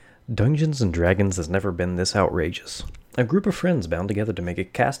Dungeons & Dragons has never been this outrageous. A group of friends bound together to make a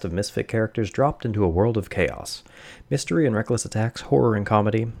cast of misfit characters dropped into a world of chaos. Mystery and reckless attacks, horror and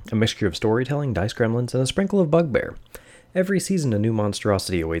comedy, a mixture of storytelling, dice gremlins, and a sprinkle of bugbear. Every season a new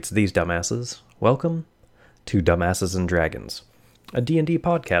monstrosity awaits these dumbasses. Welcome to Dumbasses and Dragons, a D&D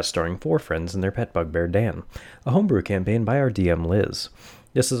podcast starring four friends and their pet bugbear Dan, a homebrew campaign by our DM Liz.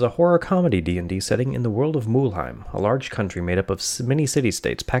 This is a horror comedy D&D setting in the world of Mulheim, a large country made up of many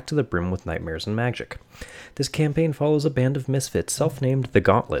city-states packed to the brim with nightmares and magic. This campaign follows a band of misfits self-named the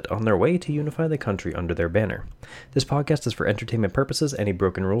Gauntlet on their way to unify the country under their banner. This podcast is for entertainment purposes. Any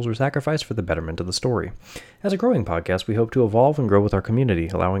broken rules are sacrificed for the betterment of the story. As a growing podcast, we hope to evolve and grow with our community,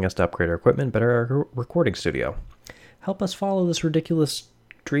 allowing us to upgrade our equipment, better our recording studio. Help us follow this ridiculous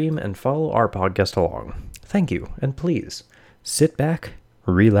dream and follow our podcast along. Thank you, and please, sit back,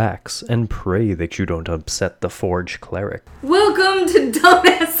 relax, and pray that you don't upset the Forge Cleric. Welcome to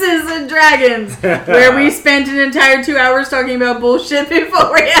Dumbasses and Dragons, where we spent an entire 2 hours talking about bullshit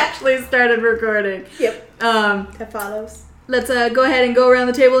before we actually started recording. Yep. That follows. Let's go ahead and go around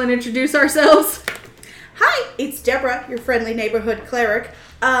the table and introduce ourselves. Hi, it's Deborah, your friendly neighborhood cleric.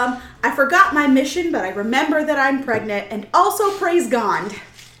 I forgot my mission, but I remember that I'm pregnant, and also praise Gong.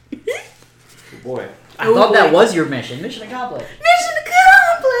 Oh boy. I thought that was your mission. Mission accomplished. Mission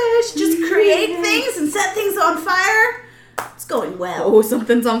accomplished! Just create things and set things on fire. It's going well. Oh,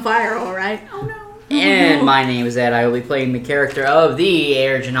 something's on fire, alright. Oh no. And my name is Ed. I will be playing the character of the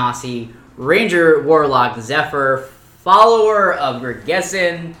Air Genasi, Ranger Warlock Zephyr, follower of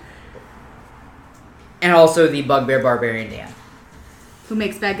Gergessen, and also the Bugbear Barbarian Dan. Who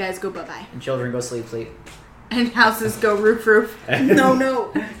makes bad guys go bye-bye. And children go sleep. And houses go roof.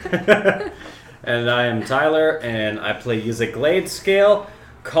 No. And I am Tyler, and I play use a Glade Scale.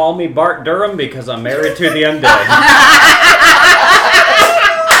 Call me Bart Durham because I'm married to the undead. I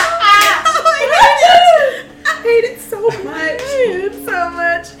hate it so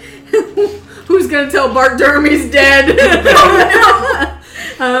much. Who's gonna tell Bart Durham he's dead?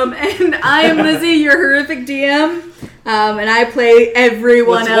 And I am Lizzie, your horrific DM. And I play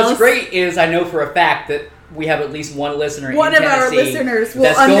everyone else. What's great is I know for a fact that we have at least one listener One in of our Tennessee listeners will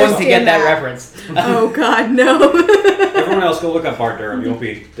that's going to understand get that that. reference. Oh God, no. Everyone else, go look up Bart Durham. You won't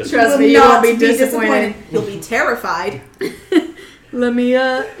be disappointed. Trust Will me, you not won't be be disappointed. You'll be terrified. Let me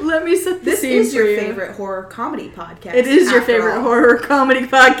set the This scene is for your you. favorite horror comedy podcast. It is your after favorite all. horror comedy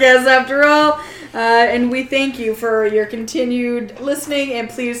podcast, after all. And we thank you for your continued listening, and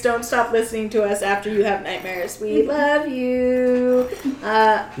please don't stop listening to us after you have nightmares. We love you.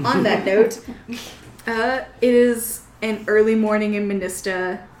 On that note, it is an early morning in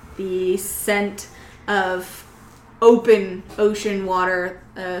Minista. The scent of open ocean water,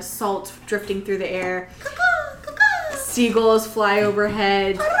 salt drifting through the air. Seagulls fly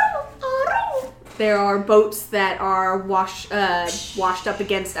overhead. There are boats that are washed up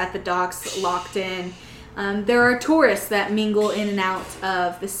against at the docks, locked in. There are tourists that mingle in and out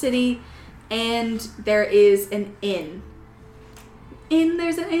of the city, and there is an inn.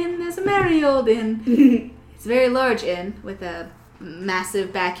 There's a merry old inn. It's a very large inn with a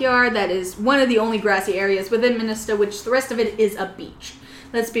massive backyard that is one of the only grassy areas within Minista, which the rest of it is a beach.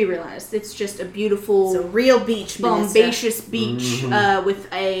 Let's be realized. It's just a beautiful, It's a real beach, Minista. bombacious beach with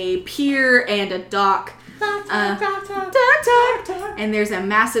a pier and a dock. And there's a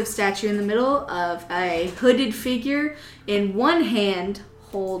massive statue in the middle of a hooded figure. In one hand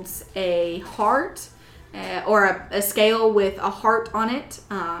holds a heart, or a scale with a heart on it,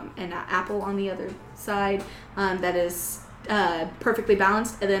 and an apple on the other side that is perfectly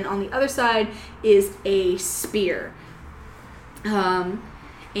balanced. And then on the other side is a spear.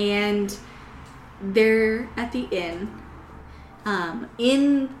 And they're at the inn.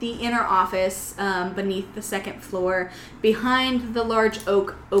 In the inner office, beneath the second floor, behind the large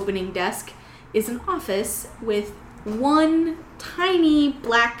oak opening desk, is an office with one tiny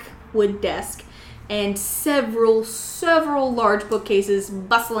black wood desk and several large bookcases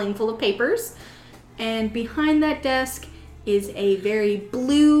bustling full of papers. And behind that desk is a very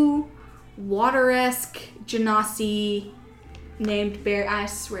blue, water-esque Genasi named Bear. I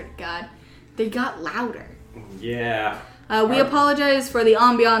swear to God, they got louder. Yeah. We apologize for the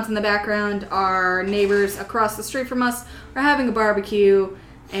ambiance in the background. Our neighbors across the street from us are having a barbecue,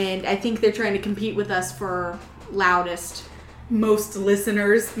 and I think they're trying to compete with us for loudest. Most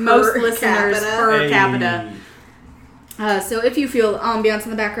listeners Most per listeners capita. per capita. So if you feel ambiance in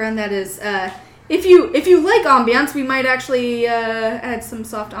the background, that is... If you like ambiance, we might actually add some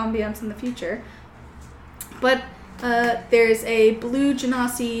soft ambiance in the future. But there's a blue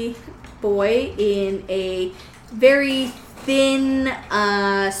Genasi boy in a very thin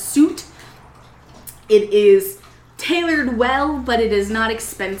suit. It is tailored well, but it is not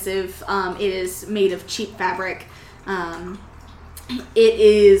expensive. It is made of cheap fabric. It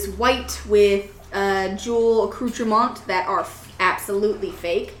is white with jewel accoutrements that are absolutely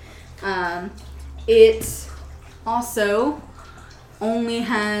fake. It also only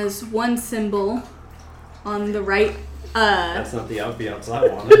has one symbol on the right. That's not the ambiance I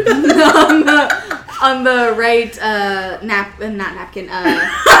wanted. on the right not napkin.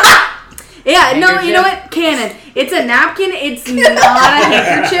 Yeah, no, you know what? Canon. It's a napkin. It's not a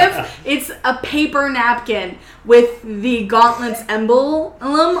handkerchief. It's a paper napkin with the Gauntlet's emblem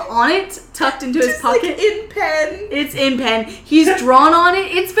on it, tucked into his pocket. Like in pen. It's in pen. He's drawn on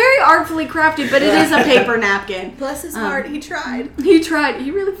it. It's very artfully crafted, but it is a paper napkin. Bless his heart, he tried. He tried. He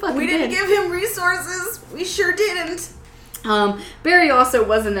really fucking We didn't did. give him resources. We sure didn't. Barry also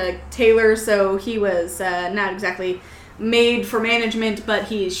wasn't a tailor, so he was not exactly made for management, but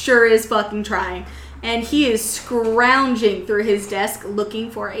he sure is fucking trying. And he is scrounging through his desk looking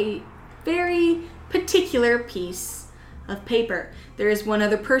for a very particular piece of paper. There is one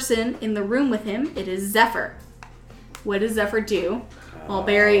other person in the room with him. It is Zephyr. What does Zephyr do while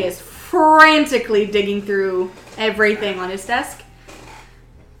Barry is frantically digging through everything on his desk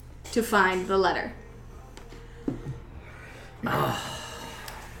to find the letter?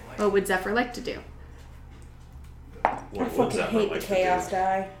 What would Zephyr like to do? I fucking hate the chaos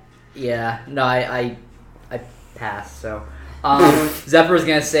die. Yeah, no, I passed. So, Zephyr's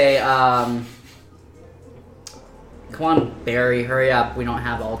gonna say, "Come on, Barry, hurry up. We don't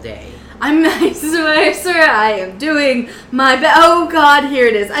have all day." I'm nice, sir. I am doing my best. Oh God, here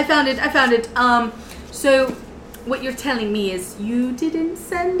it is. I found it. So what you're telling me is you didn't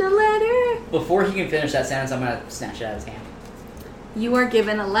send a letter? Before he can finish that sentence, I'm gonna snatch it out of his hand. You are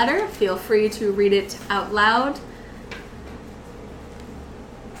given a letter. Feel free to read it out loud.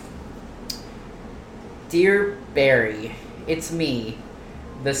 Dear Barry, it's me,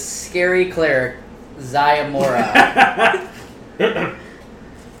 the scary cleric, Zayamora.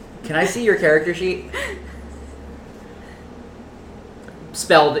 Can I see your character sheet?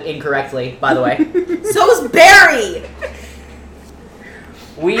 Spelled incorrectly, by the way. So's Barry!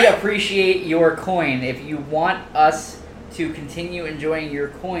 We appreciate your coin. If you want us to continue enjoying your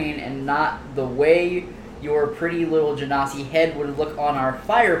coin and not the way your pretty little Genasi head would look on our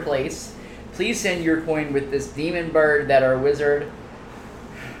fireplace, please send your coin with this demon bird that our wizard...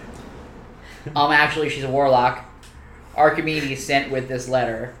 actually, she's a warlock. Archimedes sent with this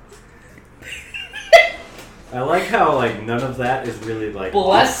letter. I like how, like, none of that is really, like...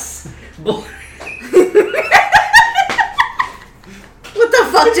 Bless... What the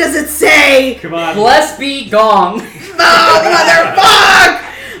fuck does it say? Come on. Bless be Gong. Oh, motherfuck!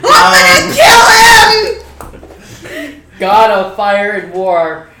 I'm gonna kill him! God of fire and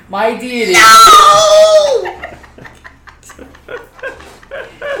war. My deity. No!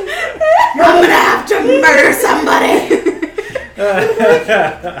 I'm gonna have to murder somebody!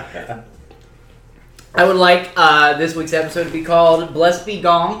 I would like this week's episode to be called Bless be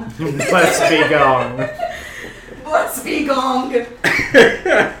Gong. Let's be gone. Let's be Gong.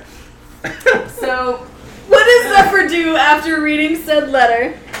 So, what does Zephyr do after reading said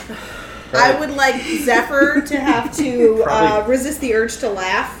letter? I would like Zephyr to have to Probably- resist the urge to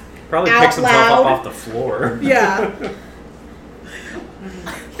laugh. Probably Out picks himself loud. up off the floor. Yeah.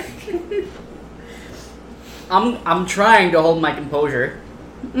 I'm trying to hold my composure.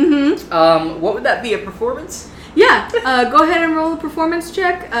 Mm-hmm. What would that be? A performance? Yeah, go ahead and roll a performance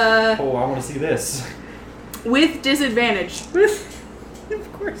check Oh, I want to see this. with disadvantage.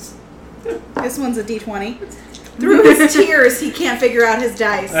 Of course. This one's a d20. Through his tears, he can't figure out his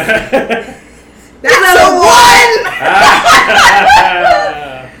dice. That's a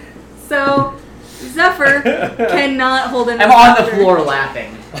 1! So, Zephyr cannot hold in. I'm on the floor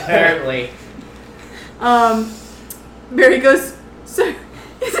laughing, apparently. Barry goes, so,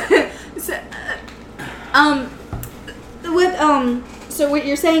 so what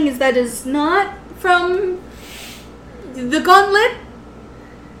you're saying is that is not from the gauntlet?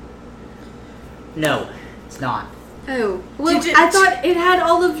 No, it's not. Oh, well, Did you- I thought it had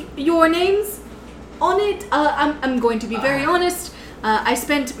all of your names on it. I'm going to be very honest. I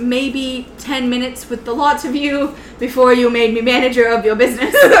spent maybe 10 minutes with the lot of you before you made me manager of your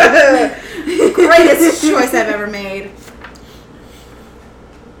business. Greatest choice I've ever made.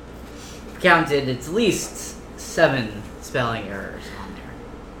 Counted at least 7 spelling errors on there.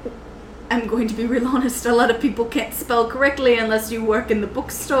 I'm going to be real honest. A lot of people can't spell correctly unless you work in the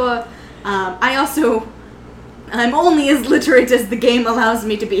bookstore. I'm only as literate as the game allows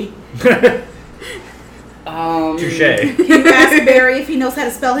me to be. Touche. Can you ask Barry if he knows how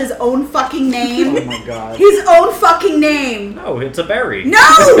to spell his own fucking name? Oh my god. His own fucking name. No, it's a berry. No!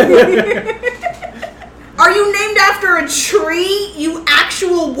 Are you named after a tree, you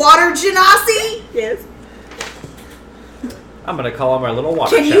actual water genasi? Yes. I'm gonna call him our little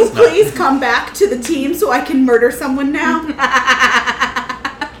water Can you chestnut. please come back to the team so I can murder someone now?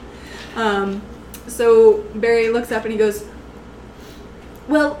 So Barry looks up and he goes,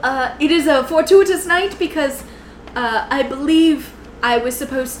 well, it is a fortuitous night because I believe I was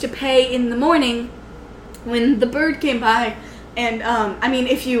supposed to pay in the morning when the bird came by. And, I mean,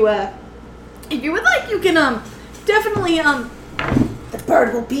 if you would like, you can, definitely, The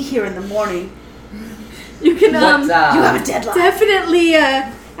bird will be here in the morning. you can, You have a deadline. definitely,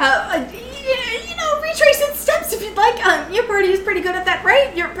 retrace its steps if you'd like. Your party is pretty good at that,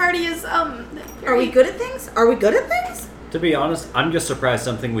 right? Your party is, Are we good at things? Are we good at things? To be honest, I'm just surprised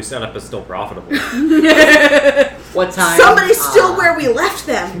something we set up is still profitable. What time? Somebody's still where we left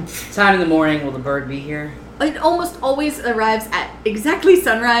them. Time in the morning will the bird be here? It almost always arrives at exactly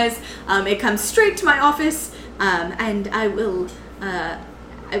sunrise. It comes straight to my office, and I will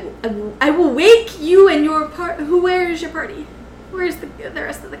wake you and your where is your party? Where is the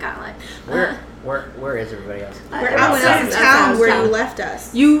rest of the gauntlet? Where is everybody else? We're Everyone outside else of is town outside where of you town. left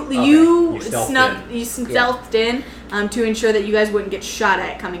us. You You stealthed stealthed in to ensure that you guys wouldn't get shot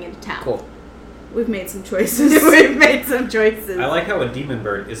at coming into town. Cool. We've made some choices. We've made some choices. I like how a demon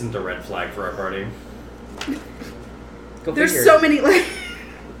bird isn't a red flag for our party. Go There's figure. so many like.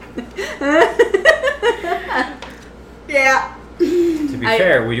 Yeah. To be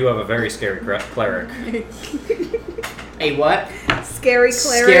fair, we do have a very scary cleric. A what? Scary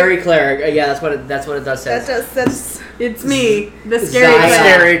cleric. Scary cleric. Yeah, that's what it does say. That's It's me, the scary Zaya. clown.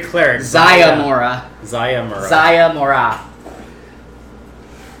 Scary cleric. Zayamora. Zayamura. Zayamora.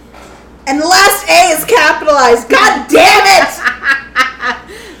 and the last A is capitalized. God damn it!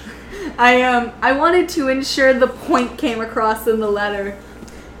 I wanted to ensure the point came across in the letter.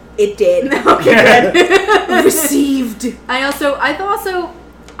 It did. Okay, good. Received. I'm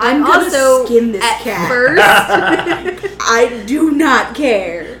gonna also skin this at cat. first. I do not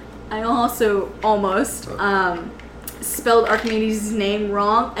care. I also almost spelled Archimedes' name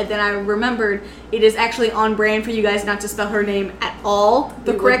wrong, and then I remembered it is actually on brand for you guys not to spell her name at all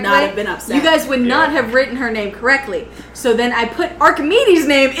the We would correct not way. have been upset. You guys would not have written her name correctly. So then I put Archimedes'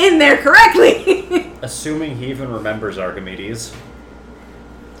 name in there correctly. Assuming he even remembers Archimedes.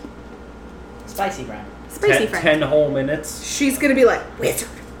 Spicy friend. Spicy friend. 10 whole minutes. She's gonna be like, wizard.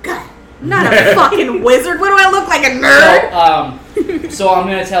 God. I'm not a fucking wizard. What do I look like, a nerd? So I'm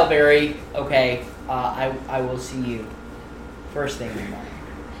gonna tell Barry. Okay, I will see you first thing in the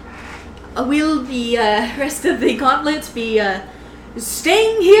morning. Will the rest of the gauntlet be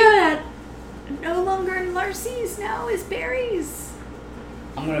staying here at no longer in Larcy's now is Barry's?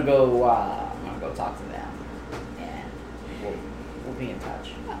 I'm gonna go talk to them, and we'll be in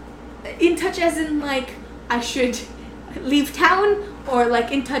touch. In touch as in like I should leave town, or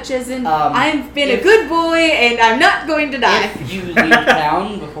like in touch as in I've been a good boy and I'm not going to die. If you leave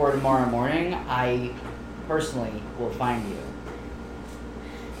town before tomorrow morning, I personally will find you.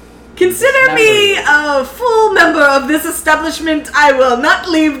 Consider me a full member of this establishment. I will not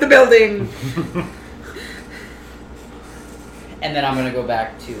leave the building. And then I'm gonna go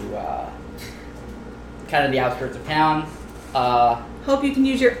back to kind of the outskirts of town. Hope you can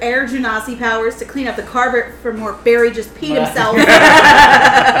use your air genasi powers to clean up the carpet from where Barry just peed himself.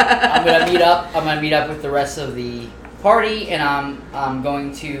 I'm gonna meet up with the rest of the party, and I'm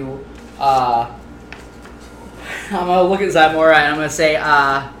going to I'm gonna look at Zymora and I'm gonna say,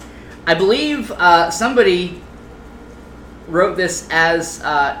 I believe somebody wrote this as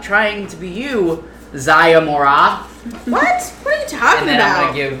trying to be you, Zayamora. What? What are you talking And then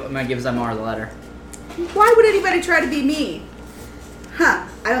about? I'm gonna give Zymora the letter. Why would anybody try to be me? Huh.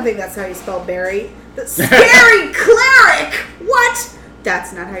 I don't think that's how you spell Barry. The scary cleric! What?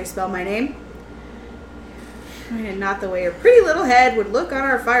 That's not how you spell my name. And not the way your pretty little head would look on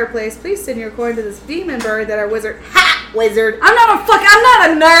our fireplace. Please send your coin to this demon bird that our wizard, wizard, I'm not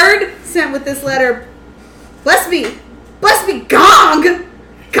a nerd. sent with this letter. Bless me, Gong!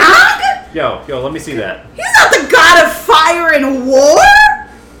 Gong? Yo, let me see that. He's not the god of fire and war!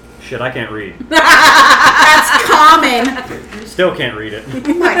 Shit, I can't read. That's common. Still can't read it.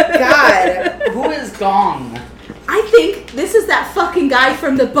 Oh my god. Who is Gong? I think this is that fucking guy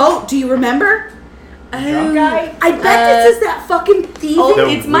from the boat. Do you remember? Drunk guy? I bet this is that fucking thieving. Oh, The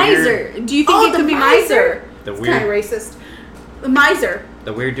it's weird- Miser. Do you think it the could be Miser? The It's kind of weird, racist. The miser.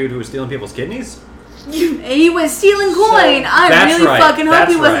 the weird dude who was stealing people's kidneys? He was stealing coin. I that's really right. fucking hope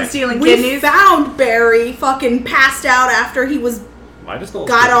That's he wasn't right. stealing We kidneys. found Barry fucking passed out after he was Might have stole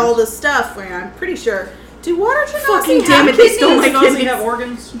got all kidneys. the stuff. Well, I'm pretty sure. Do water Fucking Genasi damn have it, they kidneys? stole my Does Genasi kidneys. have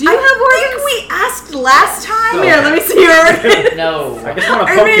organs? Do you have I organs? think we asked last time. No. Here, let me see your organs. No. I just want to poke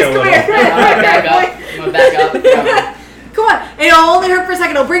Artemis, you a come little. here. I'm gonna back up. I'm gonna back up. Come on. It'll only hurt for a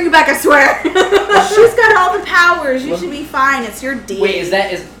second. It'll bring you back, I swear. She's got all the powers. You should be fine. It's your deed. Wait, is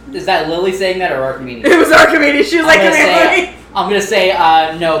that Lily saying that or Archimedes? It was Archimedes. She was like, come here, I'm gonna say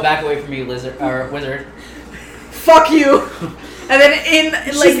no. Back away from me, lizard or wizard. fuck you. And then in like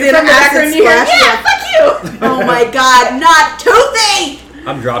She's from gonna the background, you hear, splash yeah, you. fuck you. Oh my god, not Toothy!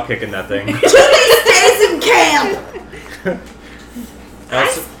 I'm drop kicking that thing. Toothy stays in camp!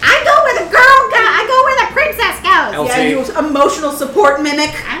 Elsie, I go where the girl goes. I go where the princess goes. Elsie, Yeah, you emotional support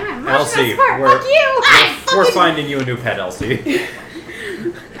mimic. I'm Elsie, we're finding you a new pet, Elsie.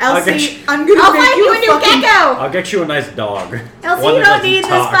 Elsie, I'm gonna I'll make find you a new fucking... gecko. I'll get you a nice dog. Elsie, One you that don't doesn't need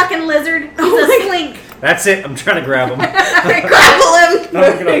talk. this fucking lizard. He's Oh a my- slink. That's it. I'm trying to grab him. Grapple him!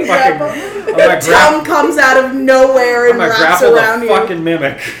 I'm gonna fucking. I'm gonna Tongue grab. comes out of nowhere I'm and gonna wraps grapple around the you. fucking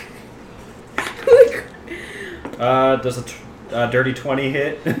mimic. Does a dirty 20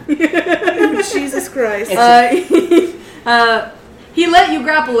 hit? Jesus Christ. He let you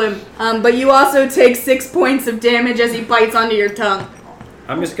grapple him, but you also take 6 points of damage as he bites onto your tongue.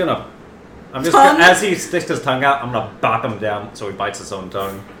 I'm just gonna, Tongue? as he sticks his tongue out, I'm gonna bop him down so he bites his own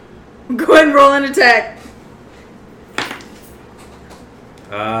tongue. Go ahead and roll an attack.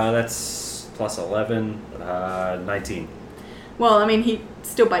 That's plus 11, 19. Well, I mean, he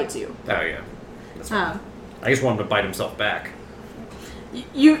still bites you. Oh yeah, that's fine. Um, I just want him to bite himself back.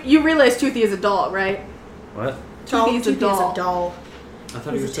 you realize Toothy is a doll, right? What? Toothy is a doll. doll. I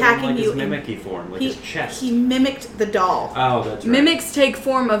thought He's he was still in, attacking like his you in- mimicky form, like his chest. He mimicked the doll. Oh, that's right. Mimics take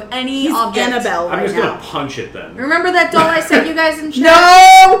form of any He's object. Annabelle I'm right just now. gonna punch it then. Remember that doll I sent you guys in chat?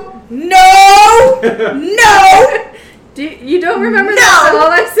 No! No! No! You don't remember that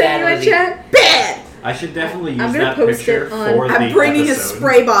doll I sent you in Bad chat? Bad! I should definitely I'm use gonna that post picture it on- for the I'm bringing episode. a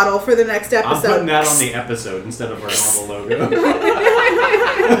spray bottle for the next I'm episode. putting that on the episode instead of our normal logo.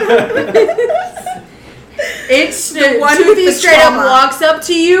 It's The one Toothy with the straight up trauma. walks up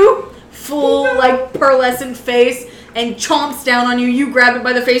to you, full like pearlescent face, and chomps down on you. You grab it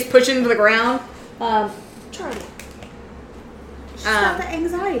by the face, push it into the ground. Charlie. She's got the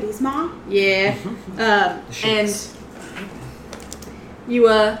anxieties, Mom. Yeah. And you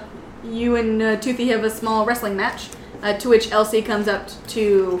and Toothy have a small wrestling match, to which Elsie comes up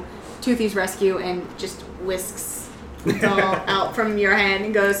to Toothy's rescue and just whisks the doll out from your hand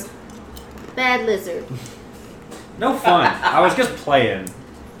and goes, "Bad lizard. No fun. I was just playing.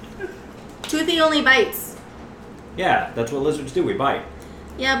 Toothy only bites. Yeah, that's what lizards do. We bite.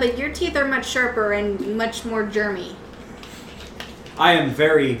 Yeah, but your teeth are much sharper and much more germy." I am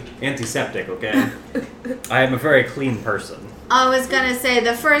very antiseptic, okay? I am a very clean person. I was gonna say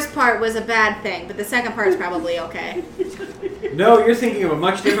the first part was a bad thing, but the second part is probably okay. No, you're thinking of a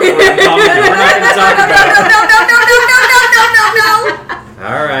much different word. We're not going to talk about it. No.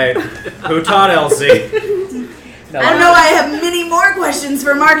 All right. Who taught Elsie? No, I don't know. I have many more questions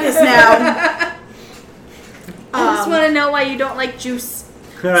for Marcus now. I just want to know why you don't like juice.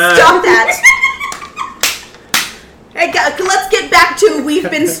 Stop that. Hey, let's get back to we've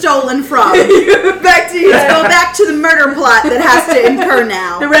been stolen from. Back to you. Let's go back to the murder plot that has to incur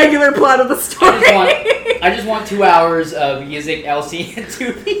now. The regular plot of the story. I just want 2 hours of using Elsie and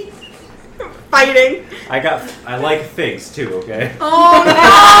Toothy. Fighting. I like figs too, okay? Oh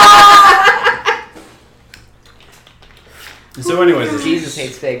So anyways, Jesus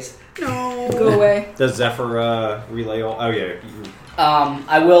hates figs. No. no! Go away. does Zephyr relay all... Oh yeah.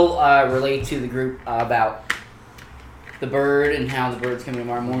 I will relate to the group about the bird and how the bird's coming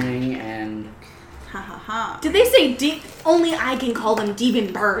tomorrow morning, and Ha ha ha. Did they say only I can call them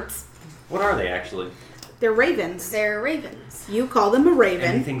demon birds? What are they actually? They're ravens. They're ravens. You call them a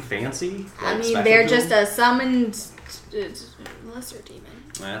raven. Anything fancy? I Like mean, special they're to just them? a summoned lesser demon.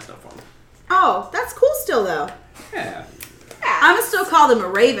 Nah, that's no fun. Oh, that's cool still though. Yeah. I'm gonna still call them a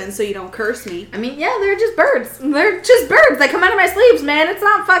raven so you don't curse me. I mean, yeah, they're just birds. They're just birds. They come out of my sleeves, man. It's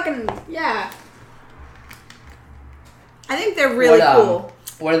not fucking yeah. I think they're really cool.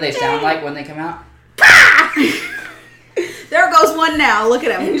 What do they sound like when they come out? There goes one now. Look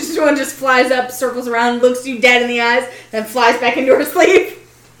at And him. just one just flies up, circles around, looks you dead in the eyes, then flies back into her sleeve.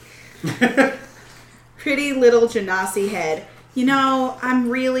 Pretty little Genasi head. You know, I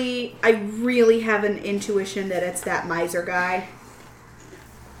really have an intuition that it's that miser guy.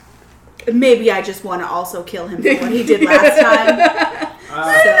 Maybe I just want to also kill him for what he did last time.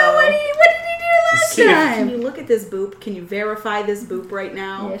 I don't know what did he do last this Can time. you look at this boop? Can you verify this boop right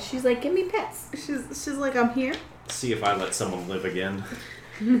now? Yeah, she's like, give me pets. She's like, I'm here. See if I let someone live again.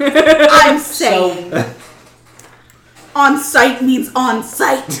 I'm saying. On site means on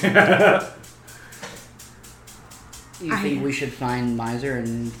site. You think we should find Miser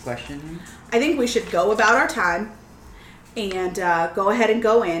and question him? I think we should go about our time and go ahead and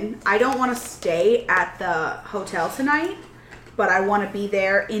go in. I don't want to stay at the hotel tonight, but I want to be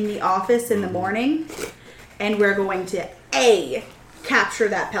there in the office in the morning. And we're going to A, capture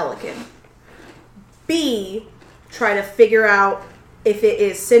that pelican. B, try to figure out if it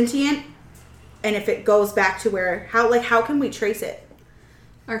is sentient and if it goes back to where, how can we trace it?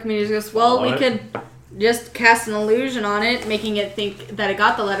 Archimedes goes, well, we Follow could just cast an illusion on it, making it think that it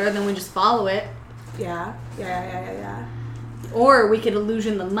got the letter, then we just follow it. Yeah. Or we could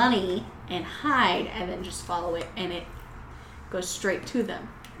illusion the money and hide and then just follow it and it goes straight to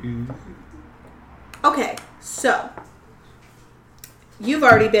them. Okay, so you've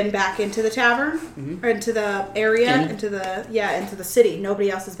already been back into the tavern, or into the area, into the city. Nobody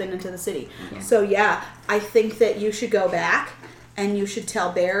else has been into the city. Yeah. So yeah, I think that you should go back and you should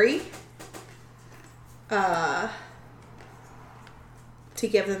tell Barry to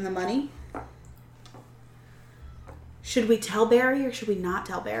give them the money. Should we tell Barry or should we not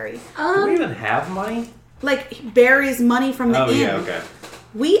tell Barry? Do we even have money? Like Barry's money from the inn. Yeah, okay.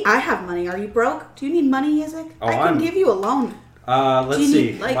 I have money. Are you broke? Do you need money, Isaac? Oh, I can give you a loan. Let's Do you see.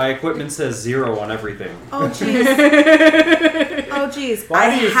 need, like- My equipment says 0 on everything. Oh, jeez. Oh, jeez. Why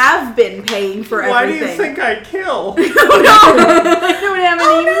I do you- have been paying for Why do everything. you think I kill? I don't have any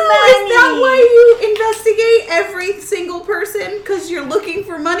Oh, no. money. Is that why you investigate every single person? Because you're looking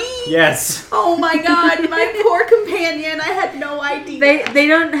for money? Yes. Oh, my God. My poor companion. I had no idea. They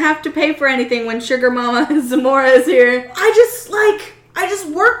don't have to pay for anything when Sugar Mama Zamora is here. I just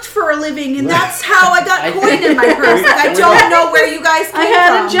worked for a living, and that's how I got coin in my purse. Like, I We don't don't- know where you guys came I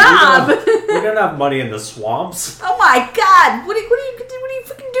had a from. job. We don't have money in the swamps. Oh, my God. What do you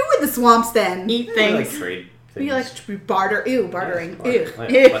fucking do in the swamps, then? Eat We things. like trade things. We like to barter. Ew, bartering. Ew. Like,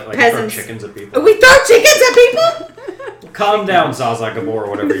 Ew, like peasants. throw chickens at people. We throw chickens at people? Calm down, Zaza Gabor,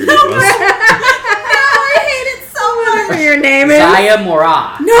 whatever your name No, was. I hate it so Whatever much. your name is. Zaya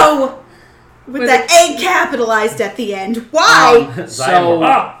Mora. No. With With the A capitalized at the end. Why? So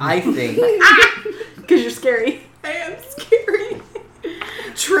Zaya. I think Because you're scary. I am scary.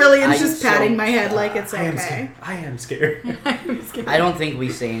 Trillion's I'm just so- patting my head like it's I am okay. scared. I am scared. I'm scared. I don't think we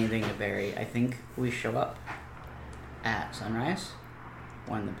say anything to Barry. I think we show up at sunrise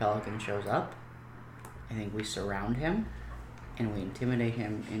when the pelican shows up. I think we surround him and we intimidate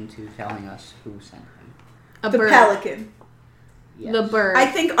him into telling us who sent him. A The bird. pelican. Yes. The bird. I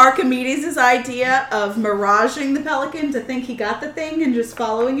think Archimedes' idea of miraging the pelican to think he got the thing and just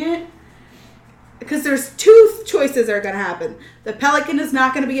following it. Because there's two choices that are going to happen. The pelican is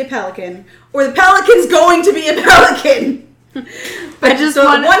not going to be a pelican, or the pelican's going to be a pelican. I just So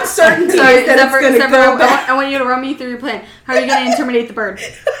want one certainty Sorry, is that Zephyr, it's going to Zephyr, go back. I want you to run me through your plan. How are you going to intimidate the bird?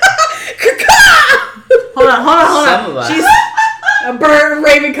 Caw-caw! Hold on. Some of us. She's a bird.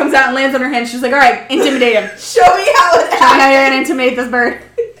 Raven comes out and lands on her hand. She's like, all right, intimidate him. Show me how it Show me how happens. you're going to intimidate this bird.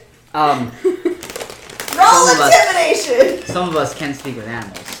 Roll Some of us- intimidation. Some of us can speak with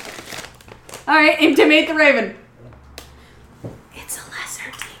animals. All right, intimidate the raven. It's a lesser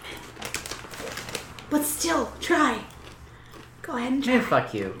demon. But still, try. Go ahead and try. Eh,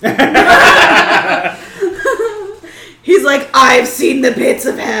 fuck you. He's like, I've seen the pits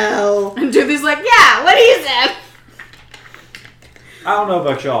of hell. And Doothy's like, yeah, what is it? I don't know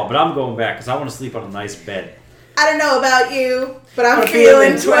about y'all, but I'm going back because I want to sleep on a nice bed. I don't know about you, but I'm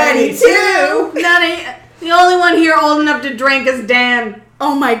feeling 22. None of the only one here old enough to drink is Dan.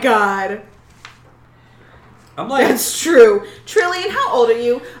 Oh my god. I'm like, That's true. Trillion, how old are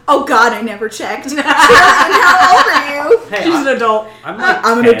you? Oh god, I never checked. Trillion, how old are you? hey, She's an adult. I'm like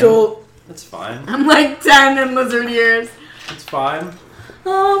I'm an 10. adult. That's fine. I'm like 10 in lizard years. It's fine.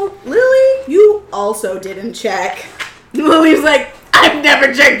 Lily, you also didn't check. Lily's like, I've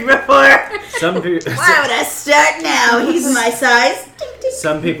never checked before. Some people, Why would I start now? He's my size.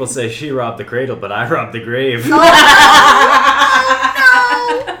 some people say she robbed the cradle, but I robbed the grave. No.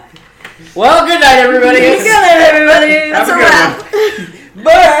 Well, good night, everybody. Good night, everybody. That's Have a a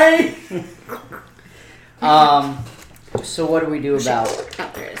wrap. Bye. So what do we do about?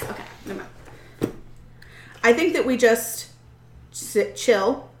 Oh, there it is. Okay, never mind. I think that we just sit,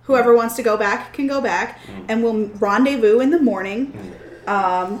 chill. Whoever wants to go back can go back, and we'll rendezvous in the morning.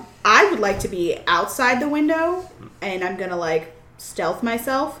 I would like to be outside the window, and I'm gonna like stealth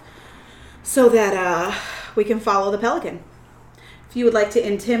myself so that we can follow the pelican. If you would like to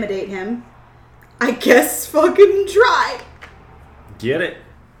intimidate him, I guess fucking try. Get it?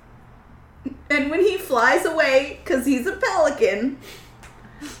 And when he flies away, because he's a pelican,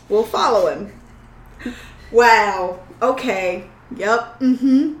 we'll follow him. Wow. Okay. Yep.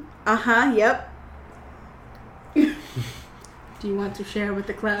 Mm-hmm. Uh-huh. Yep. Do you want to share with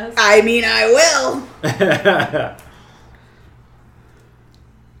the class? I mean, I will.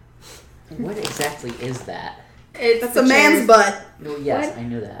 What exactly is that? That's a man's butt. No, yes, What? I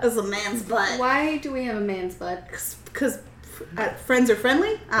knew that. That's a man's butt. Why do we have a man's butt? Because friends are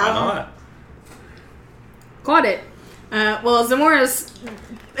friendly? Why not? Caught it. Well, Zamora's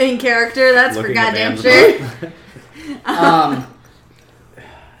in character. That's Looking for at goddamn Dan's sure. butt.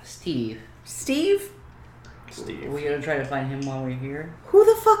 Steve. Steve? Are Steve. we gonna try to find him while we're here? Who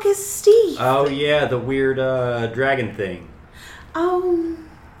the fuck is Steve? Oh yeah, the weird dragon thing. Oh.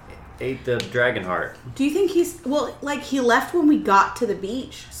 Ate the dragon heart. Do you think he's... Well, like, he left when we got to the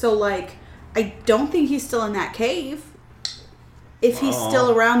beach. So, like, I don't think he's still in that cave. If he's Aw. still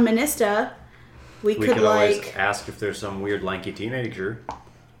around Minista, we could always like... ask if there's some weird lanky teenager.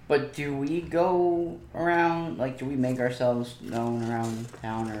 But do we go around, like, do we make ourselves known around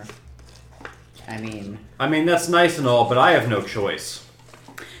town, or... I mean, that's nice and all, but I have no choice.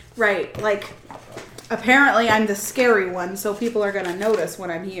 Right, like... Apparently I'm the scary one, so people are gonna notice when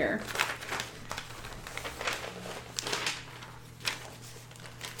I'm here.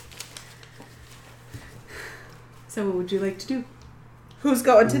 So what would you like to do? Who's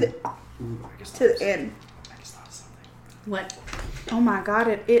going to the To the inn? I just thought of something. What? Oh my god,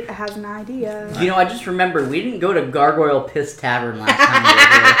 it has an idea. you know, I just remembered, we didn't go to Gargoyle Piss Tavern last time we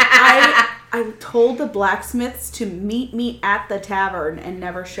were here. I told the blacksmiths to meet me at the tavern and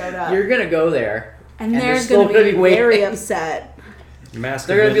never showed up. You're gonna go there. and they're they're still gonna gonna be be waiting. very upset.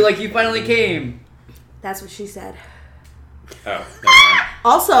 They're gonna be like, you finally came. That's what she said. Oh, never mind.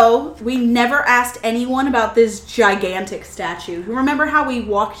 Also, we never asked anyone about this gigantic statue. You remember how we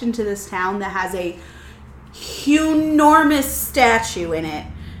walked into this town that has a enormous statue in it?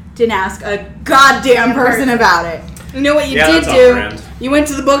 Didn't ask a goddamn person about it. You know what you Yeah, did that's on do? brand. You went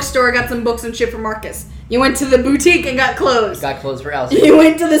to the bookstore, got some books and shit for Marcus. You went to the boutique and got clothes. Got clothes for Elsie. You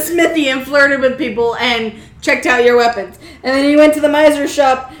went to the smithy and flirted with people and checked out your weapons. And then you went to the miser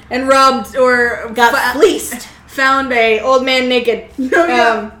shop and robbed or Got fleeced. found a old man naked.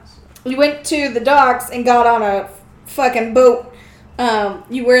 You went to the docks and got on a fucking boat.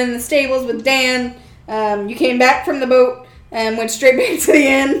 You were in the stables with Dan. You came back from the boat and went straight back to the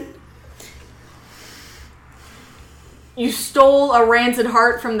inn. You stole a rancid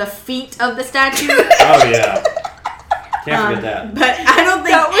heart from the feet of the statue. Oh yeah. Can't forget that. But I don't think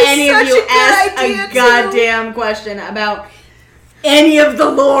That was any of such you a good asked idea, a too. goddamn question about any of the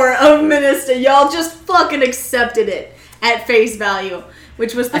lore of Minista. Y'all just fucking accepted it at face value,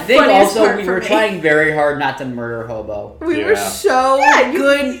 which was the I think funniest also part we for were me. trying very hard not to murder Hobo. We were Yeah. so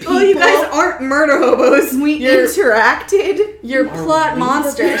good people. Well, you guys aren't murder hobos. we You're, interacted. you're plot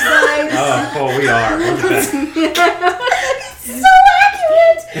monsters. Oh, we are. Look at that. So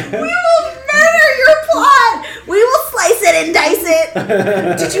accurate! We will murder your plot! We will slice it and dice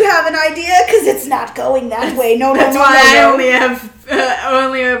it! Did you have an idea? Because it's not going that way. No, That's no, why I no, only have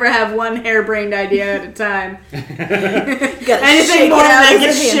only ever have one harebrained idea at a time. Anything more than that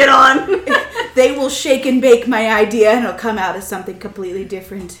gets shit on. They will shake and bake my idea and it'll come out as something completely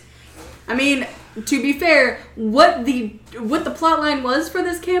different. I mean, to be fair, what the plotline was for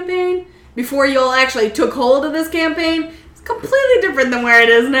this campaign before y'all actually took hold of this campaign is completely different than where it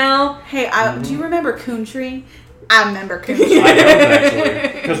is now. Hey, do you remember Coontree? I remember Coontree. I don't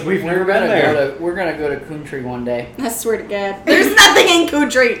actually, because we've never been there. We're gonna go to Country one day. I swear to God, there's nothing in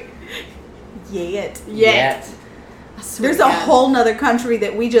Kutri Yet. yet. I swear There's to a God. whole nother country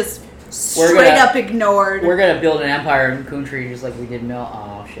that we just We're straight gonna- up ignored. We're gonna build an empire in Country just like we did Mill.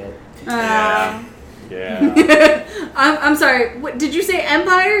 Oh shit. Yeah. Yeah. I'm sorry. What did you say?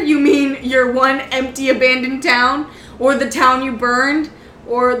 Empire? You mean your one empty, abandoned town, or the town you burned,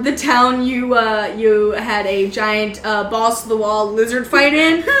 or the town you had a giant balls to the wall lizard fight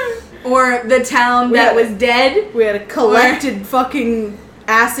in, or the town that was dead, We had a collected fucking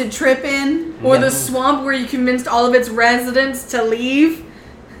acid trip in. or the swamp where you convinced all of its residents to leave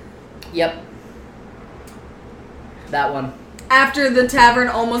Yep. That one. after the tavern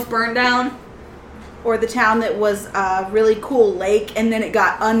almost burned down. Or the town that was a really cool lake and then it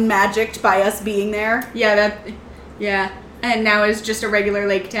got unmagicked by us being there. Yeah. And now it's just a regular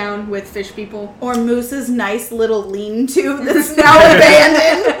lake town with fish people. Or Moose's nice little lean-to that's now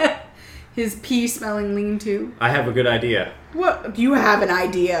abandoned. His pea-smelling lean-to. I have a good idea. What? You have an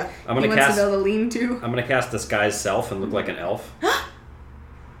idea. I'm He gonna wants cast. to build a lean-to. I'm gonna cast disguise self and look like an elf.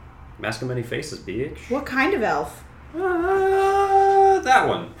 Mask of Many Faces, bitch. What kind of elf? That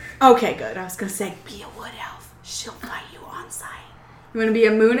one. Okay, good. I was gonna say, be a wood elf. She'll fight you on sight. You want to be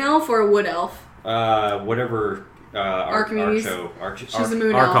a moon elf or a wood elf? Whatever. Archimedes. She's a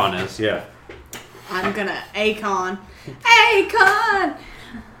moon elf. Archon is, yeah. I'm gonna Akon. Akon!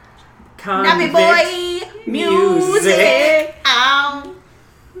 Nummy boy! Music! Ow!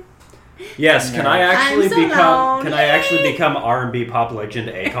 Yes, can I actually I'm so become? lonely. Can I actually become R&B pop legend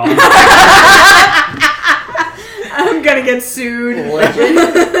Akon? I'm gonna get sued. Legend.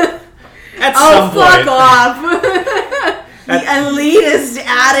 At Oh, some fuck point. off. The elitist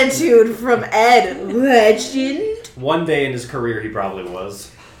attitude from Ed. Legend. One day in his career, he probably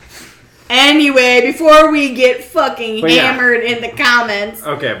was. Anyway, before we get fucking But yeah. hammered in the comments.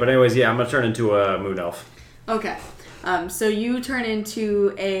 Okay, but anyways, yeah, I'm gonna turn into a moon elf. Okay. So you turn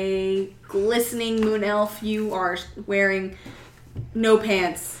into a glistening moon elf. You are wearing no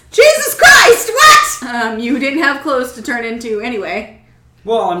pants. Jesus Christ! What? You didn't have clothes to turn into anyway.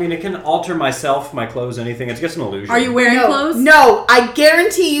 Well, I mean, it can alter myself, my clothes, anything. It's just an illusion. Are you wearing clothes? No, I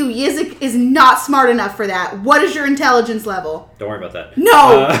guarantee you, Yizik is not smart enough for that. What is your intelligence level? Don't worry about that.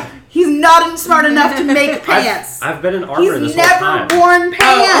 No, he's not smart enough to make pants. I've been in armor He's this whole never time. worn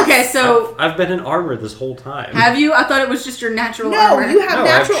pants. Oh, okay, so I've been in armor this whole time. have you? I thought it was just your natural No, armor. you have No,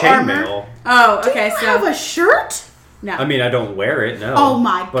 natural I have armor. chainmail. Oh, Do okay, you so have a shirt? no. I mean, I don't wear it, no. Oh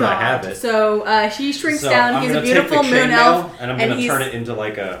my But I God. have it. So he shrinks So down. I'm He's a gonna take beautiful the moon chainmail elf, and I'm gonna he's turn it into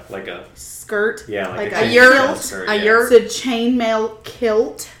like a Skirt? yeah, like Like a, a chainmail yurt? skirt, A yeah. yurt? It's a chainmail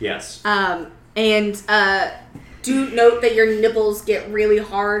kilt. Yes. And do note that your nipples get really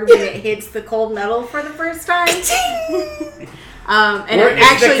hard when it hits the cold metal for the first time. And Weren't it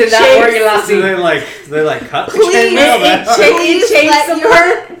actually expecting that word, shakes. Lassie. So they like cut the Please, chainmail. it That's- shakes- Please change some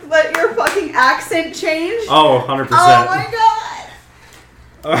let your fucking accent change. Oh, 100%. Oh my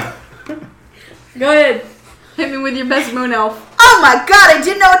God. Go ahead. Hit me with your best moon elf. Oh my God, I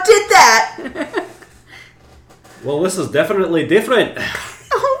didn't know it did that. Well, this is definitely different.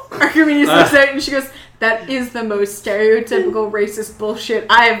 Archimedes looks at it and she goes, "That is the most stereotypical racist bullshit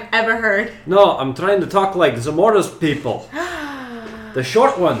I have ever heard." No, I'm trying to talk like Zamora's people. The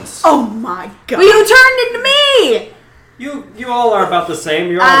short ones. Oh my God. Well, you turned into me! You all are about the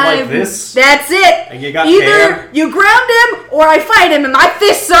same. You're all like this. That's it! And you got Either hair. you ground him or I fight him and my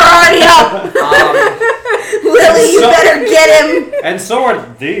fists are already up! Lily, you So- better get him. And so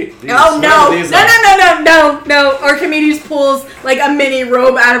are these. Oh no. These No. Archimedes pulls like a mini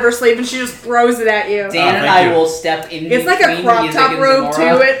robe out of her sleeve and she just throws it at you. Dan and thank I you. will step in It's like a between crop Yizik top and robe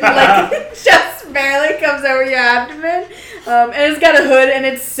Zamora. too. It like just barely comes over your abdomen. And it's got a hood and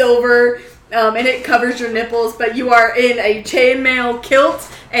it's silver. And it covers your nipples, but you are in a chainmail kilt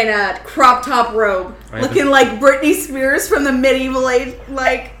and a crop top robe. Looking like Britney Spears from the medieval age.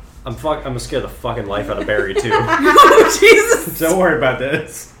 Like, I'm gonna scare the fucking life out of Barry too. oh Jesus. Don't worry about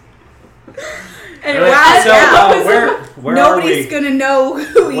this. Anyway, Alright, so yeah. where Nobody's are we? gonna know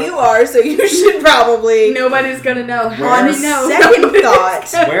who you are, so you should probably. Nobody's gonna know. On Honey, no. second Nobody's thought,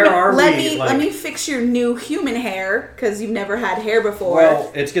 gonna- Where are let we? me like, let me fix your new human hair because you've never had hair before.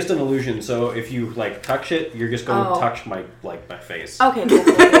 well, it's just an illusion. So if you like touch it, you're just gonna Oh. touch my face. Okay, cool.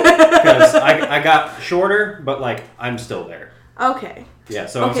 Because I got shorter, but like I'm still there. Okay. Yeah.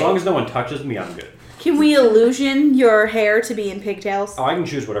 So as Okay. long as no one touches me, I'm good. Can we illusion your hair to be in pigtails? Oh, I can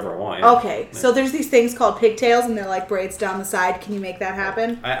choose whatever I want. Yeah. Okay, so there's these things called pigtails, and they're like braids down the side. Can you make that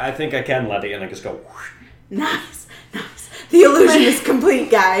happen? I think I can let it, and I just go. Whoosh. Nice, nice. The illusion is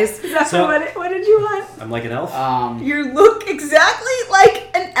complete, guys. So- what did you want? I'm like an elf. You look exactly like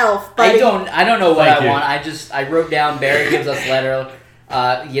an elf, buddy. I don't know what Thank I you. want. I wrote down Barry gives us letter.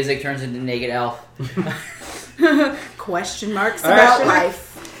 Yizik turns into naked elf. Question marks All about right. life.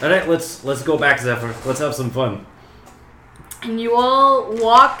 All right, let's go back, Zephyr. Let's have some fun. And you all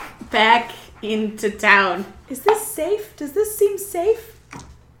walk back into town. Is this safe? Does this seem safe?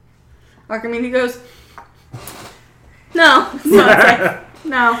 Archimedes goes, "No, it's not safe.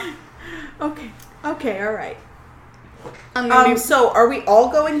 No. Okay, all right. I'm gonna So are we all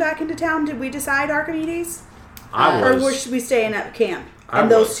going back into town? Did we decide, Archimedes? I Or was. should we stay in at camp? I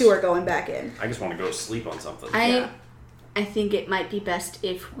And those was. two are going back in. I just want to go to sleep on something. I think it might be best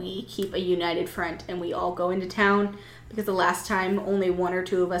if we keep a united front and we all go into town, because the last time only one or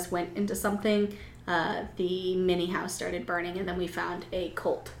two of us went into something, the mini house started burning, and then we found a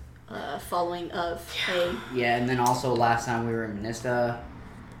cult following of a... Yeah, and then also last time we were in Minista,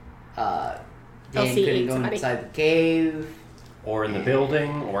 Dan LC couldn't ate go somebody. inside the cave. Or in the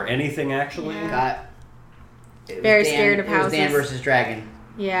building, or anything actually. Yeah. Got it was Very Dan- scared of it was Dan houses. versus Dragon.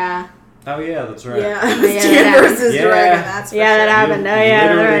 Yeah. Oh yeah, that's right. Yeah, yeah, Dan that versus Yeah. Dragon. That's for Yeah, that sure. happened. You Oh, yeah,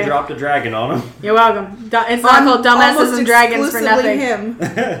 literally right. dropped a dragon on him. You're welcome. It's not called Dumbasses Almost and Dragons for exclusively nothing.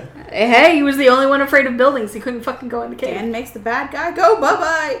 him. Hey, he was the only one afraid of buildings. He couldn't fucking go in the cave. Dan makes the bad guy go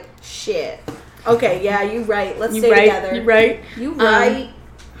bye-bye. Shit. Okay, yeah, you right. Let's You stay right? together. You right? You right.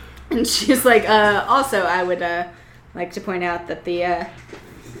 And she's like, also, I would like to point out that the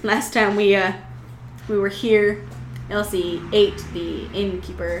last time we were here, Elsie ate the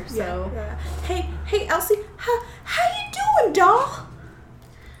innkeeper. So Yeah. Hey, Elsie, how you doing, doll?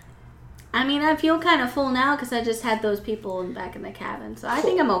 I mean, I feel kind of full now because I just had those people back in the cabin. So I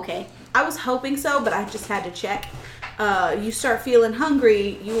think I'm okay. I was hoping so, but I just had to check. You start feeling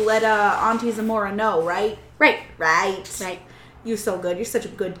hungry, you let Auntie Zamora know, right? Right. Right. You're so good. You're such a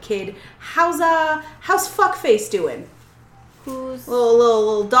good kid. How's Fuckface doing? Who's?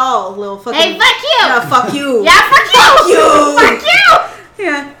 Little doll, little fucking. Hey, fuck you! Yeah, fuck you. Yeah, fuck you! Fuck you! Fuck you!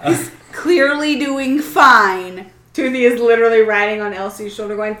 Yeah, he's clearly doing fine. Toothy is literally riding on Elsie's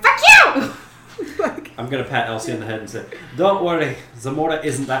shoulder, going, "Fuck you!" I'm gonna pat Elsie on the head and say, "Don't worry, Zamora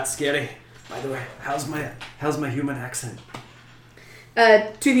isn't that scary." By the way, how's my human accent?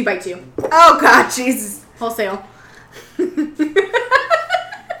 Toothy bites you Oh God, Jesus! wholesale.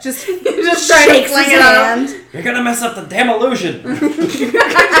 Just trying to shakes fling his it out. hand. You're gonna mess up the damn illusion.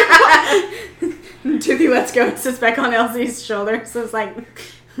 Toothy lets go and sits back on Elsie's shoulder. So it's like, Princess,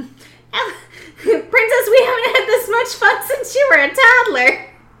 we haven't had this much fun since you were a toddler.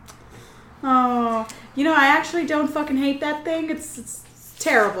 Oh, I actually don't fucking hate that thing. It's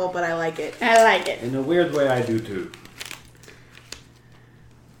terrible, but I like it. I like it. In a weird way, I do too.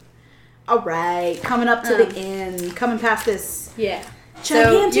 All right, coming up to the inn, coming past this Yeah.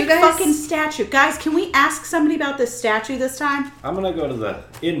 gigantic you guys- fucking statue. Guys, can we ask somebody about this statue this time? I'm gonna go to the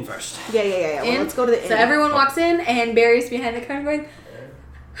inn first. Yeah. Well, In. let's go to the inn. So everyone walks in, and Barry's behind the counter going,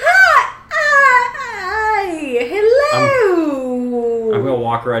 Hi! Hello! I'm gonna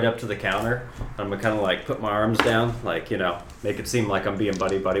walk right up to the counter. I'm gonna kind of like put my arms down, like, make it seem like I'm being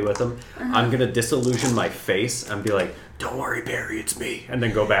buddy-buddy with him. I'm gonna disillusion my face and be like, "Don't worry, Barry, it's me," and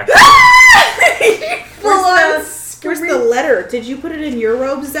then go back. Where's the letter? Did you put it in your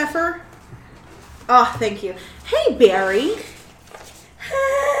robe, Zephyr? Oh, thank you. Hey, Barry.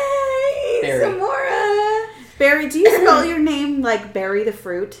 Hey, Barry. Zamora! Barry, do you spell your name like Barry the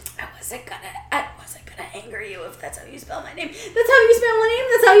fruit? I wasn't gonna anger you if that's how you spell my name. That's how you spell my name.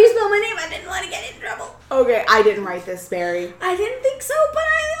 That's how you spell my name. I didn't want to get in trouble. Okay, I didn't write this, Barry. I didn't think so, but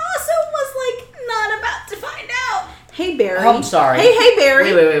I also was like not about to find out. Hey, Barry. Oh, I'm sorry. Hey,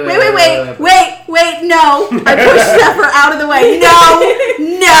 Barry. Wait. No. I pushed Zephyr out of the way.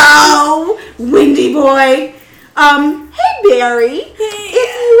 No, Windy boy. Hey, Barry.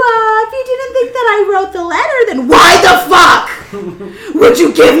 If you didn't think that I wrote the letter, then why the fuck would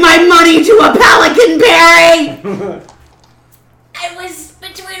you give my money to a pelican, Barry? I was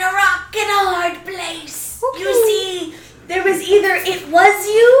between a rock and a hard place. Okay. You see, there was either it was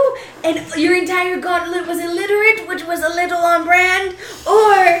you and your entire gauntlet was illiterate, which was a little on brand,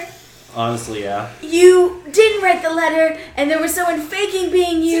 or Honestly, yeah. you didn't write the letter and there was someone faking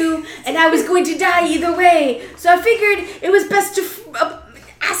being you and I was going to die either way. So I figured it was best to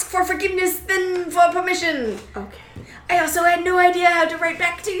ask for forgiveness than for permission. Okay. I also had no idea how to write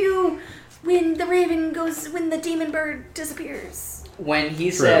back to you when the demon bird disappears. When he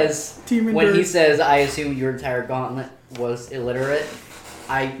True. says, Demon when he bird. says, I assume your entire gauntlet was illiterate,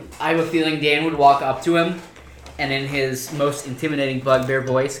 I have a feeling Dan would walk up to him and in his most intimidating bugbear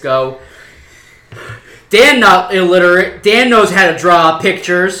voice go, Dan not illiterate. Dan knows how to draw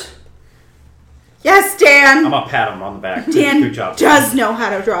pictures. Yes, Dan. I'm gonna pat him on the back. Dan Good job. does know how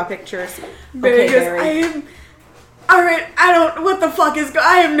to draw pictures. Okay, Barry. Alright,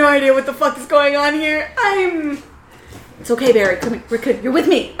 I have no idea what the fuck is going on here. It's okay, Barry. Come here. We're good. You're with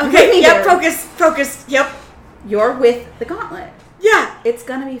me. You're Okay, with me, yep, Barry. focus, yep. You're with the gauntlet. Yeah, It's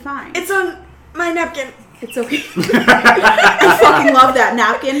gonna be fine. it's on my napkin. It's okay. I fucking love that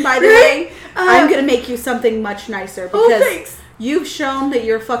napkin, by the way. I'm gonna make you something much nicer because thanks. you've shown that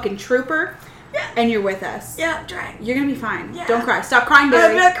you're a fucking trooper Yeah. and you're with us. Yeah, I'm trying. You're gonna be fine. Yeah. Don't cry. Stop crying,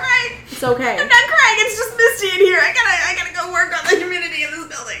 Barry. I'm not crying. It's okay. I'm not crying. It's just misty in here. I gotta go work on the humidity in this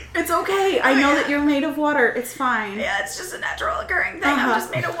building. It's okay. I know yeah. that you're made of water. It's fine. Yeah, it's just a natural occurring thing. Uh-huh. I'm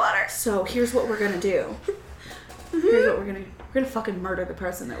just made of water. So here's what we're gonna do. Here's what we're gonna fucking murder the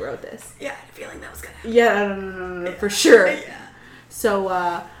person that wrote this. Yeah, I had a feeling that was gonna happen. Yeah, no, for sure. Yeah. So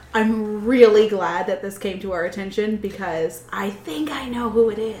I'm really glad that this came to our attention because I think I know who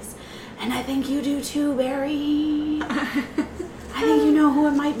it is. And I think you do too, Barry. I think you know who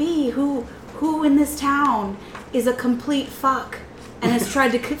it might be. Who in this town is a complete fuck and has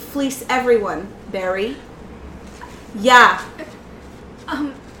tried to fleece everyone, Barry. Yeah.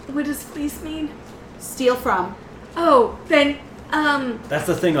 What does fleece mean? Steal from. Oh, then, That's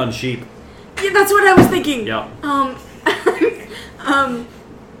the thing on sheep. yeah, that's what I was thinking. Yeah.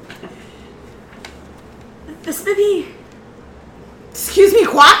 The Smithy. Excuse me,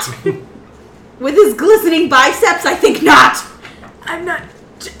 what? With his glistening biceps, I think not. I'm not.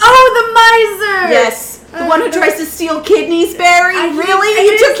 Oh, the miser! Yes. The one who tries to steal kidneys, Barry? I Really?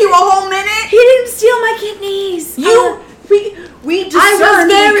 didn't- It took you a whole minute? He didn't steal my kidneys! We discerned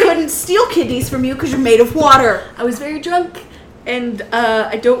we couldn't steal kidneys from you because you're made of water. I was very drunk, and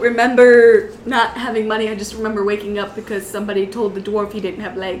I don't remember not having money. I just remember waking up because somebody told the dwarf he didn't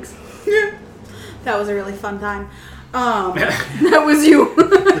have legs. That was a really fun time. That was you.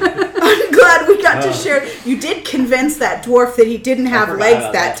 I'm glad we got to share. You did convince that dwarf that he didn't have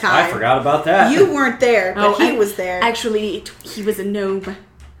legs that time. I forgot about that. You weren't there, but he was there. Actually, he was a gnome.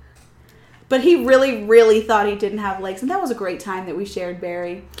 But he really, really thought he didn't have legs. And that was a great time that we shared,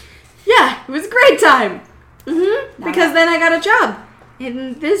 Barry. Yeah, it was a great time. Now Because then I got a job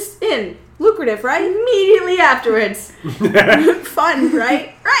in this inn lucrative, right? immediately afterwards. Fun,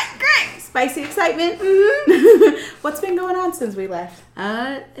 right? Right, great. Spicy excitement. What's been going on since we left?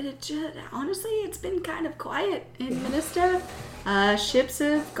 Honestly, it's been kind of quiet in Minista. Ships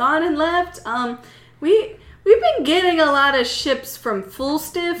have gone and left. We've been getting a lot of ships from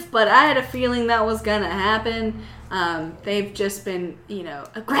Fullstiff, but I had a feeling that was gonna happen. They've just been,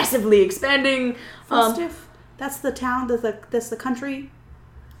 aggressively expanding. Fullstiff? That's the town, that's the country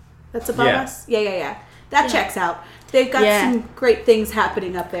that's above Yeah. us? Yeah. That checks out. They've got some great things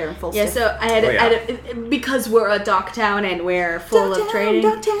happening up there in Fullstiff. Yeah, so I had, because we're a dock town and we're full of trading.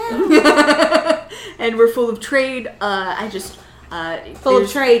 Docktown. And we're full of trade, Full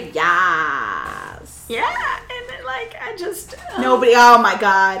of trade, yes. Yeah, and then, I just... Nobody, oh my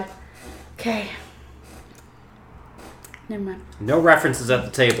god. Okay. Never mind. No references at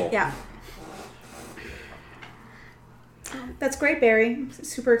the table. Yeah. That's great, Barry. I'm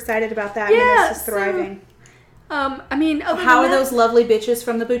super excied about that. Yeah, It's just thriving. How are those lovely bitches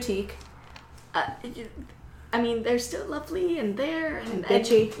from the boutique? They're still lovely and there and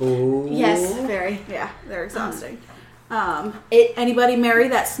Bitchy. Ooh. Yes, very. Yeah, they're exhausting. Anybody marry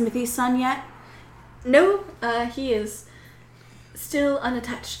that Smithy son yet? No, he is still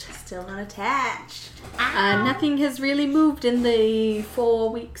unattached. Still unattached. Nothing has really moved in the 4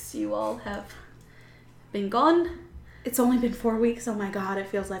 weeks you all have been gone. It's only been 4 weeks. Oh my god, it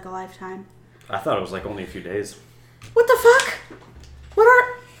feels like a lifetime. I thought it was only a few days. What the fuck? What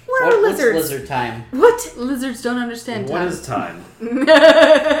are What's lizards? lizard time? What? Lizards don't understand What time. is time?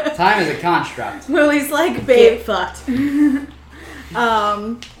 Time is a construct. Lily's like, babe, fucked.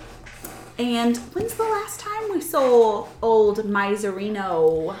 And when's the last time we saw old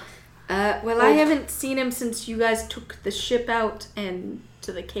Miserino? I haven't seen him since you guys took the ship out and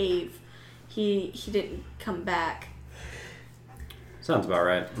to the cave. He didn't come back. Sounds about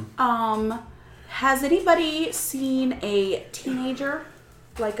right. Has anybody seen a teenager?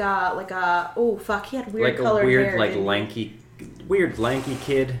 He had weird colored hair. Weird lanky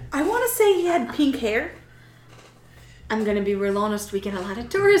kid. I want to say he had pink hair. I'm gonna be real honest. We get a lot of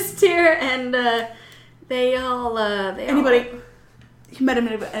tourists here, and they all. Anybody? You met him?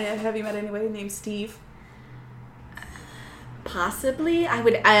 Have you met anybody named Steve? Possibly. I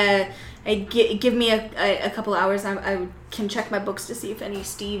would. Give me a couple hours. I can check my books to see if any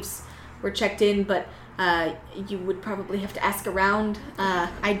Steves were checked in, but you would probably have to ask around.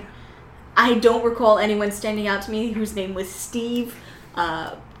 I don't recall anyone standing out to me whose name was Steve,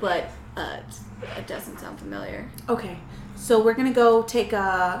 but it doesn't sound familiar. Okay, so we're gonna go take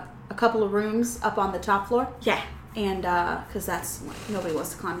a couple of rooms up on the top floor. Yeah. And because nobody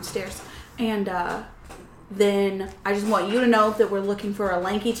wants to climb the stairs. And then I just want you to know that we're looking for a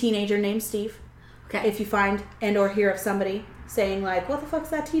lanky teenager named Steve. Okay. If you find and or hear of somebody saying like, "What the fuck's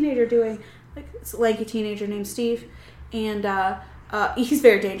that teenager doing?" Like, it's a lanky teenager named Steve, and he's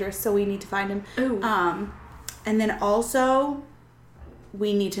very dangerous, so we need to find him. Ooh. And then also,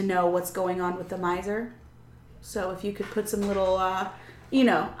 we need to know what's going on with the miser. So if you could put some little, I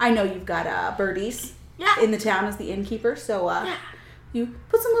know you've got birdies. Yeah. In the town as the innkeeper, so you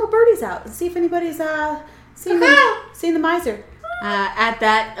put some little birdies out and see if anybody's seen the miser. At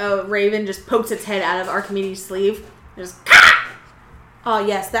that, Raven just pokes its head out of Archimedes' sleeve. Just Oh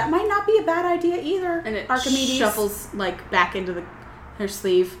yes, that might not be a bad idea either. and it Archimedes shuffles back into her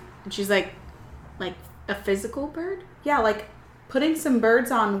sleeve, and she's like a physical bird. Yeah, like putting some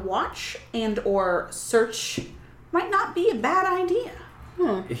birds on watch and or search might not be a bad idea.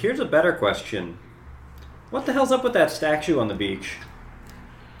 Here's a better question. What the hell's up with that statue on the beach?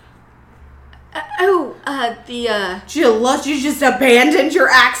 Jill, you just abandoned your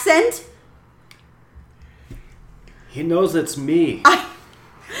accent? He knows it's me.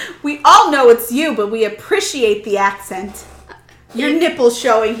 We all know it's you, but we appreciate the accent. Your nipple's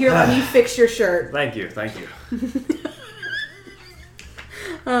showing. Here, let me fix your shirt. Thank you.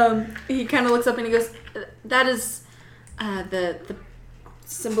 He kind of looks up and he goes, that is the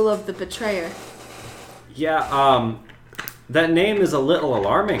symbol of the betrayer. Yeah, that name is a little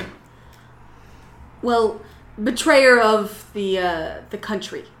alarming. Well, betrayer of the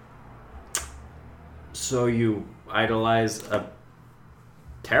country. So you idolize a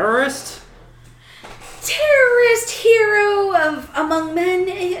terrorist? Terrorist hero among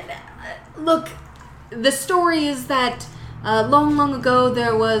men. Look, the story is that long ago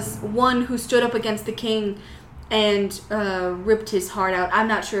there was one who stood up against the king and ripped his heart out. I'm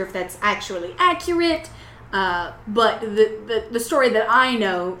not sure if that's actually accurate, but the story that I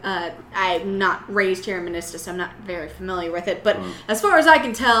know, I'm not raised here in Minista, so I'm not very familiar with it. But as far as I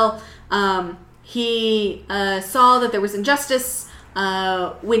can tell, he saw that there was injustice,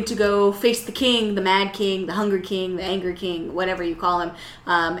 went to go face the king, the mad king, the hunger king, the anger king, whatever you call him,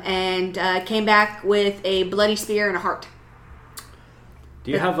 and came back with a bloody spear and a heart.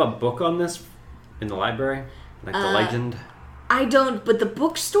 Do you have a book on this in the library? Like the legend? I don't, but the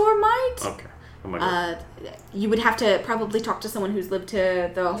bookstore might. Okay. Oh my God. You would have to probably talk to someone who's lived here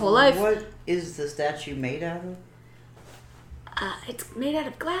their whole life. What is the statue made out of? It's made out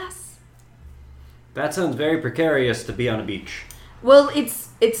of glass. That sounds very precarious to be on a beach. Well,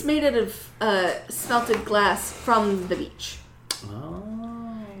 it's made out of smelted glass from the beach. Oh.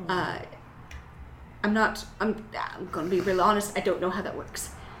 I'm going to be real honest. I don't know how that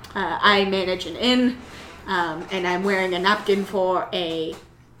works. I manage an inn, and I'm wearing a napkin for a...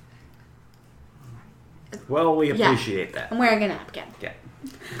 Well, we appreciate that. I'm wearing a napkin. Yeah.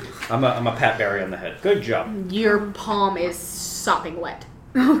 I'm a Pat Barry on the head. Good job. Your palm is sopping wet.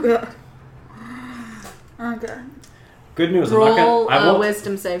 Oh, God. Oh, God. Good news. Roll a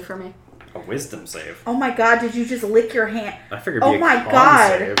wisdom save for me. A wisdom save? Oh, my God. Did you just lick your hand? I figured it'd be my a con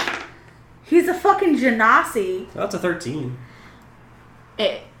God. save. He's a fucking genasi. That's a 13.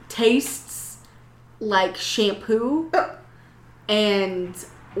 It tastes like shampoo and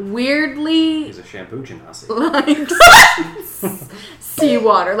weirdly He's a shampoo genasi. like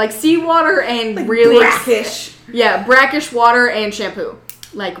seawater. Like seawater and Like really... brackish. Yeah, brackish water and shampoo.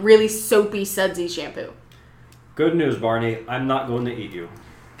 Like really soapy, sudsy shampoo. Good news, Barney. I'm not going to eat you.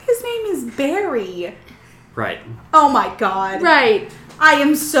 His name is Barry. Right. Oh, my God. Right. I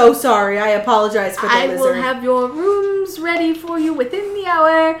am so sorry. I apologize for the I lizard. will have your rooms ready for you within the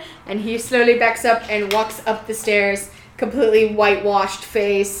hour. And he slowly backs up and walks up the stairs, completely whitewashed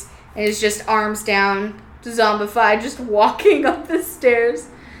face, and is just arms down, zombified, just walking up the stairs.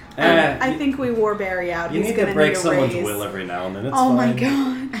 I think we wore Barry out. You He's need gonna to break need a someone's raise. will every now and then. It's Oh, fine. my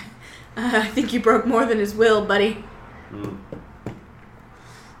God. I think you broke more than his will, buddy.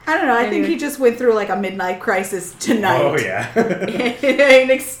 I don't know. I think Anyway. he just went through like a midlife crisis tonight. Oh, yeah.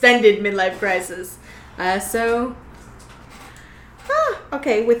 An extended midlife crisis.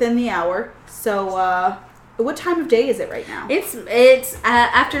 Okay, within the hour. So, what time of day is it right now? It's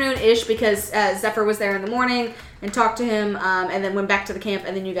afternoon-ish because Zephyr was there in the morning and talked to him, and then went back to the camp,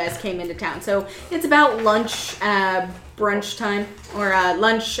 and then you guys came into town. So it's about lunch, brunch time, or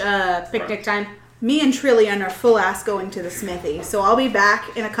lunch picnic time. Me and Trillian are full ass going to the smithy, so I'll be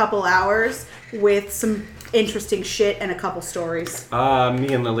back in a couple hours with some interesting shit and a couple stories. Me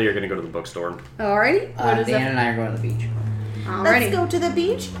and Lily are going to go to the bookstore. Alrighty. What is Dan that? and I are going to the beach. Alrighty. Let's go to the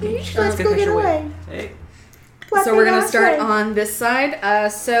beach. Let's good go get picture away. Hey. So we're gonna start Away. on this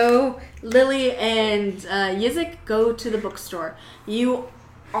side. So Lily and Yizik go to the bookstore. You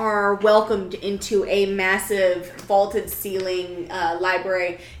are welcomed into a massive vaulted ceiling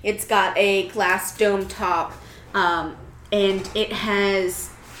library. It's got a glass dome top, and it has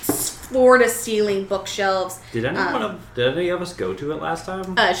floor to ceiling bookshelves. Did any of us go to it last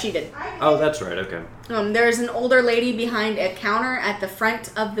time? She did. Oh, that's right. Okay. There's an older lady behind a counter at the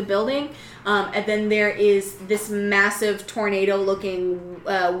front of the building, and then there is this massive tornado-looking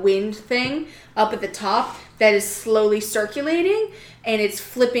wind thing up at the top that is slowly circulating, and it's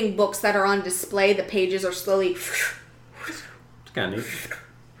flipping books that are on display. The pages are slowly... It's kind of neat.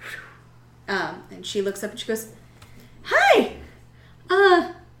 And she looks up and she goes, "Hi!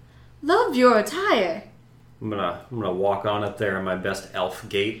 Love your attire." I'm gonna walk on up there in my best elf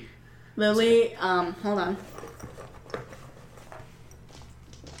gait. Lily, hold on.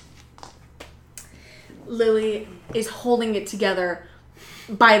 Lily is holding it together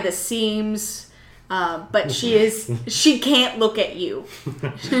by the seams. but she can't look at you.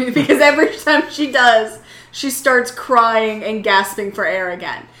 Because every time she does, she starts crying and gasping for air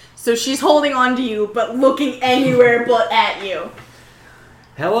again. So she's holding on to you, but looking anywhere but at you.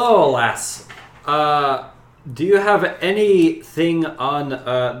 Hello, lass. Do you have anything on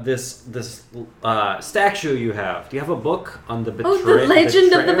this statue you have? Do you have a book on the betrayer? Oh, the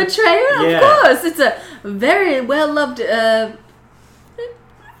legend of the betrayer? Yeah. Of course. It's a very well-loved,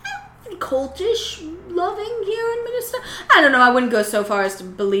 cultish loving here in Minista. I don't know, I wouldn't go so far as to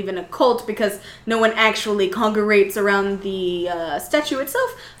believe in a cult because no one actually congregates around the statue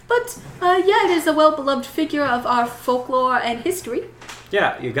itself. But, yeah, it is a well-beloved figure of our folklore and history.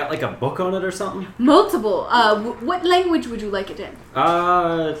 Yeah, you got like a book on it or something? Multiple. What language would you like it in?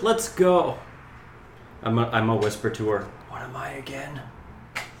 Let's go. I'm a whisper to her. What am I again?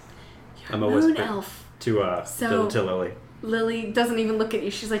 I'm a Moon whisper elf. to Lily. Lily doesn't even look at you.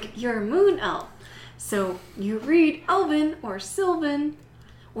 She's like, you're a moon elf. So you read Elven or Sylvan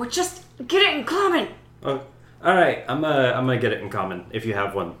or just get it in common. Oh, all right. I'm gonna get it in common if you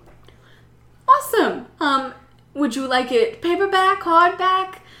have one. Awesome. Would you like it paperback,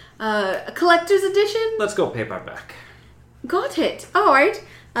 hardback, a collector's edition? Let's go paperback. Got it. All right.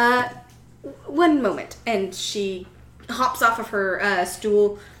 One moment. And she hops off of her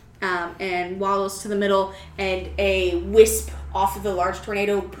stool and waddles to the middle, and a wisp off of the large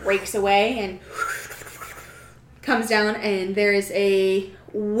tornado breaks away and comes down, and there is a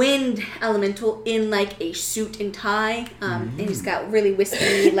wind elemental in like a suit and tie, and he's got really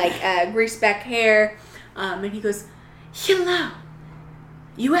wispy like greaseback hair, and he goes, "Hello,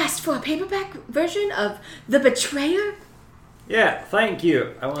 you asked for a paperback version of The Betrayer?" Yeah, thank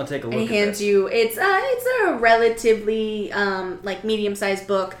you. I want to take a look And at he hands this. you, it's a relatively like medium-sized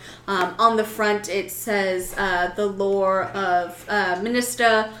book. On the front it says the lore of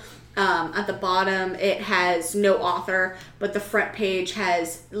Minista. At the bottom it has no author, but the front page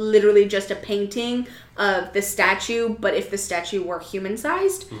has literally just a painting of the statue, but if the statue were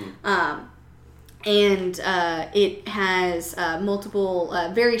human-sized. And it has multiple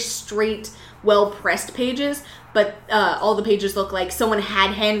very straight, well-pressed pages, but all the pages look like someone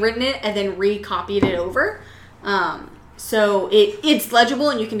had handwritten it and then recopied it over. So it's legible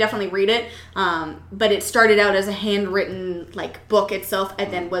and you can definitely read it, but it started out as a handwritten like book itself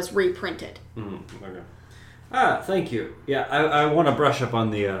and then was reprinted. Okay. Thank you. Yeah, I want to brush up on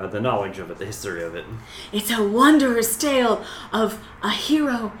the knowledge of it, the history of it. It's a wondrous tale of a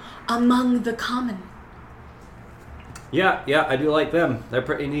hero among the common. Yeah, I do like them. They're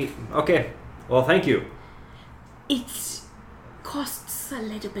pretty neat. Okay, well, thank you. It costs a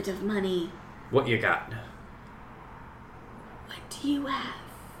little bit of money. What you got? What do you have?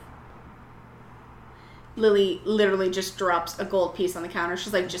 Lily literally just drops a gold piece on the counter.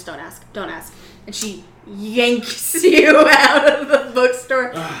 She's like, just don't ask. And she yanks you out of the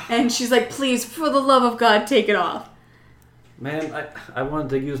bookstore. And she's like, please, for the love of God, take it off. Man, I wanted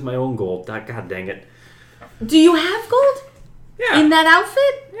to use my own gold. God dang it. Do you have gold? Yeah. In that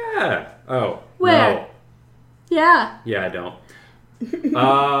outfit? Yeah. Oh. Where? No. Yeah. Yeah, I don't.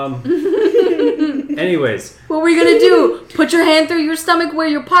 Anyways. What were you going to do? Put your hand through your stomach where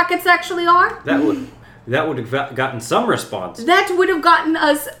your pockets actually are? That would have gotten some response. That would have gotten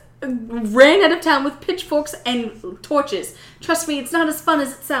us ran out of town with pitchforks and torches. Trust me, it's not as fun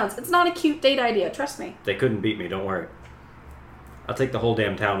as it sounds. It's not a cute date idea. Trust me. They couldn't beat me. Don't worry. I'll take the whole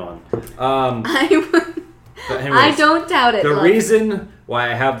damn town on. But anyways, I don't doubt it. The Look. reason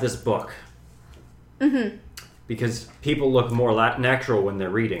why I have this book, because people look more natural when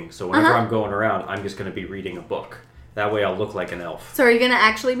they're reading. So whenever I'm going around, I'm just going to be reading a book. That way I'll look like an elf. So are you going to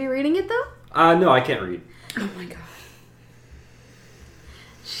actually be reading it, though? No, I can't read. Oh, my God.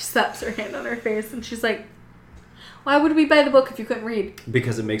 She slaps her hand on her face, and she's like, why would we buy the book if you couldn't read?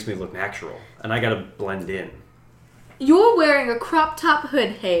 Because it makes me look natural. And I got to blend in. You're wearing a crop top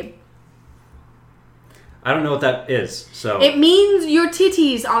hood, Habe. I don't know what that is, so... It means your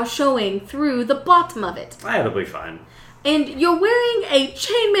titties are showing through the bottom of it. That'll be fine. And you're wearing a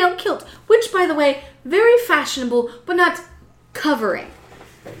chainmail kilt, which, by the way, very fashionable, but not covering.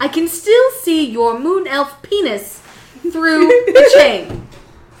 I can still see your moon elf penis through the chain.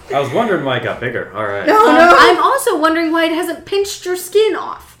 I was wondering why it got bigger. All right. No. I'm also wondering why it hasn't pinched your skin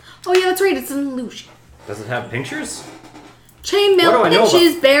off. Oh yeah, that's right, it's an illusion. Does it have pictures? What do Chainmail I know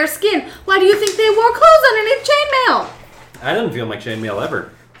pinches bare skin. Why do you think they wore clothes underneath chainmail? I didn't feel like chainmail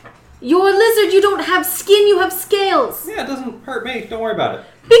ever. You're a lizard, you don't have skin, you have scales. Yeah, it doesn't hurt me. Don't worry about it.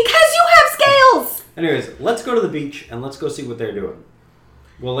 Because you have scales! Anyways, let's go to the beach and let's go see what they're doing.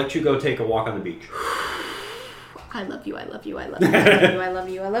 We'll let you go take a walk on the beach. I love you, I love you, I love you, I love you, I love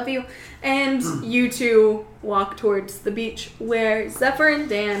you, I love you. And you two walk towards the beach where Zephyr and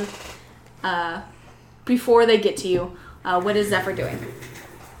Dan, before they get to you, what is Zephyr doing?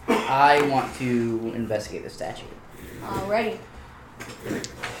 I want to investigate the statue. Alrighty.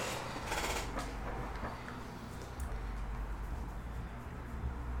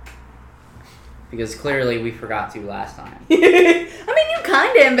 Because clearly we forgot to last time. I mean, you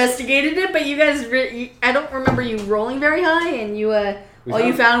kind of investigated it, but you guys, I don't remember you rolling very high, and you, all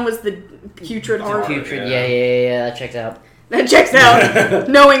you found was the putrid heart. Putrid, yeah, that checks out. That checks out.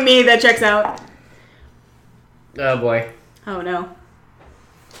 Knowing me, that checks out. Oh boy. Oh no.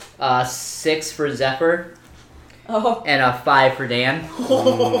 6 for Zephyr. Oh. And a 5 for Dan.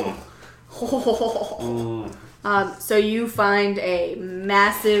 So you find a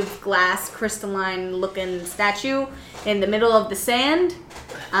massive glass crystalline looking statue in the middle of the sand.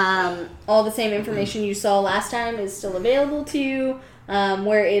 All the same information you saw last time is still available to you,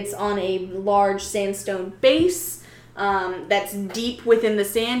 where it's on a large sandstone base that's deep within the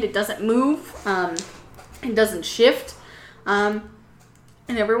sand. It doesn't move. It doesn't shift.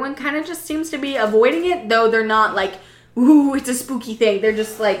 And everyone kind of just seems to be avoiding it, though they're not like, ooh, it's a spooky thing. They're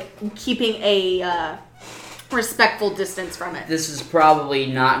just like keeping a respectful distance from it. This is probably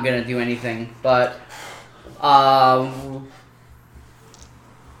not gonna do anything, but roll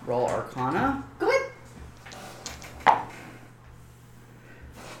Arcana. Go ahead.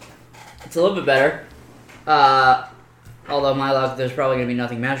 It's a little bit better. Although my luck, there's probably gonna be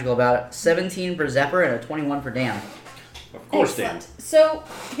nothing magical about it. 17 for Zephyr and a 21 for Dan. Of course, Dan. Excellent. So,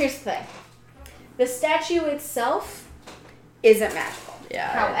 here's the thing. The statue itself isn't magical. Yeah.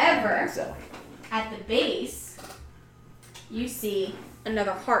 However, I think so. at the base, you see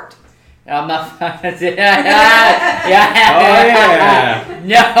another heart. I'm not. yeah. Oh, yeah.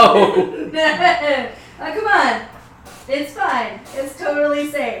 No. Oh, come on. It's fine. It's totally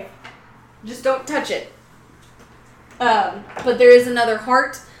safe. Just don't touch it. But there is another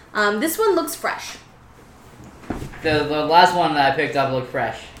heart. This one looks fresh. The last one that I picked up looked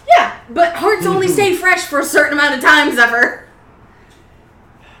fresh. Yeah, but hearts only stay fresh for a certain amount of time, Zephyr.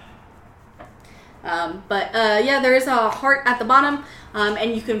 Yeah, there is a heart at the bottom,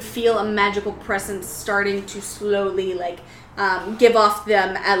 and you can feel a magical presence starting to slowly, give off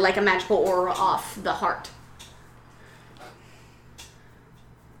them like a magical aura off the heart.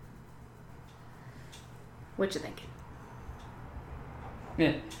 What you think?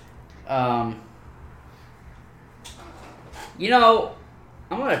 Yeah. I'm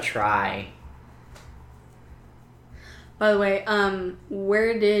gonna try. By the way,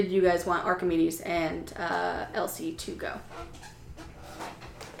 where did you guys want Archimedes and Elsie to go?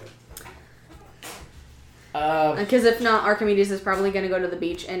 Because if not, Archimedes is probably going to go to the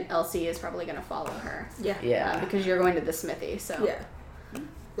beach, and Elsie is probably going to follow her. Yeah. Because you're going to the smithy, so. Yeah.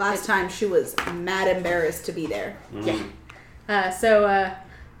 Last time she was mad embarrassed to be there. Yeah.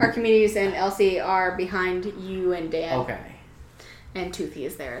 Archimedes and Elsie are behind you and Dan. Okay. And Toothy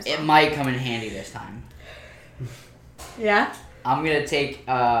is there as well. It might come in handy this time. Yeah? I'm gonna take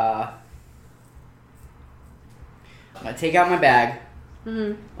out my bag.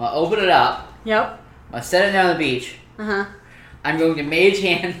 Mm-hmm. I'm gonna open it up. Yep. I'm gonna set it down on the beach. Uh-huh. I'm going to mage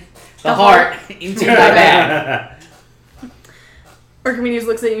hand the heart into my bag. Archimedes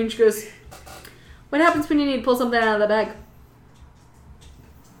looks at you and she goes, what happens when you need to pull something out of the bag?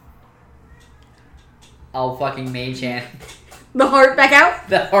 I'll fucking mage hand The heart back out?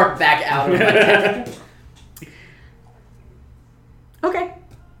 the heart back out of my bag. Okay.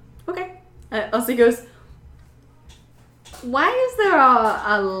 Elsie goes, why is there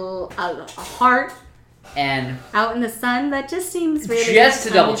a heart And out in the sun? That just seems really... just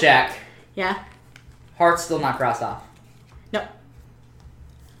to double check, Yeah. heart's still not crossed off. No.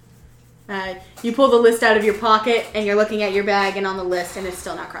 You pull the list out of your pocket, and you're looking at your bag and on the list, and it's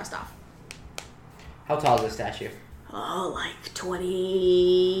still not crossed off. How tall is this statue? Oh, like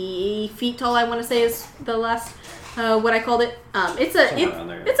 20 feet tall, I want to say is the last, what I called it. It's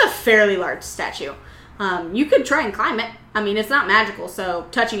a fairly large statue. You could try and climb it. I mean, it's not magical, so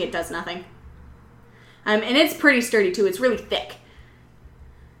touching it does nothing. And it's pretty sturdy, too. It's really thick.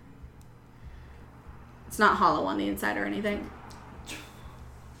 It's not hollow on the inside or anything.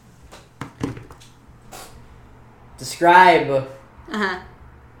 Describe Uh-huh.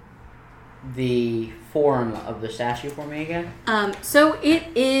 the form of the statue for me again. So it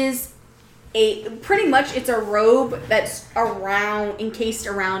is pretty much it's a robe that's encased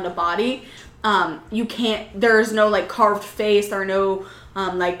around a body. There's no like carved face, there are no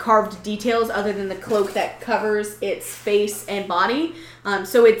like carved details other than the cloak that covers its face and body.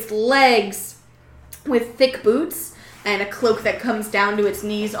 So its legs with thick boots and a cloak that comes down to its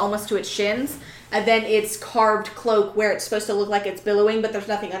knees, almost to its shins. And then its carved cloak where it's supposed to look like it's billowing, but there's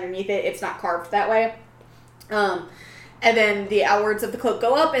nothing underneath it. It's not carved that way. And then the outwards of the cloak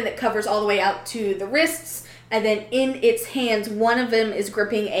go up, and it covers all the way out to the wrists. And then in its hands, one of them is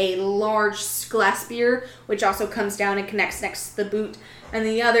gripping a large glass spear, which also comes down and connects next to the boot. And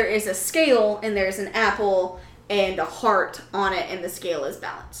the other is a scale, and there's an apple and a heart on it, and the scale is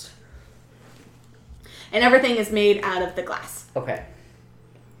balanced. And everything is made out of the glass. Okay.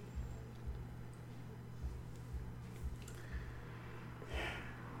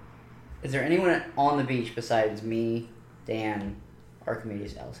 Is there anyone on the beach besides me, Dan,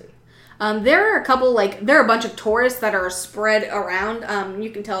 Archimedes, Elsie? There are a couple, there are a bunch of tourists that are spread around. You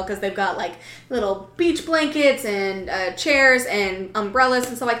can tell because they've got, little beach blankets and chairs and umbrellas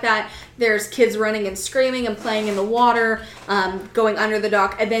and stuff like that. There's kids running and screaming and playing in the water, going under the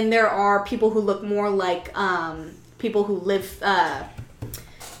dock. And then there are people who look more like people who live,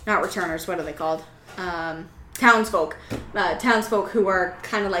 not returners, what are they called? Townsfolk. Townsfolk who are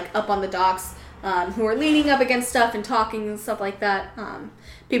kind of, up on the docks, who are leaning up against stuff and talking and stuff like that.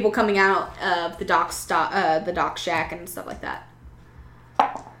 People coming out of the dock shack and stuff like that.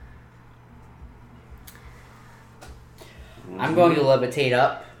 I'm going to levitate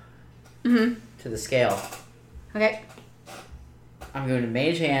up Mm-hmm. to the scale. Okay. I'm going to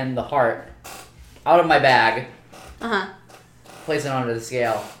mage hand the heart out of my bag, Uh-huh. place it onto the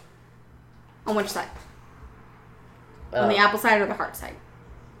scale. On which side? On the apple side or the heart side?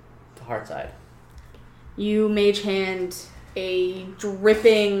 The heart side. You mage hand a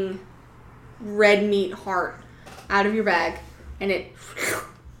dripping red meat heart out of your bag, and it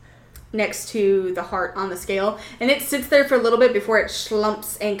next to the heart on the scale, and it sits there for a little bit before it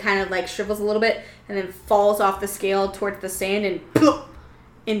slumps and kind of shrivels a little bit, and then falls off the scale towards the sand and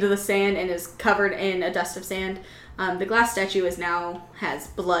into the sand and is covered in a dust of sand. The glass statue has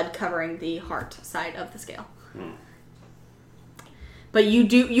blood covering the heart side of the scale. But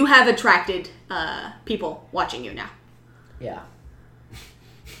you have attracted people watching you now. Yeah.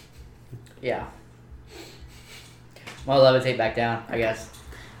 Yeah. Well, levitate back down, I guess.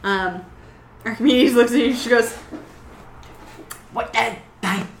 Archimedes looks at you. She goes, What?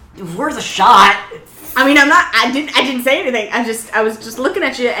 Where's the shot? I mean, I didn't say anything. I was just looking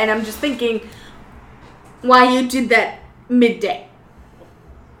at you, and I'm just thinking why you did that midday.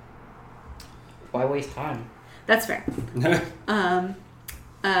 Why waste time? That's fair.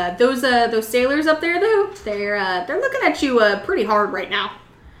 Those sailors up there, though, they're looking at you pretty hard right now.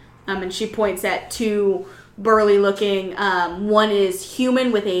 And she points at two burly-looking. One is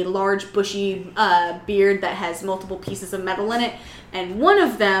human with a large, bushy beard that has multiple pieces of metal in it, and one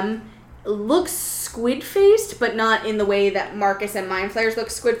of them looks squid-faced, but not in the way that Marcus and Mind Flayers look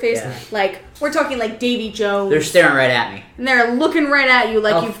squid-faced. Yeah. We're talking like Davy Jones. They're staring right at me. And they're looking right at you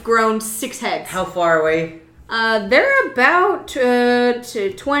like you've grown 6 heads. How far away? They're about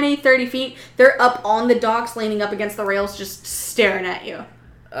to 20, 30 feet. They're up on the docks, leaning up against the rails, just staring at you.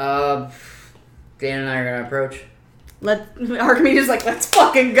 Dan and I are gonna approach. Archimedes is like, let's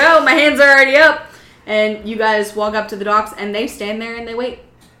fucking go. My hands are already up. And you guys walk up to the docks, and they stand there and they wait.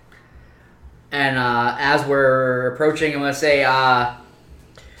 And as we're approaching, I'm gonna say,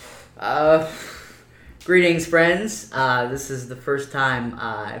 greetings, friends. This is the first time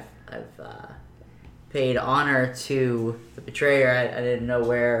I've paid honor to the betrayer. I didn't know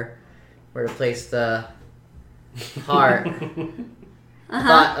where to place the heart.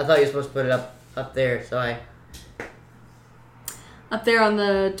 I thought you were supposed to put it up there, so I... Up there on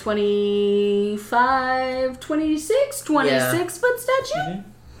the 26 foot statue?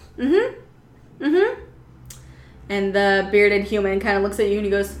 And the bearded human kind of looks at you and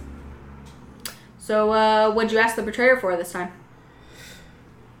he goes, so, what'd you ask the betrayer for this time?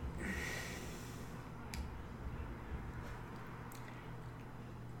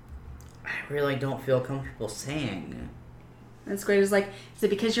 I really don't feel comfortable saying. And Squid is like, is it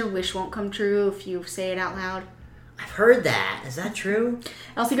because your wish won't come true if you say it out loud? I've heard that. Is that true?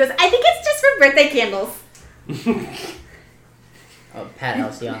 Elsie goes, I think it's just for birthday candles. Oh, pat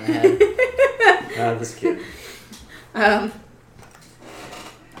Elsie on the head. This kid.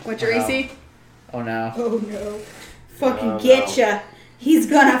 What's your AC? Oh no. Oh no. Fucking get ya. He's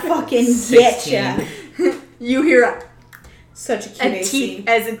gonna fucking get ya. You hear Such a cute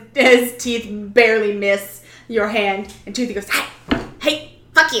AC. as teeth barely miss your hand, and Toothy goes, hey,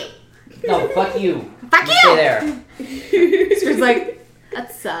 fuck you. No, fuck you. Fuck you! Stay there. Squid's like,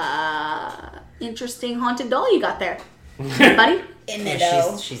 that's interesting haunted doll you got there, buddy. In Yeah, the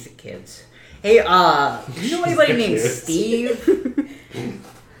dough. she's the kids. Hey, do you know anybody named kids. Steve?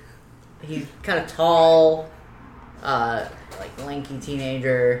 He's kind of tall, like lanky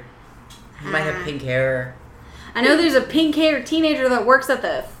teenager. He might have pink hair. I know there's a pink-haired teenager that works at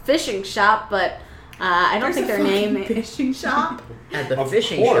the fishing shop, but I don't think their name is... Fishing shop? At the Of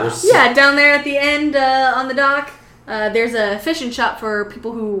fishing course. shop. Yeah, down there at the end on the dock, there's a fishing shop for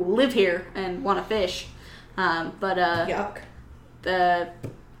people who live here and want to fish. Yuck.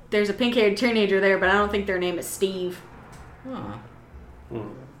 There's a pink-haired teenager there, but I don't think their name is Steve. Huh.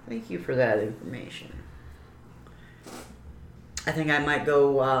 Thank you for that information. I think I might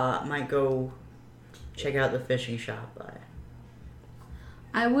go check out the fishing shop.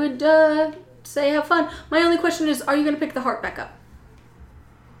 I would say have fun. My only question is, are you going to pick the heart back up?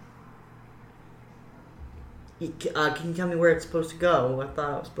 Can you tell me where it's supposed to go? I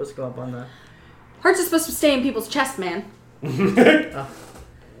thought it was supposed to go up on the... Hearts are supposed to stay in people's chest, man.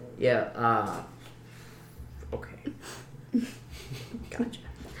 Yeah, okay. Gotcha.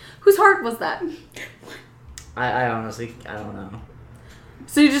 Whose heart was that? I honestly, I don't know.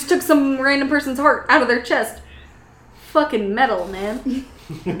 So you just took some random person's heart out of their chest. Fucking metal, man.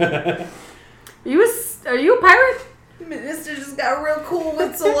 Are you a pirate? Minister just got real cool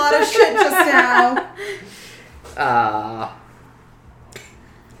with a lot of shit just now.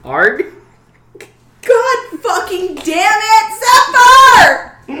 Arg? God fucking damn it,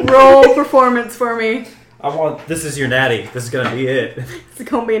 Zephyr! Roll performance for me. This is your natty. This is gonna be it. It's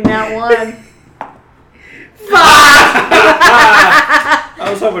gonna be a nat 1. I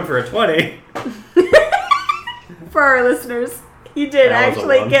was hoping for a 20. For our listeners, he did That was a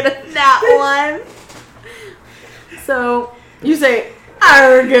actually 1. get a nat 1. So, you say,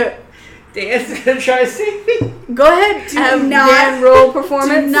 arg. Dan's gonna try to save me. Go ahead, Do have not- Dan roll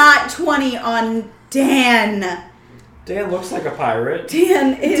performance. Do not 20 on Dan. Dan looks like a pirate.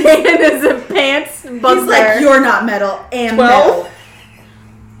 Dan is... Dan is a pants bugbear. He's like, you're not metal, and 12?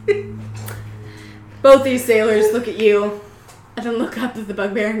 metal. Both these sailors look at you and then look up at the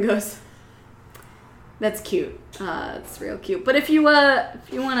bugbear and goes, "That's cute. It's real cute. But if you wanna,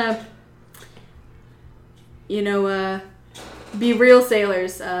 be real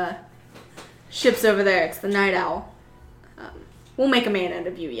sailors, ship's over there. It's the Night Owl. We'll make a man out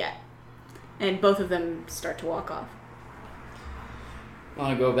of you yet." And both of them start to walk off. I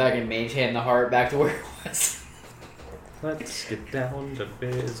want to go back and mage hand the heart back to where it was. Let's get down to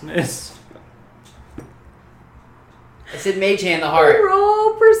business. I said mage hand the heart.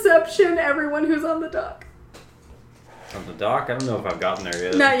 Roll perception, everyone who's on the dock. On the dock? I don't know if I've gotten there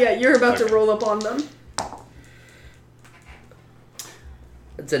yet. Not yet. You're about to Okay. roll up on them.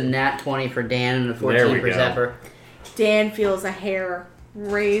 It's a nat 20 for Dan and a There 14 we for go. Zephyr. Dan feels a hair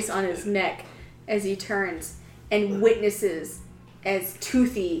raise on his neck as he turns and witnesses as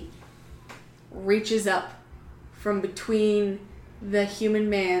Toothy reaches up from between the human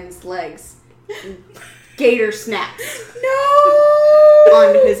man's legs. And Gator snaps No!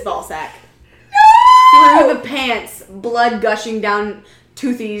 onto his ball sack. Through the pants, blood gushing down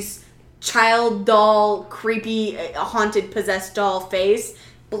Toothy's child doll, creepy, haunted, possessed doll face.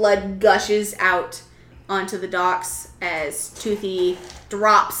 Blood gushes out onto the docks as Toothy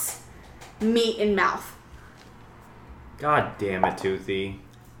drops meat in mouth. God damn it, Toothy.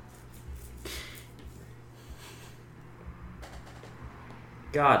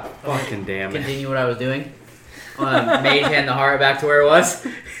 God fucking damn it. Continue what I was doing. I want to mage hand the heart back to where it was.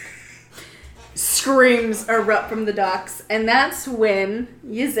 Screams erupt from the docks, and that's when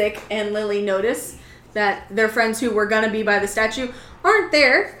Yizik and Lily notice that their friends who were gonna be by the statue aren't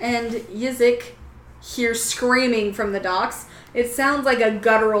there, and Yizik hears screaming from the docks. It sounds like a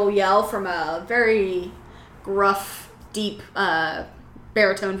guttural yell from a very gruff, deep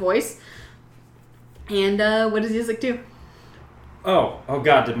baritone voice. And what does Yizik do? Oh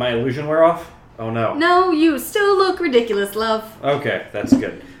god, did my illusion wear off? Oh no. No, you still look ridiculous, love. Okay, that's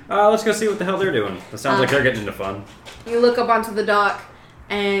good. Let's go see what the hell they're doing. That sounds like they're getting into fun. You look up onto the dock,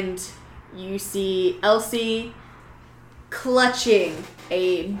 and you see Elsie clutching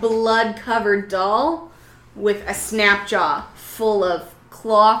a blood-covered doll with a snap jaw full of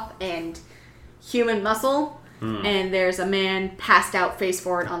cloth and human muscle. And there's a man passed out face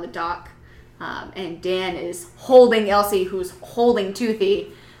forward on the dock. And Dan is holding Elsie, who's holding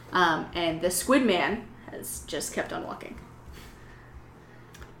Toothy. And the squid man has just kept on walking.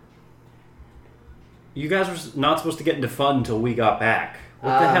 You guys were not supposed to get into fun until we got back.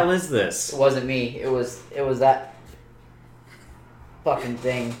 What the hell is this? It wasn't me. It was that fucking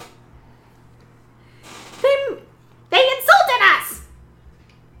thing. They insulted us!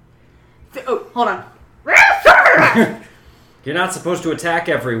 Oh, hold on. You're not supposed to attack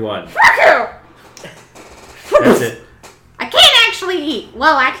everyone. Fuck you! That's it. I can't actually really eat.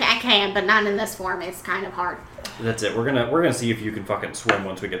 Well, I can, but not in this form. It's kind of hard. That's it. We're gonna see if you can fucking swim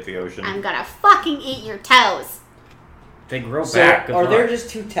once we get to the ocean. I'm gonna fucking eat your toes. They grow So, back. Good are there luck. just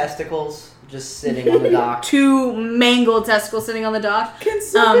 2 testicles just sitting on the dock? 2 mangled testicles sitting on the dock. Can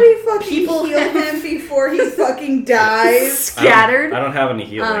somebody fucking people heal him before he fucking dies? Scattered. I don't have any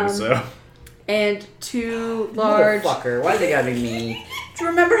healing, so. And 2 large. Motherfucker, why they gotta be me? Do you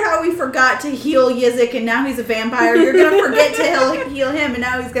remember how we forgot to heal Yizik and now he's a vampire? You're gonna forget to heal him and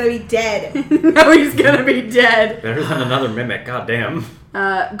now he's gonna be dead. Now he's gonna be dead. Better than another mimic. God damn.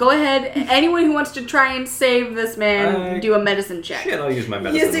 Go ahead. Anyone who wants to try and save this man, do a medicine check. Shit, I'll use my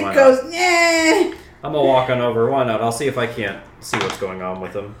medicine. Why Yizik not? goes, nah. I'm gonna walk on over. Why not? I'll see if I can't see what's going on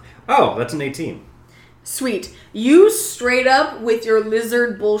with him. Oh, that's an 18. Sweet. You straight up, with your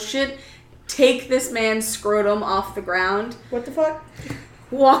lizard bullshit, take this man's scrotum off the ground, What the fuck?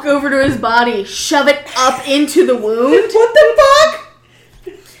 walk over to his body, shove it up into the wound, What the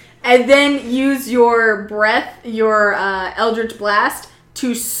fuck? and then use your breath, your Eldritch Blast,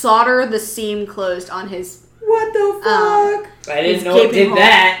 to solder the seam closed on his... What the fuck? I didn't It's know it gaping did hole.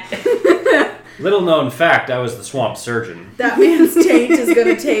 that. Little known fact, I was the swamp surgeon. That man's taint is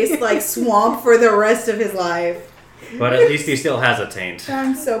gonna taste like swamp for the rest of his life. But at least he still has a taint.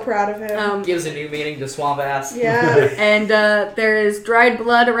 I'm so proud of him. Gives a new meaning to swamp ass. Yeah. And there is dried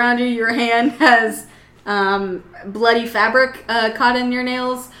blood around you. Your hand has bloody fabric caught in your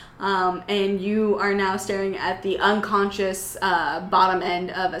nails. And you are now staring at the unconscious bottom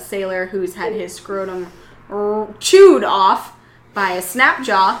end of a sailor who's had his scrotum chewed off by a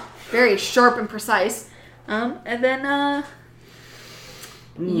snapjaw, very sharp and precise. And then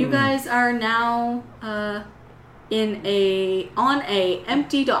you guys are now on a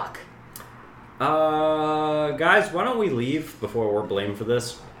empty dock. Guys, why don't we leave before we're blamed for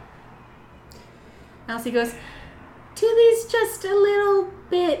this? Elsie goes, Tilly's just a little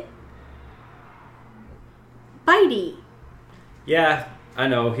bit bitey. Yeah, I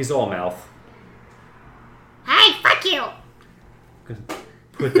know. He's all mouth. Hey, fuck you.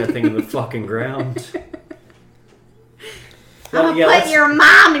 Put that thing in the fucking ground. I'm gonna yeah, put your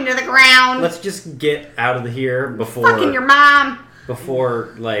mom into the ground. Let's just get out of here before Fucking your mom.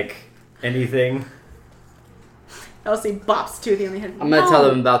 before like anything. Elsie bops Toothy on the head. I'm gonna tell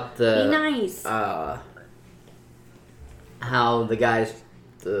them about Be the nice. how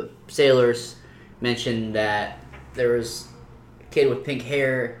the sailors mentioned that there was a kid with pink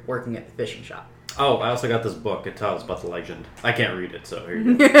hair working at the fishing shop. Oh, I also got this book. It tells about the legend. I can't read it, so here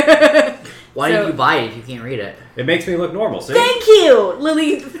you go. Why did you buy it if you can't read it? It makes me look normal, see? Thank you,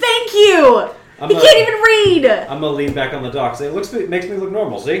 Lily. Thank you. I'm He a- can't even read. I'm gonna lean back on the dock. See, it makes me look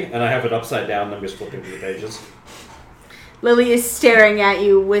normal, see? And I have it upside down, and I'm just flipping through the pages. Lily is staring at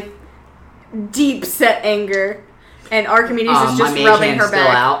you with deep set anger, and Archimedes is My just mage rubbing hand's her still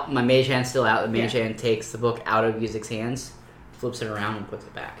back. out. My mage hand's still out. The mage hand takes the book out of Yuzik's hands, flips it around, and puts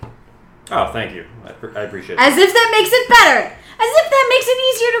it back. Oh, thank you. I appreciate it. As if that makes it better. As if that makes it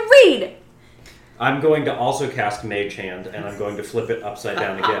easier to read. I'm going to also cast Mage Hand, and I'm going to flip it upside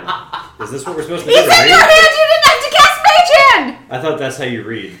down again. Is this what we're supposed to do? It's in your Read? hand. You didn't have to cast Mage Hand. I thought that's how you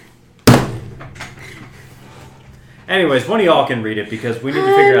read. Anyways, one of y'all can read it because we need to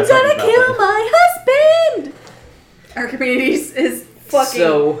figure out I'm something gonna about kill that. my husband. Archimedes is fucking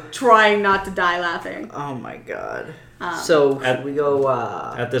So- trying not to die laughing. Oh my god. Um, So At- should we go?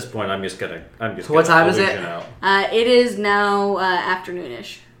 At this point, I'm just gonna. What time is it? illusion out. It is now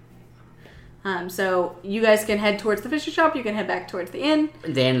afternoonish. So you guys can head towards the fishing shop. You can head back towards the inn.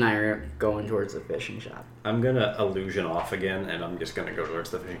 Dan and I are going towards the fishing shop. I'm gonna illusion off again, and I'm just gonna go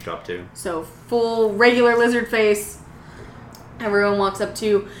towards the fishing shop too. So full regular lizard face. Everyone walks up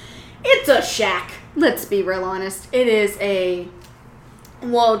to. It's a shack. Let's be real honest. It is a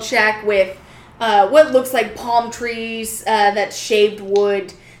walled shack with what looks like palm trees that's shaved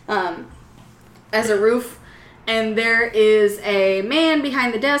wood as a roof. And there is a man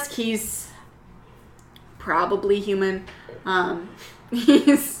behind the desk. He's probably human.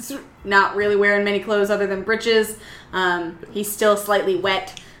 He's not really wearing many clothes other than breeches. He's still slightly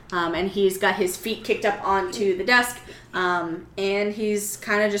wet. And he's got his feet kicked up onto the desk. And he's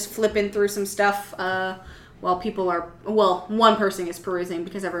kind of just flipping through some stuff while people are... Well, one person is perusing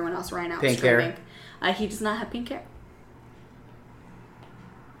because everyone else ran out Pink screaming. hair. He does not have pink hair.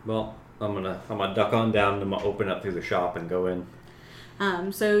 Well, I'm gonna duck on down. And I'm gonna open up through the shop and go in.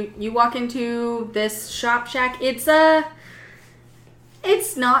 So you walk into this shop shack. It's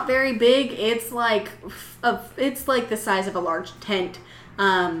not very big. It's like the size of a large tent.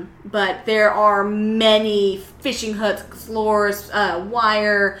 But there are many fishing huts, floors,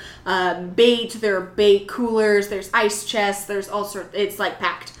 wire, bait. There are bait coolers. There's ice chests. There's all sorts. It's like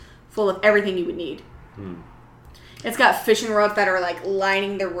packed full of everything you would need. It's got fishing rods that are like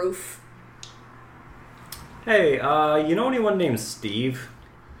lining the roof. Hey, you know anyone named Steve?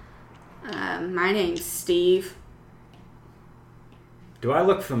 My name's Steve. Do I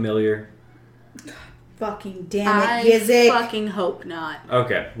look familiar? Fucking damn I it, Gizik. fucking hope not.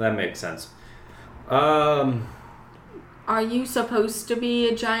 Okay, that makes sense. Are you supposed to be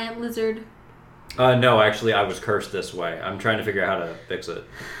a giant lizard? No, actually, I was cursed this way. I'm trying to figure out how to fix it.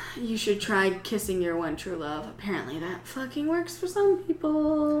 You should try kissing your one true love. Apparently that fucking works for some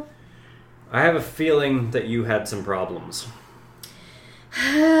people. I have a feeling that you had some problems.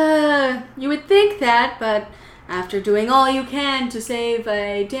 You would think that, but after doing all you can to save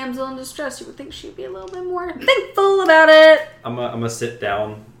a damsel in distress, you would think she'd be a little bit more thankful about it. I'm gonna sit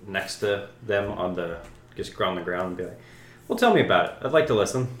down next to them on the ground and be like, well, tell me about it. I'd like to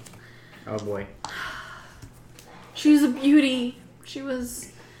listen. Oh boy. She was a beauty. She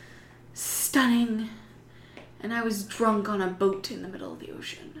was stunning. And I was drunk on a boat in the middle of the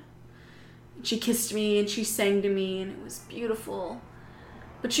ocean. And she kissed me and she sang to me and it was beautiful.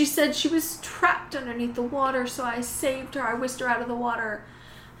 But she said she was trapped underneath the water, so I saved her. I whisked her out of the water.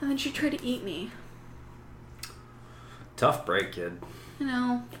 And then she tried to eat me. Tough break, kid. You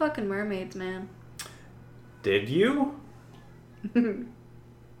know, fucking mermaids, man. Did you? I mean,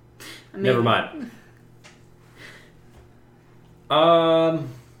 Never mind. Oh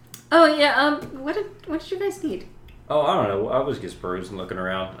yeah. What did you guys need? Oh, I don't know. I was just perusing, looking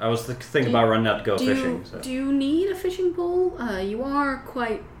around. I was thinking about running out to go fishing. So. Do you need a fishing pole? You are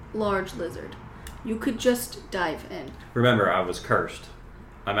quite large lizard. You could just dive in. Remember, I was cursed.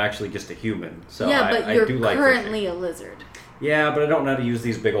 I'm actually just a human, so yeah, but I you're do like currently fishing. a lizard. Yeah, but I don't know how to use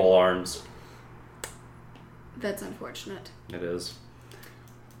these big ol' arms. That's unfortunate. It is.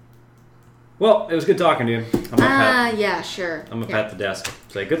 Well, it was good talking to you. I'm gonna Yeah, sure. I'm gonna pat the desk.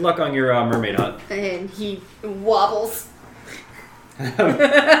 Say good luck on your mermaid hunt. And he wobbles. He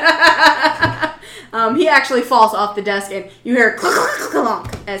actually falls off the desk, and you hear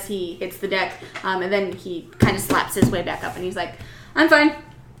clunk as he hits the deck. And then he kind of slaps his way back up, and he's like, "I'm fine.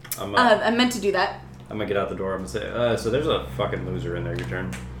 I meant to do that." I'm gonna get out the door. I'm gonna say, so there's a fucking loser in there. Your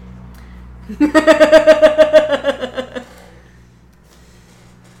turn.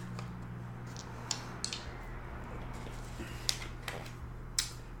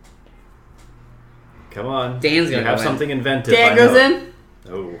 Come on. Dan's gonna you have go in. something inventive. Dan I goes know. in.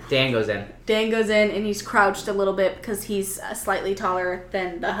 Oh. Dan goes in. Dan goes in, and he's crouched a little bit because he's slightly taller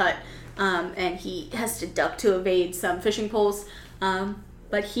than the hut. And he has to duck to evade some fishing poles.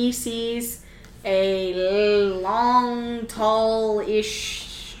 But he sees a long,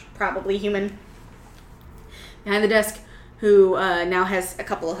 tall-ish, probably human, behind the desk who now has a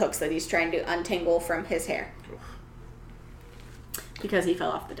couple of hooks that he's trying to untangle from his hair. Because he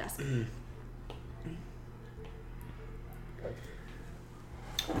fell off the desk.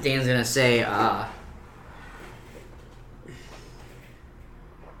 Dan's gonna say,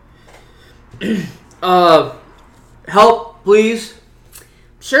 help, please.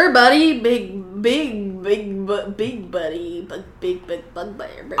 Sure, buddy. Big buddy. Big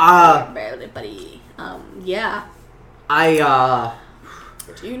bugbear. Buddy. Yeah. I,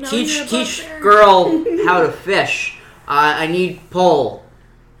 Do you know teach you're a teach bugbear? girl how to fish. I need pole.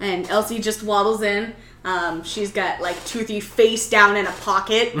 And Elsie just waddles in. She's got like Toothy face down in a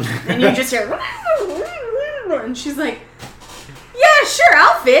pocket, and you just hear, and she's like, "Yeah, sure,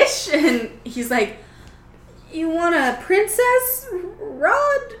 I'll fish." And he's like, "You want a princess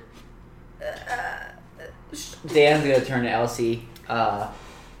rod?" Dan's gonna turn to Elsie.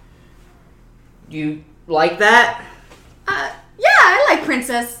 You like that? Yeah, I like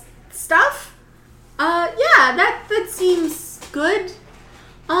princess stuff. Yeah, that seems good.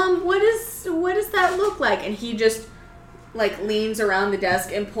 What does that look like? And he just like leans around the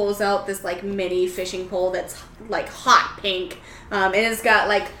desk and pulls out this like mini fishing pole that's like hot pink. And it's got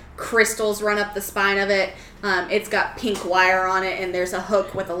like crystals run up the spine of it. It's got pink wire on it, and there's a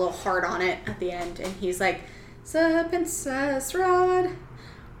hook with a little heart on it at the end. And he's like, "It's a princess rod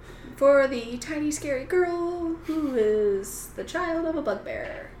for the tiny scary girl who is the child of a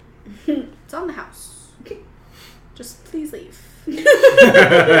bugbear. It's on the house. Just please leave."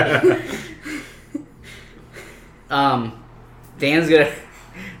 Dan's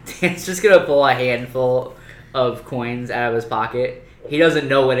just gonna pull a handful of coins out of his pocket. He doesn't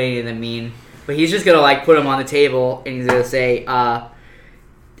know what any of them mean, but he's just gonna like put them on the table, and he's gonna say,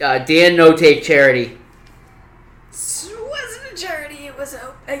 Dan no take charity. It wasn't a charity, it was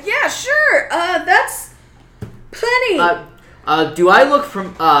Yeah, sure. That's plenty. Do I look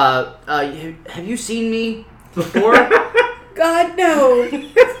from, have you seen me before? God, no.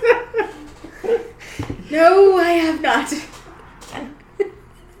 No, I have not.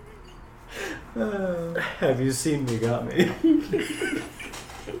 Have you seen me got me?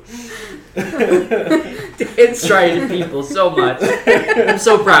 Dan's trying to people so much. I'm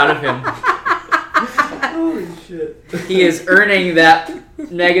so proud of him. Holy shit. He is earning that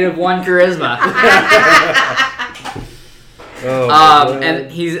 -1 charisma.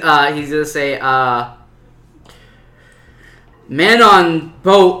 And he's gonna say, man on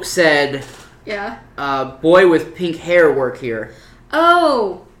boat said, Yeah. boy with pink hair work here.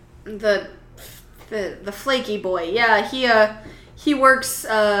 Oh, the flaky boy. Yeah, he works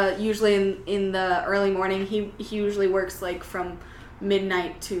usually in the early morning. He usually works like from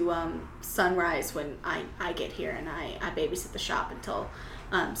midnight to sunrise when I get here, and I babysit the shop until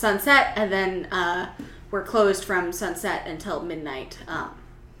sunset, and then we're closed from sunset until midnight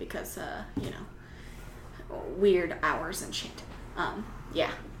because weird hours and shit.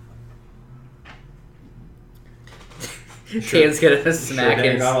 Yeah. Dan's gonna smack Sure,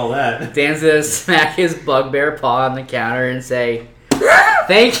 Dan got all that. Dan's gonna smack his bugbear paw on the counter and say,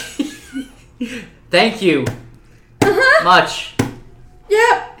 "Thank you, much."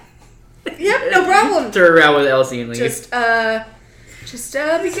 Yep, no problem. Turn around with Elsie and leave. Just be careful.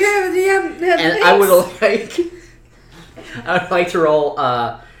 Yeah, And I would like to roll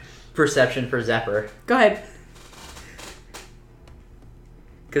perception for Zephyr Go ahead.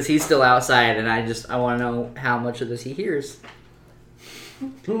 because he's still outside, and I want to know how much of this he hears.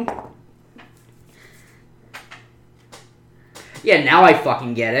 Yeah, now I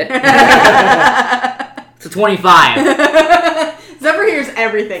fucking get it. It's a 25. Zephyr hears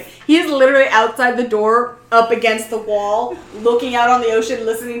everything. He is literally outside the door, up against the wall, looking out on the ocean,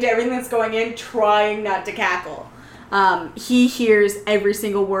 listening to everything that's going in, trying not to cackle. He hears every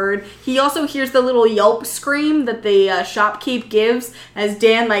single word. He also hears the little yelp scream that the shopkeep gives as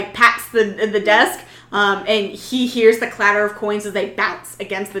Dan pats the desk, and he hears the clatter of coins as they bounce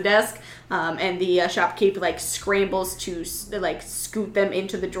against the desk. And the shopkeep scrambles to scoot them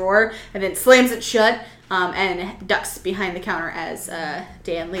into the drawer and then slams it shut and ducks behind the counter as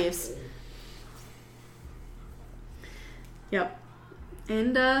Dan leaves. Yep.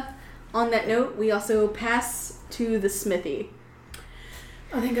 And on that note, we also pass to the smithy.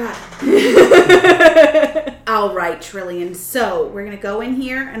 Oh, thank God. All right, Trillian. So we're gonna go in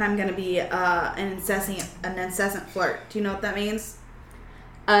here, and I'm gonna be an incessant flirt. Do you know what that means?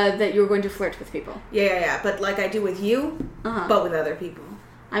 That you're going to flirt with people. Yeah. But like I do with you, but with other people.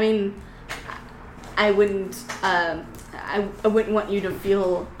 I mean, I wouldn't. I wouldn't want you to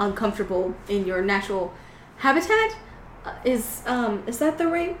feel uncomfortable in your natural habitat. Is that the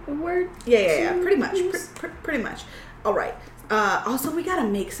right word? Yeah. Pretty much. Pretty much. All right. Also, we gotta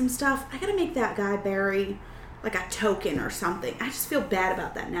make some stuff. I gotta make that guy Barry like a token or something. I just feel bad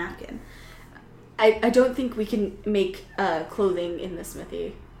about that napkin. I don't think we can make clothing in the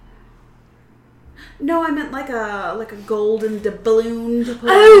smithy. No, I meant like a golden doubloon to put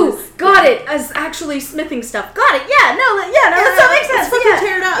Oh, on. got it. As actually smithing stuff. Got it. Yeah, no, that makes sense. Let's fucking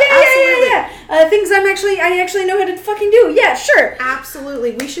tear it up. Yeah. Things I actually know how to fucking do. Yeah, sure.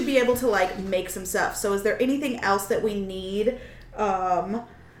 Absolutely. We should be able to make some stuff. So is there anything else that we need?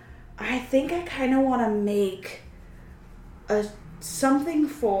 I think I kind of want to make something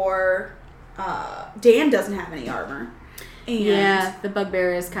for Dan doesn't have any armor. And Yeah, the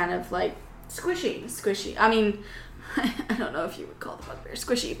bugbear is kind of squishy. I mean, I don't know if you would call the bugbear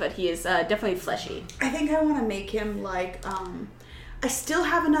squishy, but he is definitely fleshy. I think I want to make him I still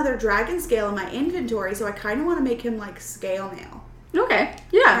have another dragon scale in my inventory, so I kind of want to make him scale mail. Okay.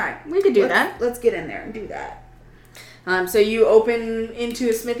 Yeah. All right. We could do that. Let's get in there and do that. So you open into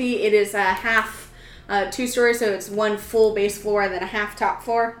a smithy. It is a half 2-story, so it's one full base floor and then a half top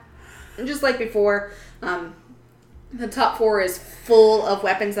floor. And just like before, the top floor is full of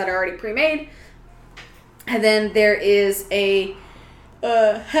weapons that are already pre-made. And then there is a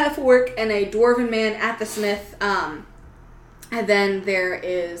half-orc and a dwarven man at the smith. And then there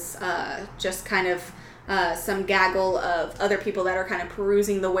is just kind of some gaggle of other people that are kind of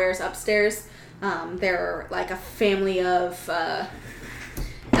perusing the wares upstairs. They're a family of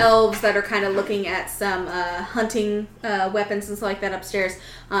elves that are kind of looking at some hunting weapons and stuff like that upstairs.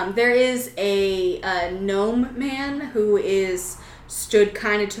 There is a gnome man who is stood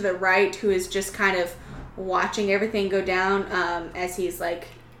kind of to the right, who is just kind of watching everything go down as he's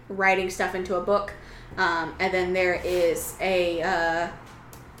writing stuff into a book. And then there is a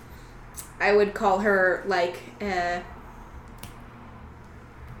I would call her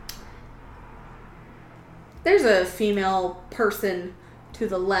There's a female person to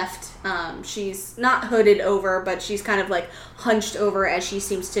the left. She's not hooded over, but she's kind of like hunched over as she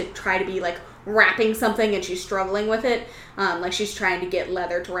seems to try to be like wrapping something, and she's struggling with it. Like she's trying to get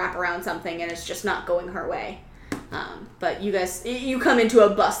leather to wrap around something, and it's just not going her way. But you come into a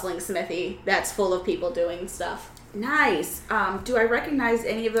bustling smithy that's full of people doing stuff. Nice. Do I recognize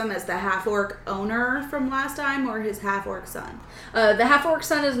any of them as the half-orc owner from last time or his half-orc son? The half-orc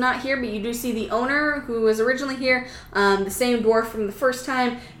son is not here, but you do see the owner who was originally here, the same dwarf from the first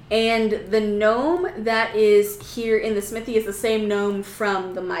time, and the gnome that is here in the smithy is the same gnome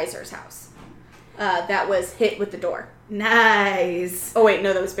from the miser's house that was hit with the door. Nice. Oh wait,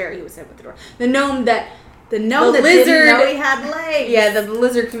 no, that was Barry who was hit with the door. The gnome that didn't lizard know he had legs. Yeah, the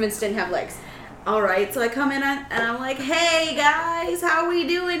lizard convinced didn't have legs. All right, so I come in and I'm like, "Hey guys, how we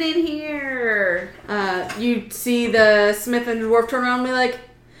doing in here?" You see the smith and the dwarf turn around and be like,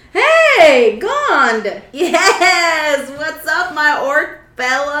 "Hey, Gond! Yes, what's up, my orc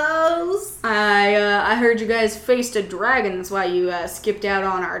fellows? I heard you guys faced a dragon. That's why you skipped out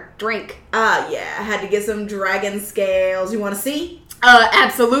on our drink." Yeah, I had to get some dragon scales. You want to see?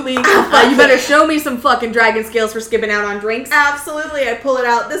 Absolutely. You better show me some fucking dragon scales for skipping out on drinks. Absolutely. I pull it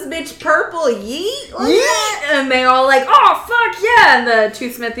out. This bitch purple, yeet. Yeet. And they all like, "Oh, fuck yeah." And the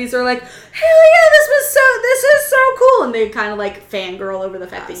two smithies are like, "Hell yeah, this is so cool." And they kind of like fangirl over the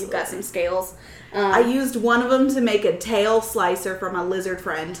fact that you've got some scales. I used one of them to make a tail slicer for my lizard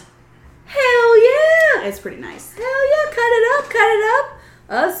friend. Hell yeah. It's pretty nice. Hell yeah, cut it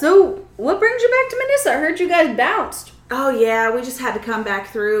up. So what brings you back to Minista? I heard you guys bounced. Oh yeah, we just had to come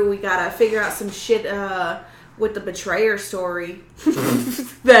back through. We gotta figure out some shit with the betrayer story.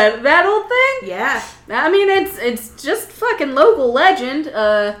 that old thing? Yeah. I mean, it's just fucking local legend.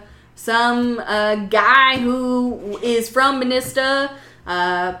 Some guy who is from Minista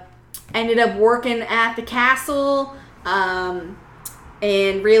ended up working at the castle and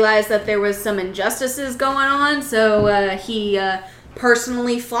realized that there was some injustices going on. So he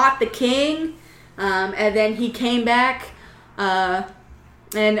personally fought the king. And then he came back, so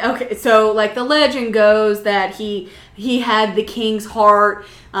like the legend goes that he had the king's heart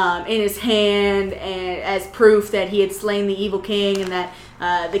in his hand, and as proof that he had slain the evil king, and that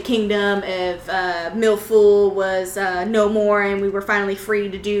the kingdom of Millful was no more, and we were finally free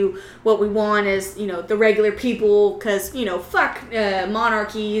to do what we want as the regular people, because fuck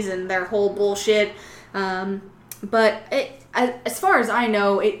monarchies and their whole bullshit. But as far as I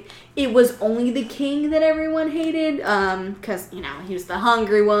know, it was only the king that everyone hated, because, he was the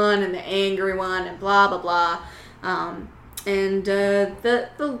hungry one and the angry one and blah, blah, blah. And the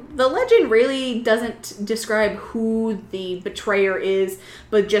legend really doesn't describe who the betrayer is,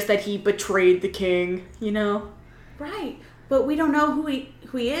 but just that he betrayed the king, Right. But we don't know who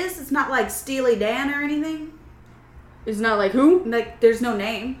he is. It's not like Steely Dan or anything. It's not like who? Like, there's no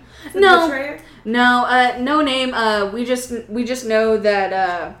name. No. Betrayer? No, no name. We just know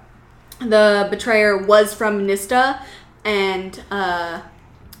that the betrayer was from Minista, and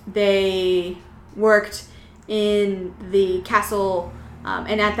they worked in the castle.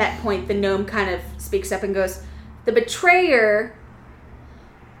 And at that point, the gnome kind of speaks up and goes, "The betrayer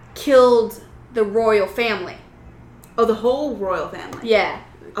killed the royal family." Oh, the whole royal family. Yeah.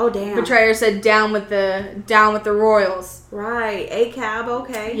 Oh, damn. Betrayer said, down with the royals." Right. ACAB,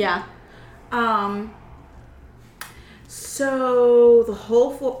 okay. Yeah. So the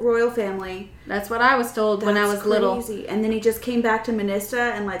whole royal family. That's what I was told when I was little. Crazy. And then he just came back to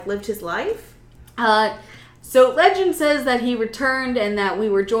Minista and lived his life? So legend says that he returned and that we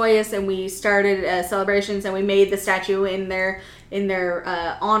were joyous and we started celebrations and we made the statue in their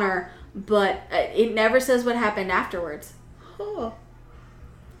honor, but it never says what happened afterwards. Huh.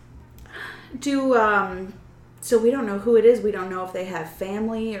 So we don't know who it is. We don't know if they have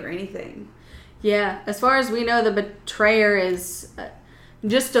family or anything. Yeah, as far as we know, the betrayer is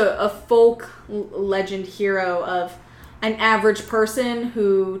just a folk legend hero of an average person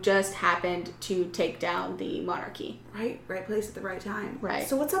who just happened to take down the monarchy. Right place at the right time. Right.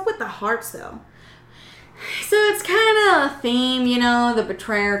 So what's up with the hearts, though? So it's kind of a theme, the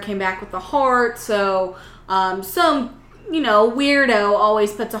betrayer came back with the heart, so some weirdo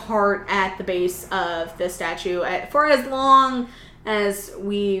always puts a heart at the base of the statue for as long as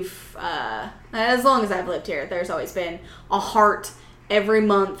as long as I've lived here. There's always been a heart every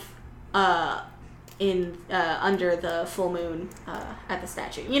month in under the full moon at the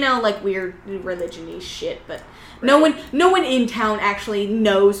statue. Like weird religion-y shit, but no one in town actually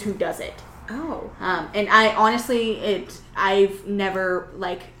knows who does it. Oh. And I honestly, I've never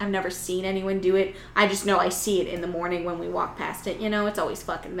seen anyone do it. I just know I see it in the morning when we walk past it. It's always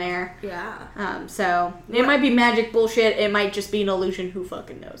fucking there. Yeah. So it might be magic bullshit. It might just be an illusion. Who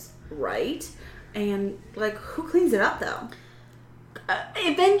fucking knows? Right. And who cleans it up though?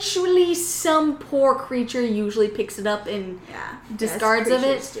 Eventually, some poor creature usually picks it up and discards of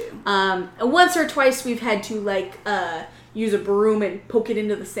it. Once or twice, we've had to use a broom and poke it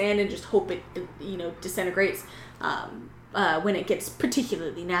into the sand and just hope it disintegrates. When it gets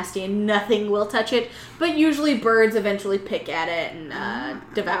particularly nasty and nothing will touch it, but usually birds eventually pick at it and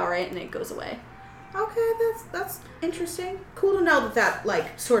devour it and it goes away. Okay, that's interesting. Cool to know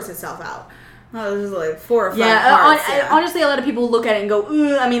that sorts itself out. Oh, this is 4 or 5 parts. Honestly, a lot of people look at it and go,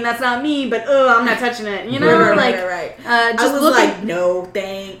 I mean, that's not me, but I'm not touching it. Right. Just I was no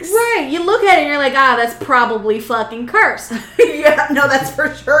thanks. Right, you look at it and you're like, that's probably fucking cursed. Yeah, no, that's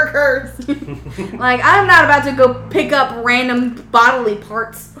for sure cursed. I'm not about to go pick up random bodily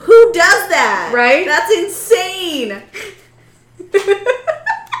parts. Who does that? Right? That's insane.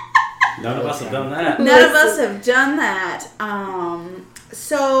 None of us have done that. None of us have done that.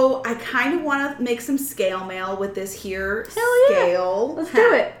 So I kind of want to make some scale mail with this here scale. Let's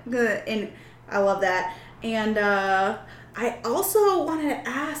do it. Good. And I love that. And I also wanted to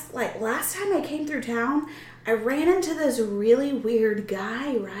ask, last time I came through town, I ran into this really weird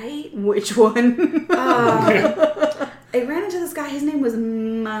guy, right? Which one? I ran into this guy. His name was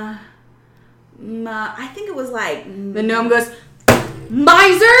I think it was the gnome goes,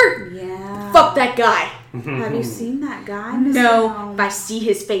 Miser? Yeah. Fuck that guy. Have you seen that guy? No. If I see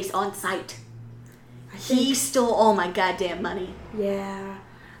his face on sight, he stole all my goddamn money. Yeah.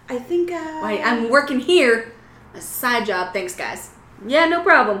 I think, I'm working here. A side job. Thanks, guys. Yeah, no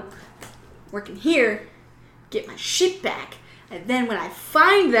problem. Working here. Get my shit back. And then when I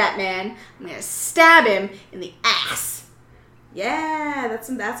find that man, I'm going to stab him in the ass. Yeah, that's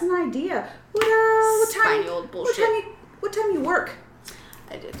an idea. What time? Spiny old bullshit. What time you work?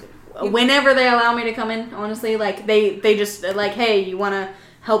 Whenever they allow me to come in, honestly, they just hey, you want to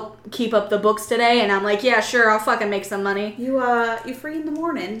help keep up the books today? And I'm like, yeah, sure, I'll fucking make some money. You free in the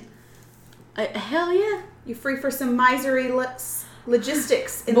morning? Hell yeah. You free for some misery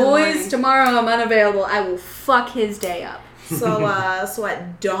logistics in the morning? Boys, tomorrow I'm unavailable. I will fuck his day up. So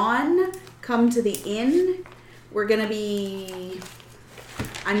at dawn, come to the inn. We're gonna be.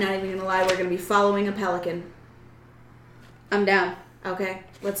 I'm not even gonna lie. We're gonna be following a pelican. I'm down. Okay,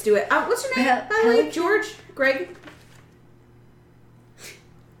 let's do it. What's your name, by the way? George? Greg?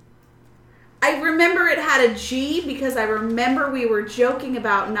 I remember it had a G because I remember we were joking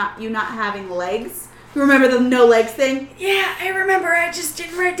about not having legs. You remember the no legs thing? Yeah, I remember. I just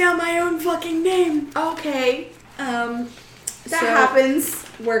didn't write down my own fucking name. Okay. That happens.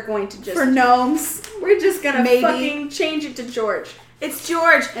 We're going to just... For gnomes. We're just going to fucking change it to George. It's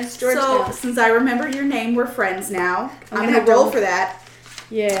George. It's George so, now. Since I remember your name, we're friends now. I'm going to roll for that.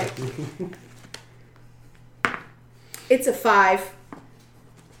 Yeah. It's a 5.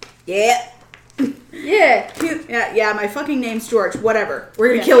 Yeah. Yeah. Yeah, my fucking name's George. Whatever. We're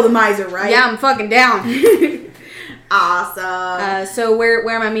going to kill the miser, right? Yeah, I'm fucking down. Awesome. So where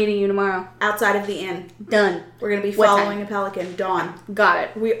am I meeting you tomorrow? Outside of the inn. Done. We're going to be following a pelican. Dawn. Got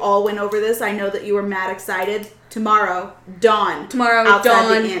it. We all went over this. I know that you were mad excited. Tomorrow, dawn. Outside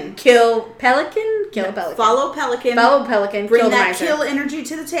dawn. The inn. Kill pelican? Kill a pelican. Follow pelican. Bring that kill energy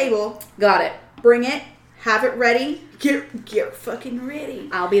to the table. Got it. Bring it. Have it ready. Get fucking ready.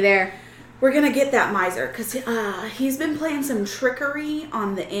 I'll be there. We're going to get that miser because he's been playing some trickery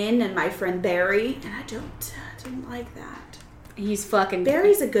on the inn and my friend Barry, and I don't like that. He's fucking...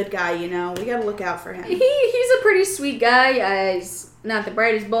 Barry's a good guy, you know. We got to look out for him. He's a pretty sweet guy. He's not the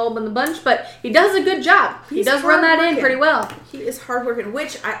brightest bulb in the bunch, but he does a good job. He does run that in pretty well. He is hardworking,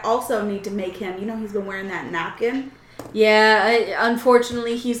 which I also need to make him. You know, he's been wearing that napkin. Yeah,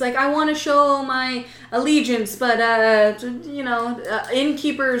 unfortunately, he's like, I want to show my allegiance, but,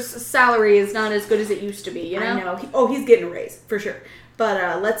 innkeeper's salary is not as good as it used to be, you know? I know. He's getting a raise, for sure.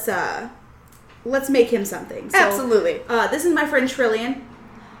 But let's make him something. So, absolutely. This is my friend Trillian.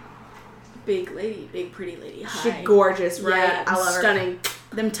 Big lady, big pretty lady. Hi. She's gorgeous, right? Yeah, I love her. Stunning.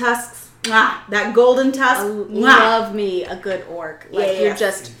 Them tusks. That golden tusk. Love me a good orc. You're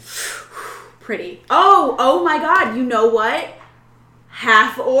just... pretty. Oh my god, you know what?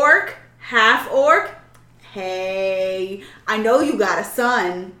 Half orc. Hey, I know you got a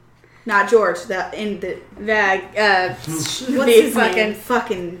son. Not George, what's his name?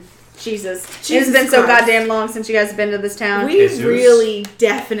 Fucking Jesus. It's been so goddamn long since you guys have been to this town. We really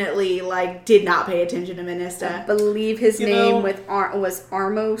definitely did not pay attention to Minista. I believe his name was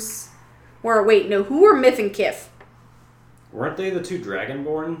Armos. Or wait, no, who were Myth and Kif? Weren't they the two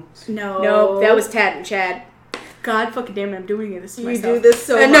Dragonborn? No, that was Tad and Chad. God fucking damn it, I'm doing this to myself. You do this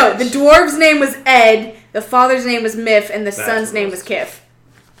so much. No, the dwarf's name was Ed, the father's name was Myth, and the son's name was Kif.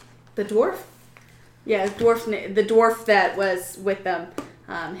 The dwarf? Yeah, the dwarf that was with them,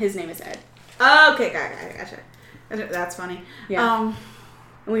 his name is Ed. Okay, gotcha. That's funny. Yeah.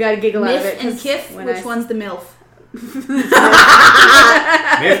 And we got a giggle out of it. Myth and Kif, which one's the MILF? Myth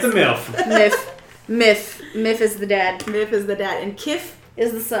the MILF. Myth is the dad. Myth is the dad. And Kif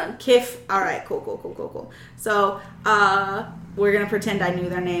Is the son. Kif. Alright, cool. So, we're gonna pretend I knew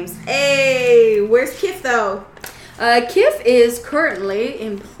their names. Hey, where's Kif though? Kif is currently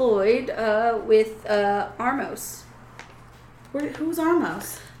employed with Armos. Who's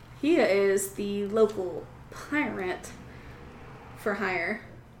Armos? He is the local pirate for hire.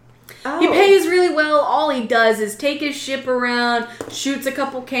 Oh. He pays really well. All he does is take his ship around, shoots a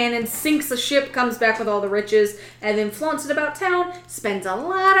couple cannons, sinks a ship, comes back with all the riches, and then flaunts it about town, spends a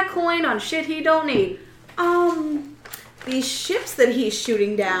lot of coin on shit he don't need. These ships that he's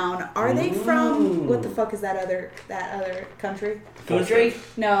shooting down, are they from what the fuck is that other country? Country?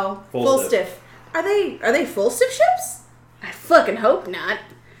 No. Full stiff. Are they full stiff ships? I fucking hope not.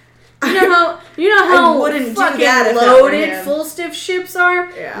 You know how I wouldn't do fucking that if that were loaded him. full stiff ships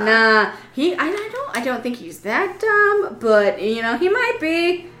are? Yeah. Nah. I don't think he's that dumb, but he might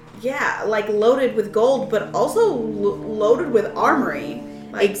be. Yeah, like loaded with gold, but also loaded with armory.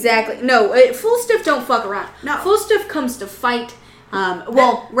 Like, Exactly. No, full stiff don't fuck around. No. Full stiff comes to fight. Right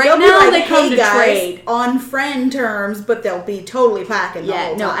they'll be now like, they come "Hey, to guys," trade. on friend terms, but they'll be totally packing the Yeah,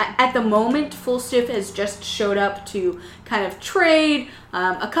 whole no, time. at the moment, Full Stiff has just showed up to kind of trade.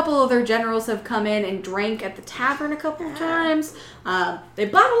 A couple of their generals have come in and drank at the tavern a couple of times. They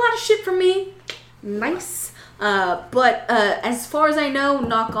bought a lot of shit from me. Nice. But as far as I know,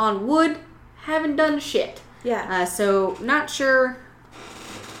 knock on wood, haven't done shit. Yeah. So, not sure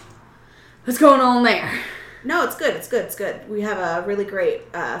what's going on there. No, it's good. We have a really great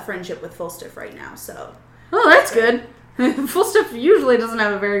friendship with Full Stiff right now, so. Oh, that's good. Full Stiff usually doesn't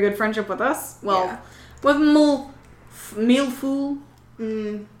have a very good friendship with us. Well, Yeah. with Mealful.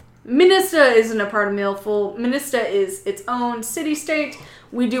 Minista isn't a part of Mealful. Minista is its own city-state.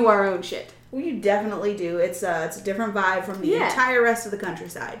 We do our own shit. Well, you definitely do. It's a different vibe from the entire rest of the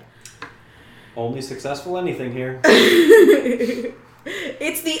countryside. Only successful anything here.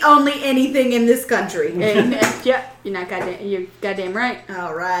 It's the only anything in this country. And, yeah, you're goddamn right.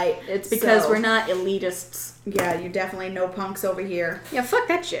 All right. It's because So- we're not elitists. Yeah, you definitely no punks over here. Yeah, fuck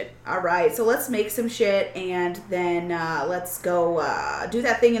that shit. All right, so let's make some shit and then let's go do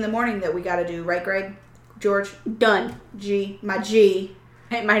that thing in the morning that we got to do, right, Greg? George? Done. My G.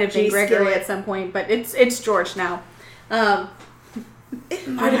 It might have been G Gregory skillet. at some point, but it's George now. It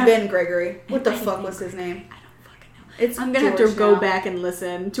might have been Gregory. What the fuck was his name? It's I'm gonna have George to go now. back and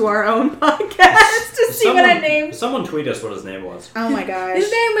listen to our own podcast to see what I named. Someone tweet us what his name was. Oh my gosh.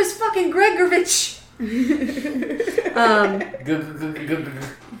 His name was fucking Gregorovich.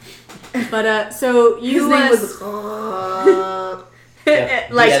 But so you His name was.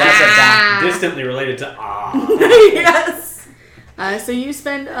 like that's Distantly related to yes. So you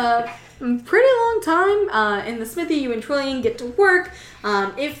spend a pretty long time in the smithy. You and Trillian get to work.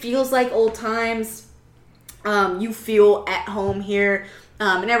 It feels like old times. You feel at home here.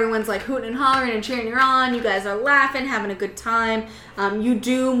 And everyone's like hooting and hollering and cheering you on. You guys are laughing, having a good time. You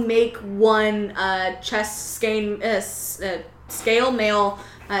do make one scale mail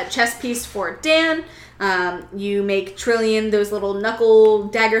chess piece for Dan. You make Trillian those little knuckle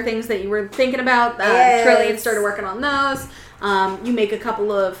dagger things that you were thinking about. Yes. Trillian started working on those. You make a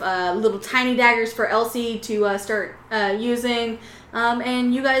couple of little tiny daggers for Elsie to start using.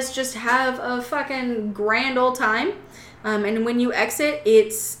 And you guys just have a fucking grand old time. And when you exit,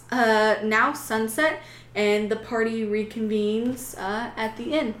 it's now sunset, and the party reconvenes at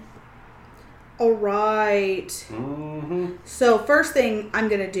the inn. All right. Mm-hmm. So first thing I'm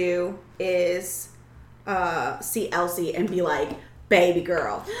gonna do is see Elsie and be like, "Baby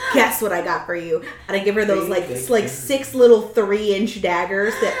girl, guess what I got for you?" And I give her those like 6 little 3-inch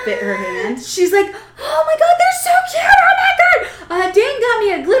daggers that fit her hand. She's like, "Oh my god, they're so cute! Oh my god! Dan got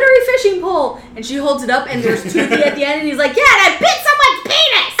me a glittery fishing pole," and she holds it up, and there's Toothy at the end, and he's like, "Yeah, and I bit someone's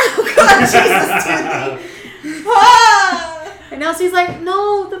penis." Oh god, Jesus, Toothy. Ah! And Elsie's like,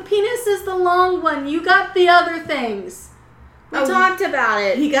 "No, the penis is the long one. You got the other things. We talked about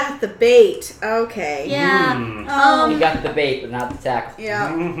it." He got the bait. Okay. Yeah. You got the bait, but not the tackle.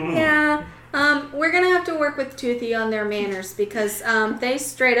 Yeah. Yeah. We're gonna have to work with Toothy on their manners because they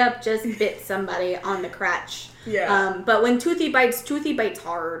straight up just bit somebody on the crotch. Yeah. But when Toothy bites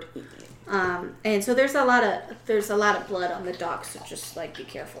hard. And so there's a lot of blood on the dock, so just like be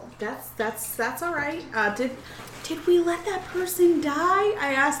careful. That's all right. Did we let that person die?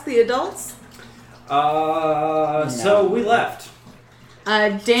 I asked the adults. So we left.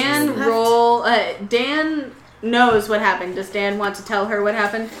 Dan Dan knows what happened. Does Dan want to tell her what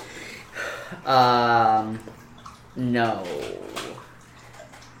happened? No.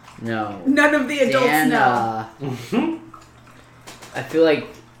 None of the adults Dan, know. I feel like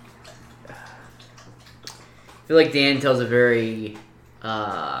Dan tells a very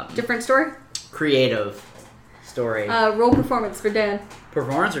Different story? creative story. Roll performance for Dan.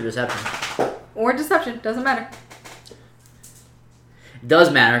 Performance or deception? Or deception, doesn't matter. It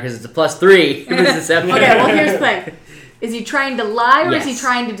does matter because it's a +3. It was deception. Okay, well here's the thing. Is he trying to lie or is he Yes.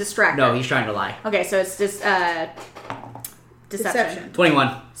 trying to distract No, her? he's trying to lie. Okay, so it's just deception.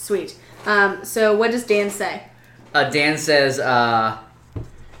 21. Sweet. So what does Dan say? Dan says,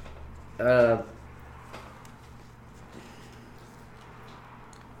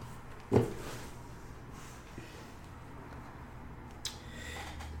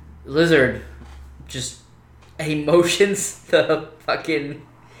 Lizard just he motions the fucking.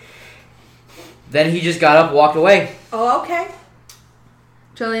 Then he just got up, walked away. Oh, okay.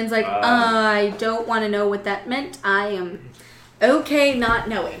 Julian's like, I don't want to know what that meant. I am okay not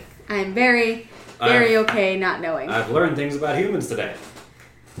knowing. I'm very, very okay not knowing. I've learned things about humans today.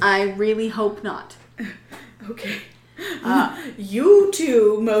 I really hope not. Okay. You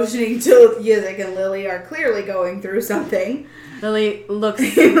two motioning to Yizik and Lily are clearly going through something. Lily looks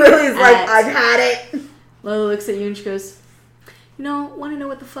Lily's like, at- I've had it. Lily looks at you and she goes, want to know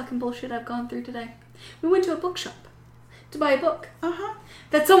what the fucking bullshit I've gone through today? We went to a bookshop to buy a book Uh-huh.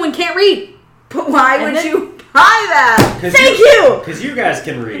 that someone can't read. But why And would then- you buy that? Thank you! Because you guys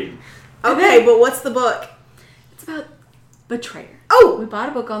can read. Okay, but what's the book? It's about betrayer. Oh! We bought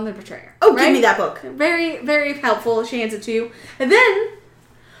a book on the betrayer. Oh, right? give me that book. Very, very helpful. She hands it to you. And then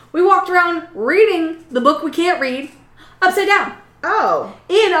we walked around reading the book we can't read upside down Oh.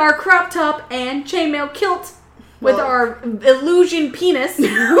 in our crop top and chainmail kilt with Well- our illusion penis No.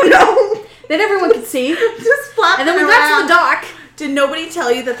 that everyone could see. Just flopping And then we got to around. the dock. Did nobody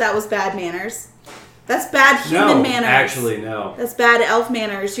tell you that was bad manners? That's bad human No, manners. actually, no. That's bad elf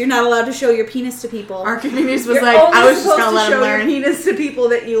manners. You're not allowed to show your penis to people. Archimedes was You're like, only I was just supposed going to let show him learn. your penis to people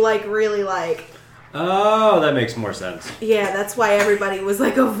that you really like. Oh, that makes more sense. Yeah, that's why everybody was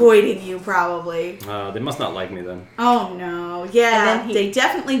avoiding you probably. They must not like me then. Oh no, yeah, And then they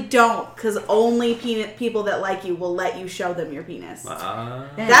definitely don't, because only people that like you will let you show them your penis.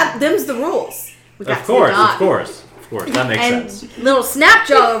 Them's the rules. We got Of to the course, dock. of course. Of course, that makes And sense. little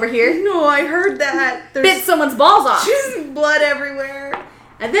Snapjaw over here No, I heard that. bit someone's balls off. There's blood everywhere.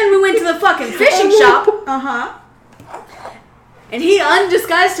 And then we went to the fucking fishing shop, Uh-huh. and he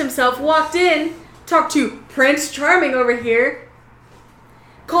undisguised himself, walked in, talked to Prince Charming over here,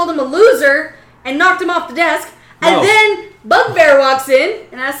 called him a loser, and knocked him off the desk. And No. then Bugbear walks in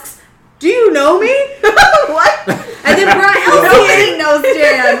and asks, do you know me? What? And then brought Elsie Nobody in. knows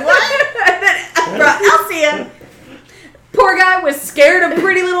Dan. What? And then brought Elsie in. Poor guy was scared of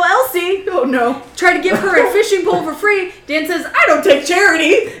pretty little Elsie. Oh no. Tried to give her a fishing pole for free. Dan says, I don't take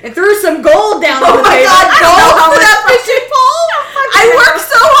charity. And threw some gold down on Oh the my table. god, I don't know gold how for much- that fishing pole? I worked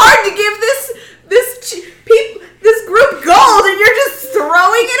so hard to give this group gold, and you're just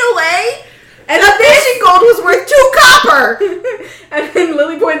throwing it away? And the fishing gold was worth 2 copper. And then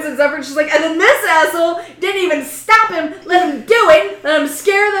Lily points at Zephyr and she's like, and then this asshole didn't even stop him, let him do it, let him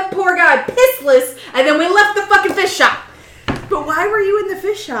scare that poor guy pissless, and then we left the fucking fish shop. But why were you in the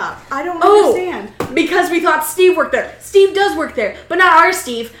fish shop? I don't Oh. understand. Because we thought Steve worked there. Steve does work there, but not our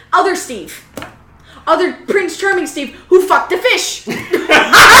Steve, other Steve. Other Prince Charming Steve who fucked a fish.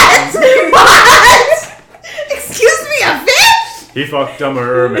 What? What? Excuse me, a fish? He fucked a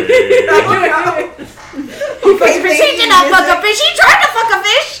mermaid. Okay, He did not fuck a fish, he tried to fuck a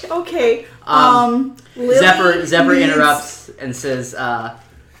fish. Okay. Lily Zephyr needs- interrupts and says,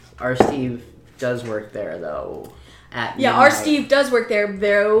 our Steve does work there, though. At Yeah, our midnight." Steve does work there,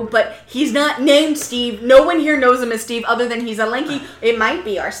 though, but he's not named Steve. No one here knows him as Steve other than he's a lanky. It might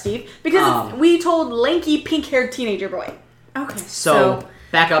be our Steve. Because we told lanky, pink-haired teenager boy. Okay. So,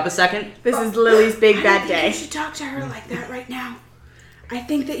 back up a second. This is Lily's big bad You day. should talk to her like that right now. I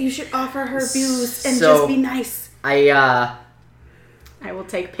think that you should offer her views and So- just be nice. I will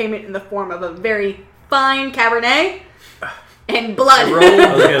take payment in the form of a very fine Cabernet and blood. I rolled-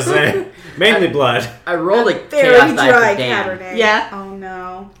 I was gonna say, mainly blood. I rolled a Very chaos die dry for Dan. Cabernet. Yeah. Oh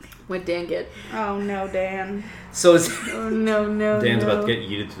no. What'd Dan get? Oh no, Dan. So, Oh, no. Dan's about to get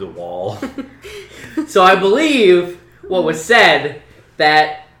yeeted to the wall. so I believe what was said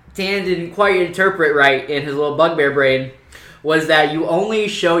that Dan didn't quite interpret right in his little bugbear brain was that you only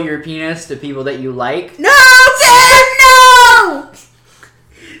show your penis to people that you like. No, Dan, no!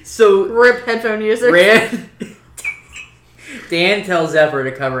 So Rip headphone user. Dan tells Zephyr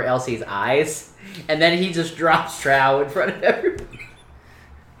to cover Elsie's eyes, and then he just drops Trow in front of everybody.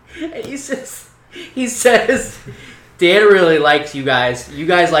 And he says, Dan really likes you guys. You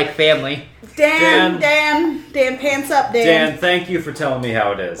guys like family. Dan, pants up, Dan, thank you for telling me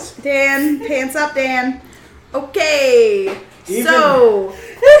how it is. Dan, pants up, Dan. Okay, Even- so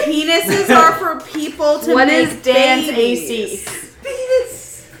penises are for people to What make is Dan's babies. AC?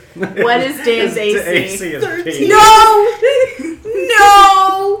 What is Dan's His AC? AC is penis.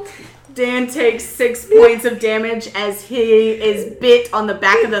 No! Dan takes 6 points of damage as he is bit on the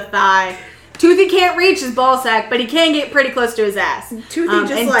back of the thigh. Toothy can't reach his ball sack, but he can get pretty close to his ass. Toothy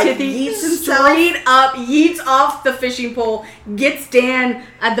just and like Toothy yeets himself. straight up yeets off the fishing pole, gets Dan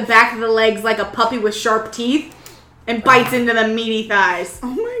at the back of the legs like a puppy with sharp teeth, and bites into the meaty thighs Oh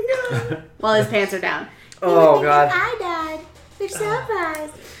my god. while his pants are down. Oh, God. I died. They're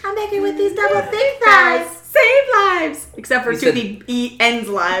surprised. I'm back here with these double thick thighs. Save lives! Except for You said- Toothy ends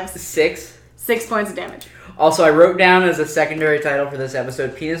lives. 6. 6 points of damage. Also, I wrote down as a secondary title for this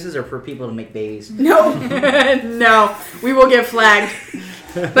episode, penises are for people to make babies. No. No, we will get flagged.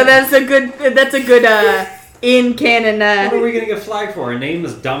 But that's a good in canon. What are we gonna get flagged for? Our name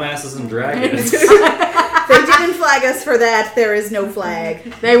is Dumbasses and Dragons. They didn't flag us for that. There is no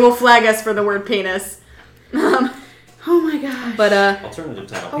flag. They will flag us for the word penis. Oh my god. But Alternative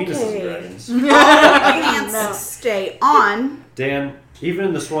title: Penises Okay. and Dragons. Pants No. stay on. Dan, even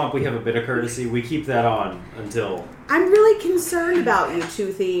in the swamp, we have a bit of courtesy. We keep that on until. I'm really concerned about you,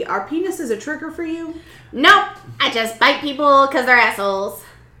 Toothy. Are penises a trigger for you? Nope. I just bite people because they're assholes.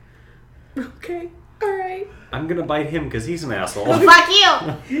 Okay. Alright. I'm gonna bite him because he's an asshole. Fuck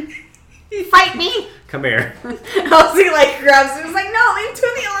you. Fight me. Come here. Elsie grabs him. He's like, no, leave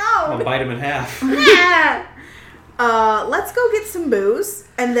Toothy I'm alone. gonna bite him in half. Yeah. Let's go get some booze.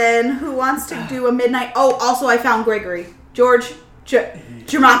 And then who wants to do a midnight? Oh, also I found Gregory. George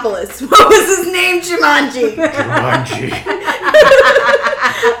Germopoulos. What was his name? Jumanji. Jumanji.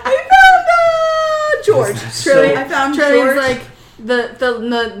 I found George. Trillian, I found Trillian's George. like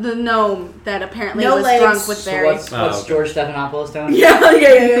the gnome that apparently No was legs. drunk with So Barry. what's Oh, okay. George Stephanopoulos doing?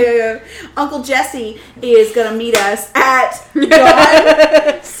 Yeah. Uncle Jesse is gonna meet us at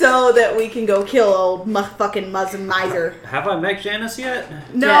dawn so that we can go kill old fucking Muslim miser. Have I met Janice yet?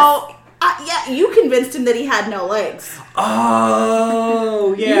 No. Yeah, you convinced him that he had no legs.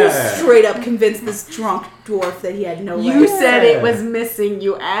 Oh, You yeah. straight up convinced this drunk dwarf that he had no You legs. said it was missing,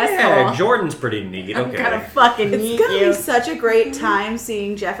 you asshole. Yeah, Jordan's pretty neat. I'm Okay. gonna fucking It's eat gonna you. be such a great time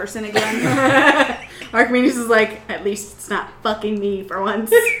seeing Jefferson again. Archimedes is like, at least it's not fucking me for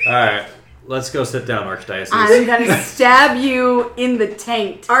once. All right, let's go sit down, Archdiocese. I'm gonna stab you in the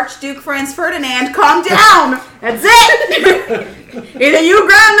taint. Archduke Franz Ferdinand, calm down! That's it! Either you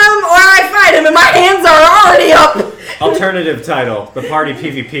ground him or I fight him, and my hands are already up! Alternative title: The Party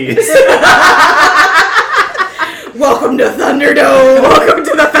PvPs. Welcome to Thunderdome! Welcome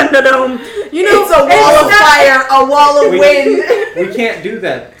to the Thunderdome! You know, It's a wall of fire, a wall of wind. We can't do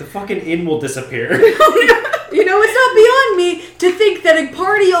that. The fucking inn will disappear. You know, it's not beyond me to think that a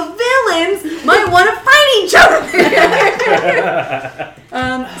party of villains might want to fight each other.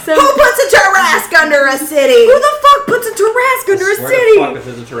 So Who puts a Tarrasque under a city? who the fuck puts a Tarrasque under a Swear city? to fuck if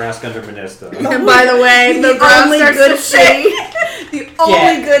there's a Tarrasque under Minista. And by the way, the The ground only starts good to shake. city. The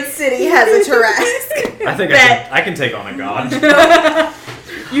only good city has a Tarrasque. I think I can take on a god.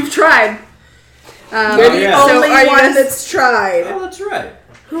 You've tried. You're the yeah. only So are you one guys- that's tried. Oh, that's right.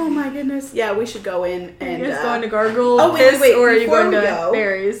 Oh my goodness. Yeah, we should go in Are and you guys going to gargle oh, wait, piss, wait, or are you before going we to go,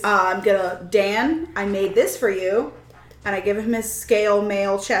 berries? I'm gonna Dan, I made this for you. And I give him his scale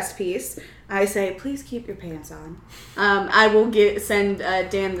mail chest piece. I say, please keep your pants on. I will send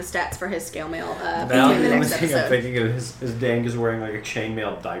Dan the stats for his scale mail Now in the the only next thing I'm episode. thinking of is Dan is wearing like a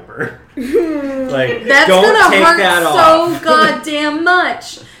chainmail diaper. Like, That's don't gonna take hurt that so off. goddamn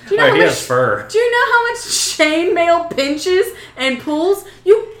much. Do you know Oh, how he much? has fur. Do you know how much chainmail pinches and pulls?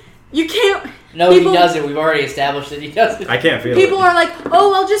 You can't. No, people, he doesn't. We've already established that he doesn't. I can't feel People it. are like,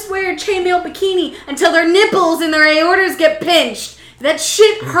 oh, I'll just wear a chainmail bikini until their nipples and their aortas get pinched. That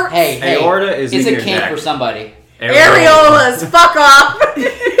shit hurts. Hey, Aorta is it's in a your kink neck. for somebody. Areolas, fuck off.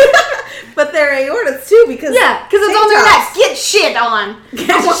 But they're aortas too because Yeah, because it's on their TikToks. neck. Get shit on.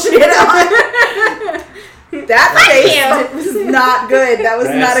 Get shit on. That face was not good. That was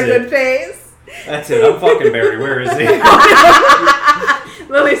That's not a it. good face. That's it. I'm fucking Barry. Where is he?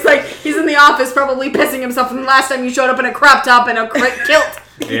 Lily's like, he's in the office probably pissing himself from the last time you showed up in a crop top and a kilt.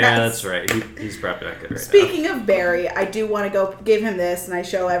 Yeah, that's right. He's probably not good right Speaking of Barry, I do want to go give him this, and I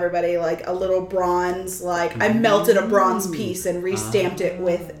show everybody like a little bronze. Like I melted a bronze piece and restamped it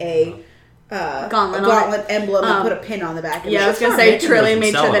with a gauntlet emblem and put a pin on the back. Yeah, I was gonna start say making Trillian those made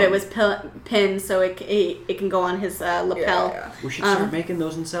and sure sell that it them. was pinned so it can go on his lapel. Yeah. We should start making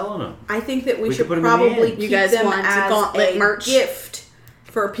those and selling them. I think that we We should could put 'em in the probably end. keep You guys them want as gauntlet a merch? gift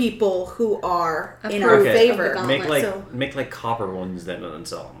for people who are in our Approve Okay. favor. of the gauntlet. Make like copper ones then and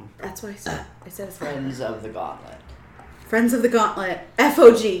sell them. That's what I said. I said it's Friends of the Gauntlet. Friends of the Gauntlet.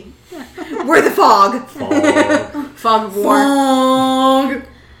 FOG. We're the fog. Fog of War. Fog.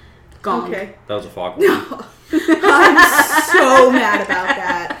 Gong. Okay. That was a fog. I'm so mad about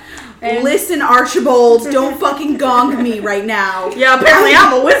that. And- Listen, Archibald, don't fucking gong me right now. Yeah, apparently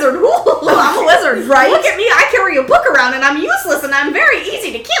I'm a wizard. I'm a wizard. Right? Look at me. I carry a book around and I'm useless and I'm very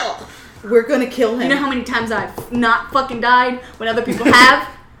easy to kill. We're gonna kill him. You know how many times I've not fucking died when other people have?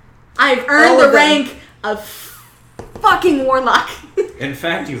 I've All earned of the them. rank of fucking warlock. In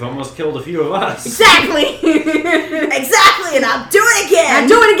fact, you've almost killed a few of us. Exactly. Exactly, and I'll do it again. I'm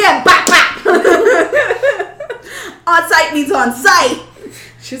doing it again. Bop, bop. On site means on site.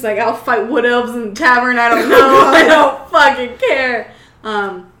 She's like, I'll fight wood elves in the tavern. I don't know. I don't fucking care.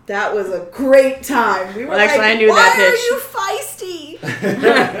 That was a great time. We were Well, actually, like, I knew why that are bitch." you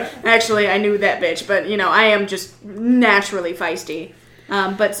feisty? Actually, I knew that bitch, but you know, I am just naturally feisty.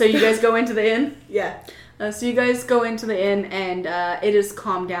 But so you guys go into the inn? Yeah. So you guys go into the inn, and it is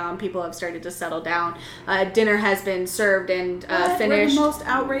calmed down. People have started to settle down. Dinner has been served and We're finished. the most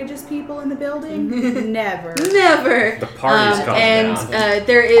outrageous people in the building? Never. Never. The party's calmed and down.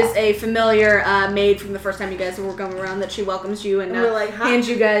 there is a familiar maid from the first time you guys were going around that she welcomes you and And we're like, "Hi." hands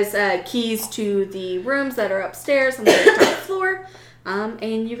you guys keys to the rooms that are upstairs on the top floor.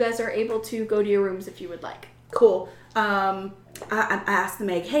 And you guys are able to go to your rooms if you would like. Cool. I asked the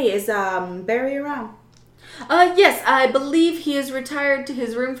maid, hey, is Barry around? Yes, I believe he is retired to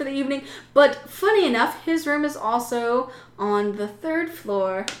his room for the evening, but funny enough, his room is also on the 3rd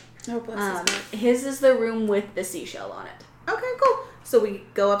floor. Oh, bless his heart. His is the room with the seashell on it. Okay, cool. So we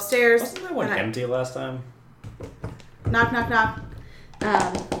go upstairs. Wasn't that one and I- empty last time? Knock, knock, knock.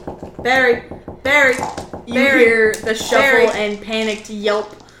 Um, Barry. Barry. you Barry. hear the shuffle Barry. and panicked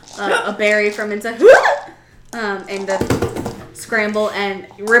yelp a Barry from inside. And the scramble and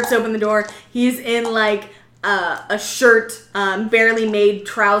rips open the door. He's in like a shirt, barely made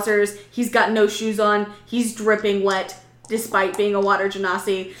trousers. He's got no shoes on. He's dripping wet despite being a water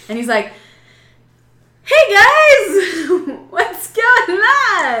genasi. And he's like, hey guys! What's going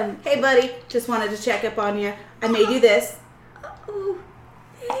on? Hey, buddy. Just wanted to check up on you. I made you this. Oh,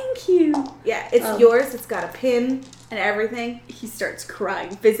 thank you. Yeah, it's yours. It's got a pin and everything. He starts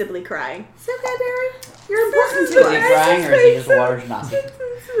crying, visibly crying. It's okay, Barry. You're important Is to he us. crying or is he just a water genasi?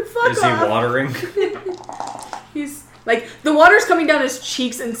 Fuck Is off. he watering? He's like, the water's coming down his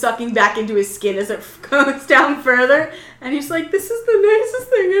cheeks and sucking back into his skin as it goes down further. And he's like, this is the nicest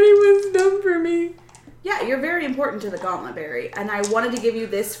thing anyone's done for me. Yeah, you're very important to the Gauntlet, Barry. And I wanted to give you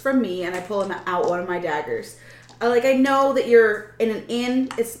this from me, and I pull out one of my daggers. I know that you're in an inn.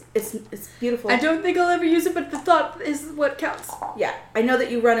 It's beautiful. I don't think I'll ever use it, but the thought is what counts. Yeah, I know that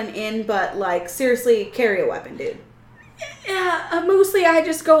you run an inn, but seriously, carry a weapon, dude. Yeah, mostly I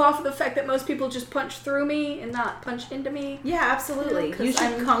just go off of the fact that most people just punch through me and not punch into me. Yeah, absolutely. Yeah, 'cause You should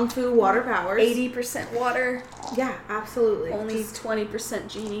I'm kung fu water powers. 80% water, Yeah, absolutely. only 20%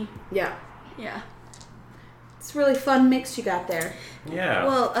 genie. Yeah, Yeah. it's a really fun mix you got there. Yeah.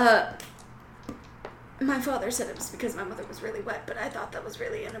 Well, my father said it was because my mother was really wet, but I thought that was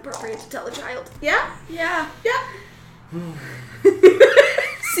really inappropriate to tell a child. Yeah, Yeah. yeah.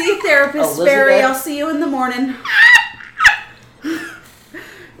 See a therapist, Elizabeth? Barry. I'll see you in the morning.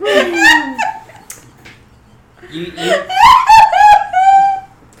 You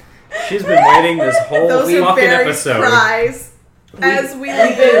She's been waiting this whole Those are fucking Barry's episode. cries as we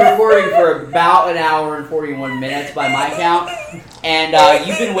We've been recording for about an hour and 41 minutes by my count, and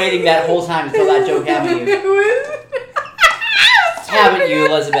you've been waiting that whole time to tell that joke, haven't you? Haven't you,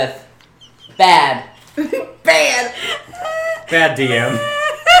 Elizabeth? Bad. bad. Bad DM.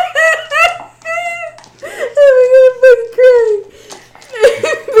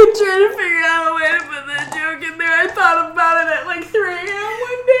 Been trying to figure out a way to put that joke in there. I thought about it at like 3 a.m.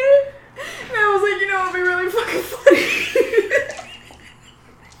 one day. And I was like, you know, it'd be really fucking funny.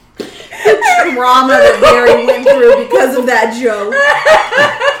 The trauma that Barry went through because of that joke.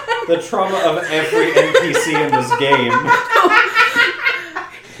 The trauma of every NPC in this game.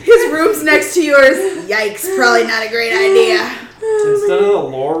 His room's next to yours. Yikes, probably not a great idea. Instead of the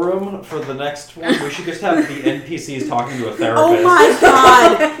lore room for the next one, we should just have the NPCs talking to a therapist. Oh my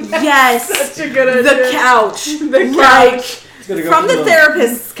god! Yes, Such a good idea. the couch. The Like, couch. It's gonna go from the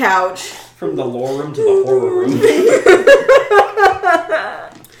therapist's couch. From the lore room to the horror room.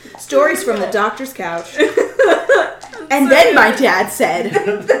 Stories from the doctor's couch. And then my dad said,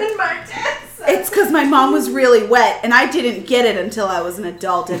 Then my dad said. it's because my mom was really wet and I didn't get it until I was an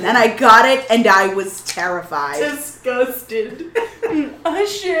adult. And then I got it and I was terrified. Disgusted.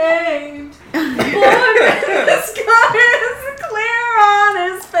 Ashamed. Blood is clear on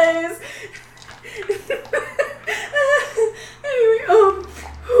his face.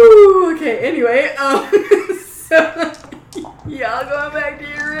 Anyway, so y'all going back to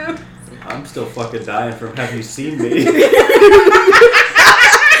your room? I'm still fucking dying from have you seen me?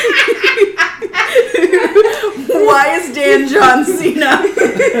 Why is Dan John Cena?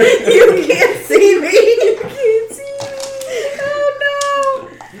 You can't see me. You can't see me.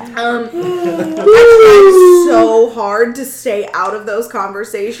 Oh no. I tried so hard to stay out of those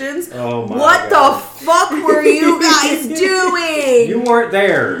conversations. Oh my What God. the fuck were you guys doing? You weren't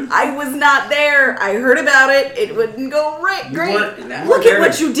there. I was not there. I heard about it. It wouldn't go right. You Great. weren't Look there at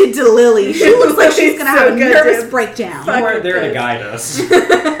what to- you did to Lily. She looks like she's gonna have a So nervous goddamn breakdown. You weren't there to guide us.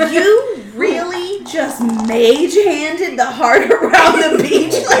 You really just mage-handed the heart around the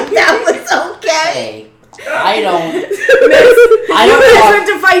beach like that was okay? Hey, I don't You guys talk, went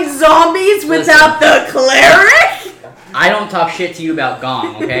to fight zombies without the cleric? I don't talk shit to you about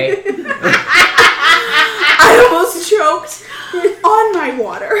Gong, okay? I almost choked on my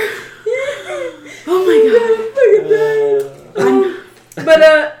water. Oh my god.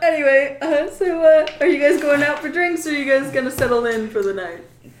 But anyway, so are you guys going out for drinks, or are you guys gonna settle in for the night?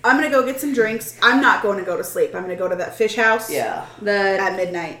 I'm gonna go get some drinks. I'm not going to go to sleep. I'm gonna go to that fish house Yeah. at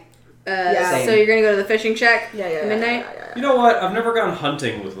midnight. Yeah. So you're gonna go to the fishing shack Yeah, at midnight? yeah. You know what? I've never gone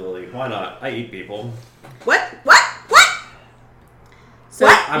hunting with Lily. Why not? I eat people. What? So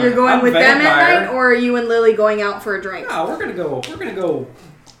What? you're going I'm with them at vampire. night, or are you and Lily going out for a drink? No, we're gonna go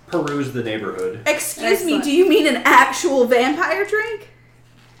peruse the neighborhood. Excuse me, Excellent. do you mean an actual vampire drink?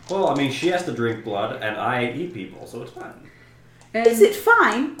 Well, I mean, she has to drink blood, and I eat people, so it's fine. And- Is it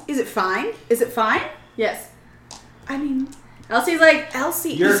fine? Is it fine? Is it fine? Yes. I mean, Elsie's like,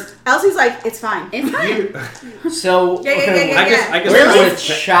 Elsie's like, it's fine. it's fine. So, Yeah. I guess where's I'm the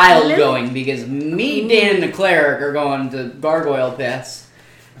child Lily? going? Because me, Dan, and the cleric are going to Gargoyle Pits.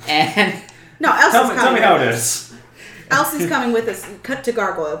 And No, Elsie's Tell coming. me how with it us. is. Elsie's coming with us. Cut to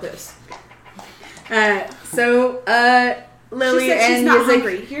Gargoyle Piss. So Lily She said and she's not Music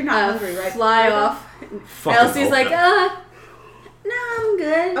hungry. You're not hungry, right? fly Right, off. Fucking Elsie's hope like, not. no, I'm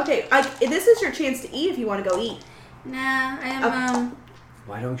good. Okay, this is your chance to eat if you want to go eat. Nah, I am,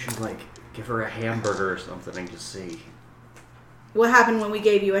 Why don't you give her a hamburger or something and just see? What happened when we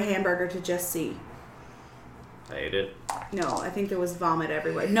gave you a hamburger to just see? I ate it. No, I think there was vomit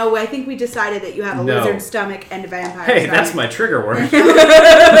everywhere. No, I think we decided that you have a No. lizard stomach and a vampire Hey, stomach. that's my trigger word.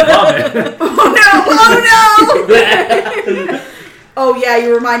 Vomit. Oh no! Oh yeah,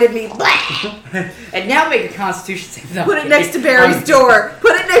 you reminded me. and now make a Constitution save. No, Put it next to I'm- Barry's door.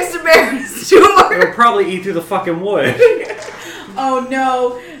 Put it next to Barry's door. It'll probably eat through the fucking wood. Oh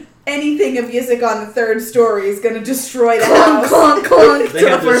no. Anything of Yizik on the third story is going to destroy the clunk, house. clunk, clunk They to the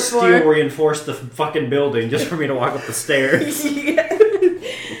have to first steel floor. reinforce the fucking building just for me to walk up the stairs. Yeah.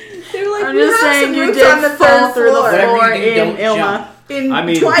 They're like, I'm we just have saying some you roots did on the fall third through the floor. Whatever floor you do, in don't Ilma. jump. In I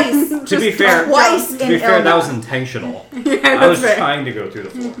mean, twice. to be Just fair, twice to in be fair, that Ilma. was intentional. Yeah, I was that's fair. trying to go through the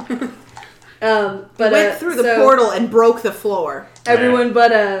floor. But went through the so portal and broke the floor. everyone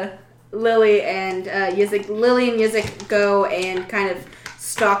but Lily and Yizik. Lily and Yizik go and kind of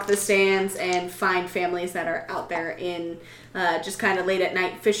stalk the stands and find families that are out there in just kind of late at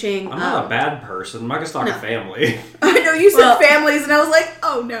night fishing. I'm not a bad person. I'm not gonna stalk no. a family. I know you said Well- families, and I was like,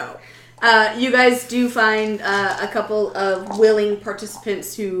 oh no. You guys do find a couple of willing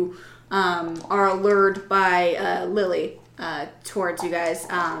participants who are allured by Lily towards you guys.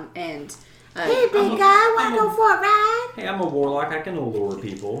 And Hey, big guy, wanna go for a ride? Hey, I'm a warlock. I can allure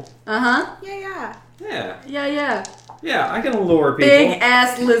people. yeah, Yeah, I can allure people. big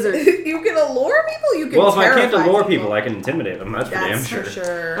ass lizard. You can allure people. You can. Well, if I can't terrify allure people, I can intimidate them. That's for damn That's sure. for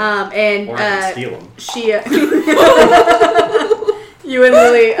sure. And Or I can steal them. she, you and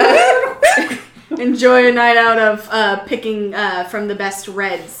Lily enjoy a night out of picking from the best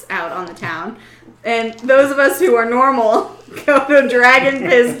reds out on the town. And those of us who are normal go to Dragon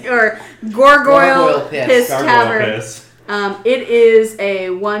Piss or Gargoyle Gargoyle Piss. Piss Gargoyle Tavern. piss. It is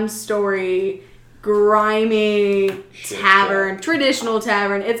a one-story grimy tavern, traditional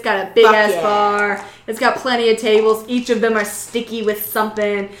tavern. It's got a big ass bar. It's got plenty of tables. Each of them are sticky with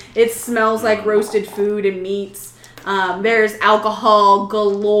something. It smells like roasted food and meats. There's alcohol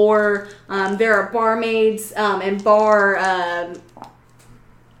galore. There are barmaids and bar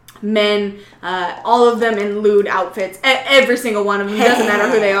men, all of them in lewd outfits. Every single one of them. It doesn't matter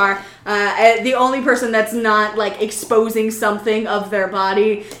who they are. The only person that's not like exposing something of their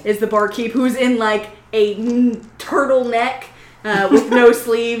body is the barkeep, who's in like a turtleneck with no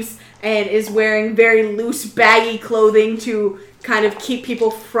sleeves and is wearing very loose, baggy clothing to kind of keep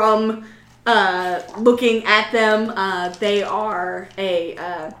people from looking at them. They are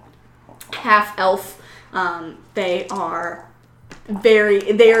a half elf. They are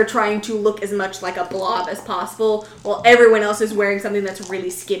trying to look as much like a blob as possible, while everyone else is wearing something that's really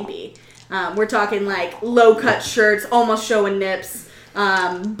skimpy. We're talking like low-cut shirts, almost showing nips,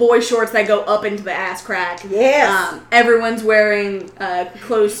 boy shorts that go up into the ass crack. Yes. Everyone's wearing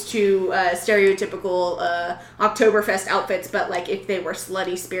close to stereotypical Oktoberfest outfits, but like if they were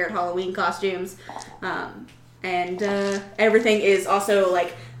slutty Spirit Halloween costumes. And everything is also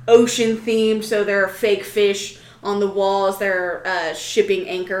like ocean themed, so there are fake fish on the walls. There are shipping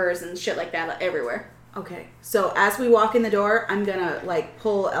anchors and shit like that everywhere. Okay, so as we walk in the door, I'm gonna like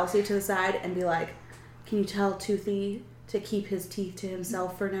pull Elsie to the side and be like, "Can you tell Toothy to keep his teeth to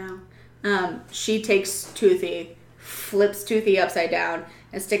himself for now?" She takes Toothy, flips Toothy upside down,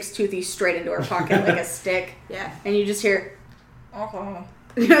 and sticks Toothy straight into her pocket like a stick. Yeah, and you just hear, I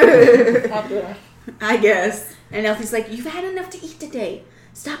guess. And Elsie's like, "You've had enough to eat today.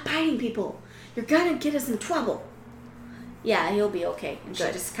 Stop biting people. You're gonna get us in trouble." "Yeah, he'll be okay." And she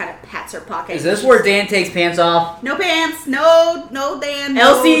just kind of pats her pocket. Is this where Dan takes pants off? No pants. No Dan.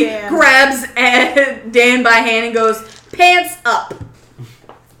 Elsie no Dan. grabs Dan by hand and goes, "Pants up.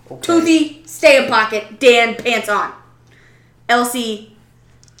 Okay. Toothy, stay in pocket. Dan, pants on. Elsie,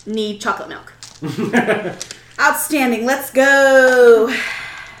 need chocolate milk." Outstanding. Let's go.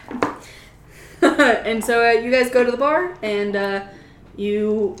 And so you guys go to the bar, and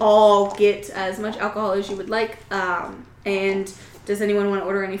you all get as much alcohol as you would like. And does anyone want to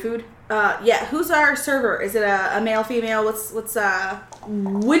order any food? Yeah. Who's our server? Is it a male, female? What's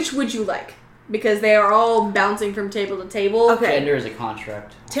Which would you like? Because they are all bouncing from table to table. Okay. Gender is a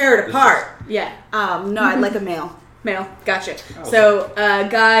construct. Tear it apart. Yeah. No, I'd like a male. Male. Gotcha. Oh. So a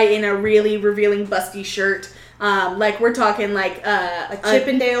guy in a really revealing busty shirt. Like we're talking like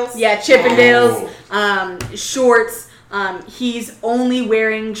Chippendales. Yeah, Chippendales. Shorts. He's only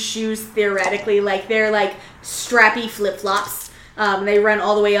wearing shoes theoretically. Like they're like strappy flip-flops. They run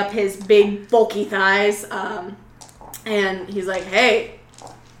all the way up his big bulky thighs. And he's like, "Hey,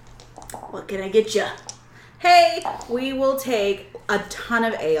 what can I get you?" Hey, we will take a ton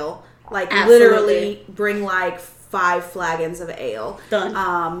of ale. Like Absolutely. literally bring like 5 flagons of ale.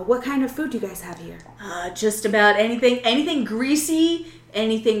 Done. What kind of food do you guys have here? Just about anything. Anything greasy,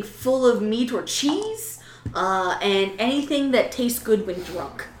 anything full of meat or cheese, and anything that tastes good when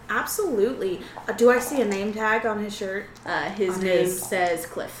drunk. Absolutely. Do I see a name tag on his shirt? His name says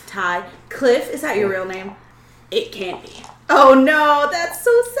Cliff. Tie. Cliff? Is that your real name? It can't be. Oh no, that's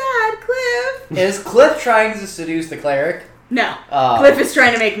so sad, Cliff. Is Cliff trying to seduce the cleric? No. Cliff is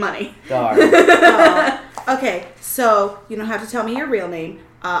trying to make money. Darn. Okay, so you don't have to tell me your real name.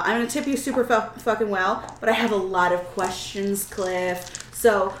 I'm going to tip you super fucking well, but I have a lot of questions, Cliff.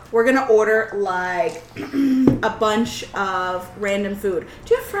 So we're going to order like a bunch of random food.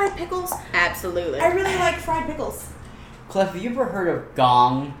 Do you have fried pickles? Absolutely. I really like fried pickles. Cliff, have you ever heard of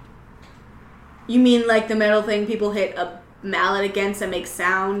Gong? You mean like the metal thing people hit a mallet against that makes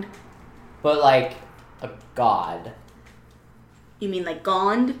sound? But like a god. You mean like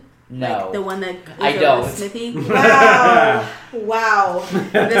Gond? No. Like the one that goes I over don't. the smithy? Wow.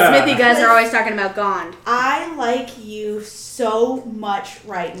 The smithy guys are always talking about Gond. I like you so much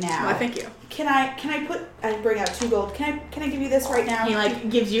right now. Why, thank you. Can I bring out 2 gold. Can I give you this right now? He like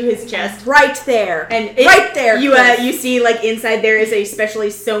gives you his chest. Right there. And right there. You see like inside there is a specially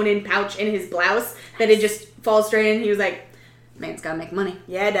sewn in pouch in his blouse that it just falls straight in. He was like, "Man, it's gotta make money."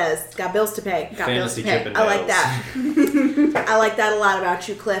 Yeah, it does. It's got bills to pay. Got bills to Fantasy pay. Chippendales. I like that. I like that a lot about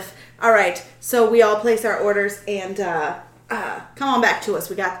you, Cliff. All right, so we all place our orders and come on back to us.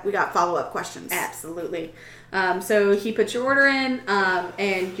 We got follow-up questions. Absolutely. So he puts your order in,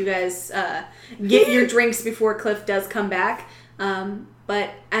 and you guys get your drinks before Cliff does come back.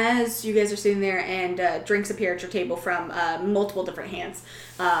 But as you guys are sitting there and drinks appear at your table from multiple different hands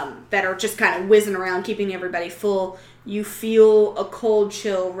that are just kind of whizzing around, keeping everybody full, you feel a cold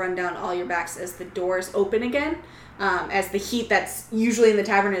chill run down all your backs as the doors open again. as the heat that's usually in the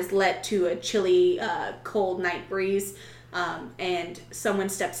tavern is let to a chilly, cold night breeze. And someone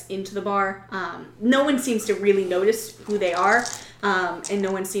steps into the bar. No one seems to really notice who they are, and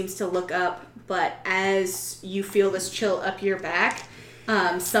no one seems to look up. But as you feel this chill up your back,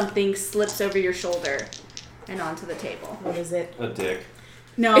 something slips over your shoulder and onto the table. What is it? A dick.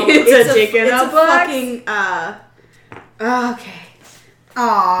 No, It's a dick in it's a box. fucking, okay.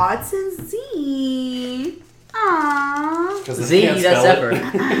 Aw, it's a Z. Aw. Z, that's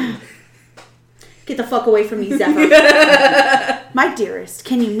Zephyr. Get the fuck away from me, Zephyr. My dearest,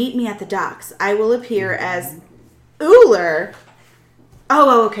 can you meet me at the docks? I will appear as Uller.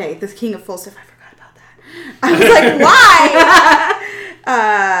 Oh, okay. The king of full stuff. I forgot about that. I was like,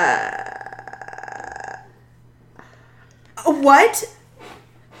 why? What?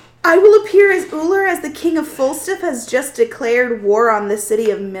 I will appear as Uller as the king of Fulstaff has just declared war on the city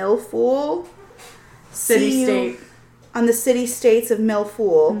of Millfool. City-state. On the city-states of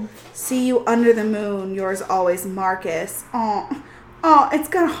Millfool. See you under the moon. Yours always, Marcus. Oh, it's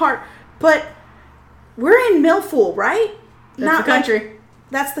got a heart. But we're in Millfool, right? That's the country.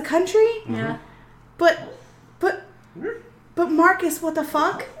 That's the country? Yeah. But Marcus, what the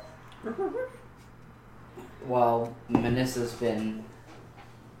fuck? Well, Minista's been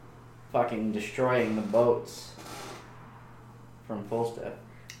fucking destroying the boats from Fulstaff.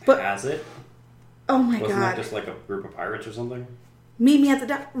 But- Has it? Oh my Wasn't god. that just like a group of pirates or something? Meet me at the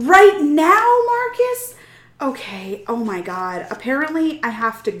dock. Right now, Marcus? Okay. Oh my god. Apparently, I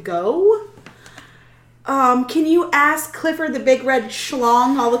have to go. Can you ask Clifford the Big Red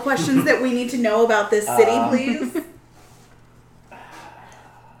Schlong all the questions that we need to know about this city, please?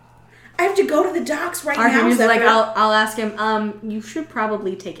 I have to go to the docks right now. Arkham is like, Zephyr. I'll ask him. You should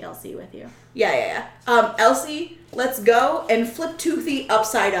probably take Elsie with you. Yeah. Elsie, let's go and flip Toothy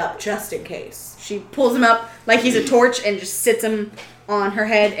upside up just in case. She pulls him up like he's a torch and just sits him on her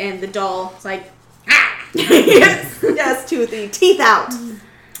head, and the doll is like, ah! yes, Toothy, teeth out.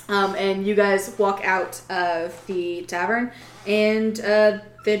 And you guys walk out of the tavern, and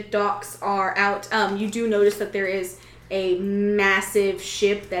the docks are out. You do notice that there is a massive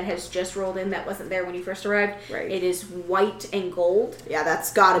ship that has just rolled in that wasn't there when you first arrived. Right. It is white and gold. Yeah,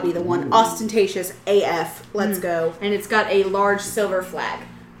 that's got to be the one. Ostentatious AF. Let's go. And it's got a large silver flag.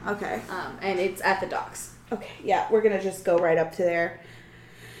 Okay. And it's at the docks. Okay, yeah, we're gonna just go right up to there.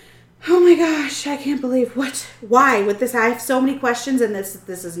 Oh my gosh, I can't believe why with this. I have so many questions, and this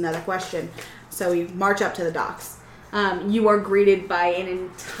is another question. So we march up to the docks. You are greeted by an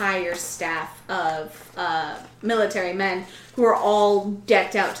entire staff of military men who are all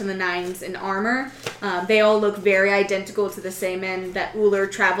decked out to the nines in armor. They all look very identical to the same men that Uller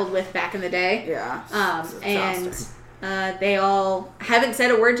traveled with back in the day. Yeah. And they all haven't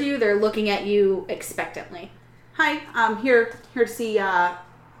said a word to you. They're looking at you expectantly. Hi, I'm here to see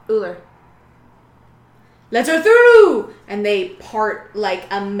Uller. Let her through! And they part like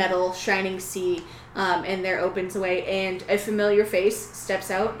a metal shining sea, and there opens a way, and a familiar face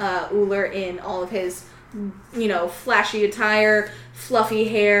steps out. Uller in all of his, flashy attire, fluffy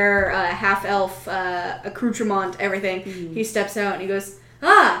hair, half-elf accoutrement, everything. Mm-hmm. He steps out and he goes,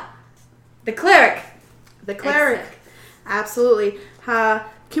 the cleric! The cleric. Excellent. Absolutely.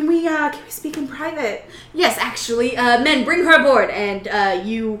 Can we speak in private? Yes, actually, men, bring her aboard, and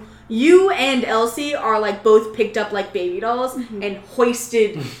you and Elsie are like both picked up like baby dolls and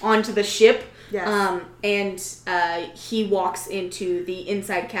hoisted onto the ship. Yes. And he walks into the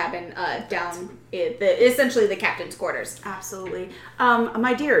inside cabin down essentially the captain's quarters. Absolutely.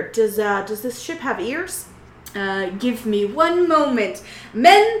 My dear, does this ship have ears? Give me one moment.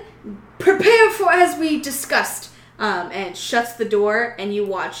 Men, prepare for as we discussed. And shuts the door, and you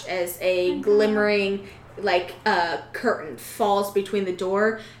watch as a glimmering curtain falls between the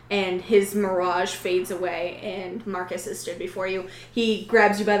door, and his mirage fades away, and Marcus has stood before you. He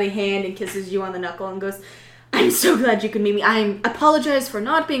grabs you by the hand and kisses you on the knuckle and goes, I'm so glad you could meet me. I apologize for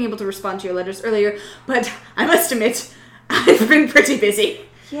not being able to respond to your letters earlier, but I must admit, I've been pretty busy.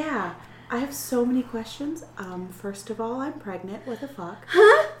 Yeah, I have so many questions. First of all, I'm pregnant. What the fuck?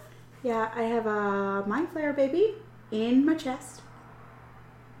 Huh? Yeah, I have a mind flayer baby in my chest.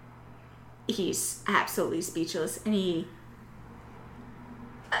 He's absolutely speechless, and he...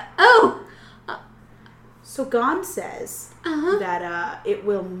 So Gong says that it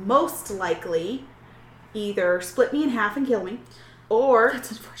will most likely either split me in half and kill me, or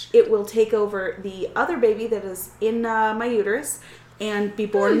That's unfortunate. it will take over the other baby that is in my uterus and be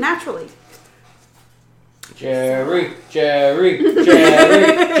born naturally. Jerry.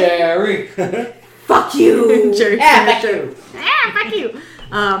 Fuck you! Jerry. Yeah, back you. Fuck you.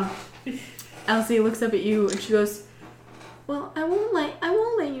 Elsie looks up at you and she goes, well, I won't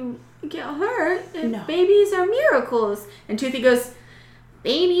let you get hurt. No. Babies are miracles. And Toothy goes,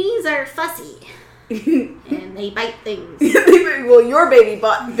 babies are fussy. And they bite things. Well, your baby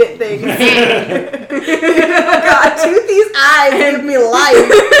bit things. God, Toothy's eyes give me life.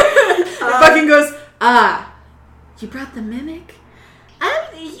 Fucking goes, you brought the mimic?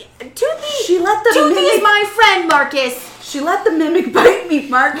 Toothy! She let the Toothy mimic... is my friend, Marcus! She let the mimic bite me,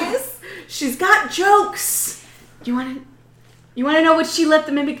 Marcus. She's got jokes. You wanna know what she let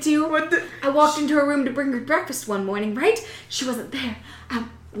the mimic do? What the... I walked into her room to bring her breakfast one morning, right? She wasn't there. I'm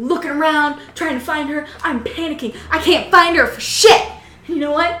looking around, trying to find her. I'm panicking. I can't find her for shit! And you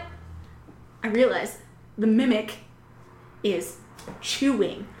know what? I realized the mimic is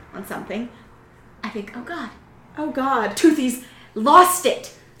chewing on something. I think, oh God. Oh, God. Toothy's lost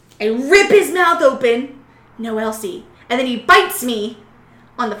it. I rip his mouth open. No Elsie. And then he bites me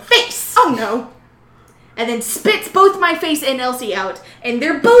on the face. Oh, no. And then spits both my face and Elsie out. And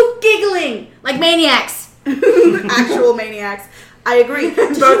they're both giggling like maniacs. Actual maniacs. I agree.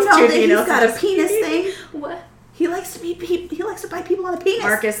 Did you know that Toothy he's and Elsie got a just- penis thing? What? He likes to bite people on the penis.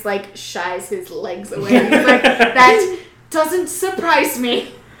 Marcus, like, shies his legs away. He's like, that doesn't surprise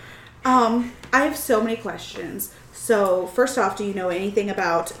me. I have so many questions. So, first off, do you know anything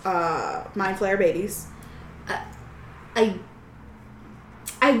about Mind Flayer babies? I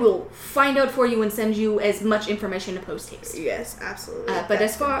will find out for you and send you as much information in post haste. Yes, absolutely. But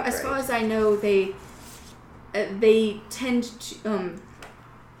as far as I know, they tend to.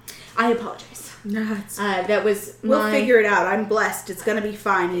 I apologize. No, That was we'll figure it out. I'm blessed. It's gonna be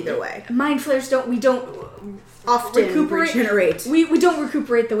fine either way. Mind flayers don't Often recuperate. regenerate. We don't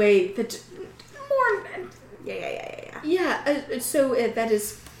recuperate the way that more. Yeah. So that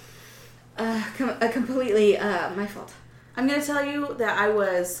is completely my fault. I'm gonna tell you that I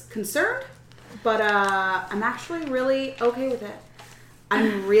was concerned, but I'm actually really okay with it.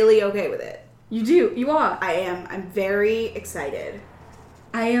 I'm really okay with it. You are. I am. I'm very excited.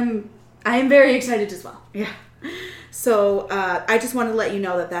 I am very excited as well. Yeah. So I just want to let you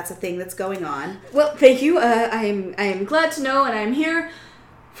know that that's a thing that's going on. Well, thank you. I am glad to know, and I'm here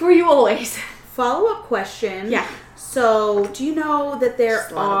for you always. Follow-up question. Yeah. So, do you know that there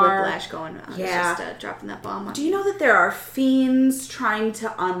Just a lot of are... whiplash going on. Yeah. Just dropping that bomb on Do you know that there are fiends trying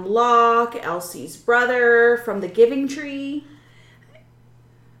to unlock Elsie's brother from the Giving Tree?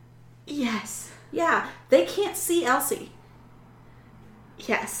 Yes. Yeah. They can't see Elsie.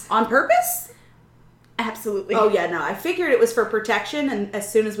 Yes. On purpose? Absolutely. Oh, yeah, no. I figured it was for protection, and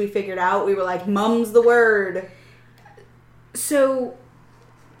as soon as we figured out, we were like, mum's the word. So,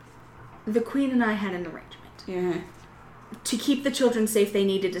 the Queen and I had an arrangement. Yeah. To keep the children safe, they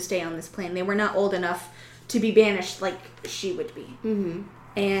needed to stay on this plane. They were not old enough to be banished like she would be. Mm-hmm.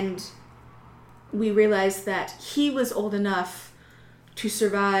 And we realized that he was old enough to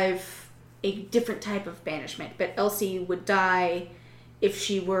survive a different type of banishment. But Elsie would die if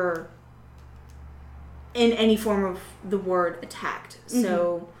she were, in any form of the word, attacked. Mm-hmm.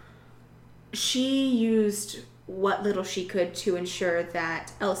 So she used what little she could to ensure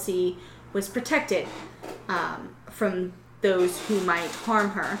that Elsie was protected from those who might harm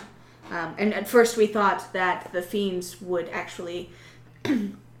her. And at first we thought that the fiends would actually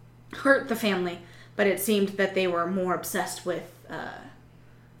hurt the family, but it seemed that they were more obsessed with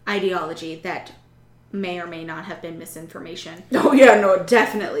ideology that may or may not have been misinformation. Oh, yeah, no, it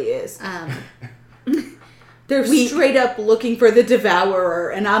definitely is. They're straight up looking for the Devourer,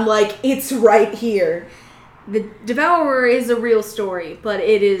 and I'm like, it's right here. The Devourer is a real story, but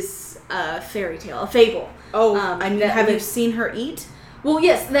it is a fairy tale, a fable. Oh, I mean, have we- you seen her eat? Well,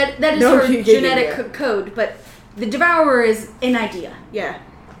 yes, that is No, her yeah. genetic code, but the Devourer is an idea Yeah.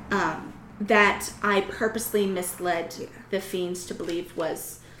 that I purposely misled the fiends to believe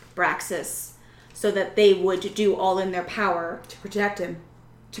was Braxis, so that they would do all in their power To protect him.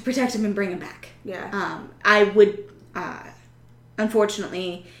 to protect him and bring him back. Yeah. I would,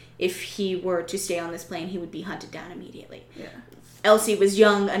 unfortunately, if he were to stay on this plane, he would be hunted down immediately. Yeah. Elsie was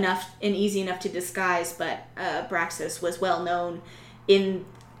young enough and easy enough to disguise, but Braxis was well known in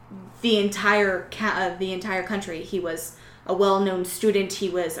the entire country. He was a well-known student. He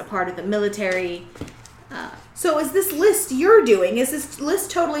was a part of the military. So is this list you're doing, is this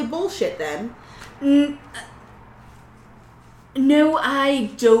list totally bullshit then? No,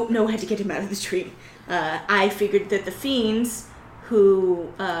 I don't know how to get him out of the tree. I figured that the fiends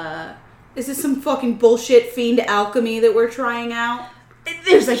who... Is this some fucking bullshit fiend alchemy that we're trying out?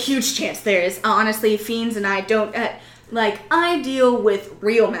 There's a huge chance there is. Honestly, fiends and I don't... I deal with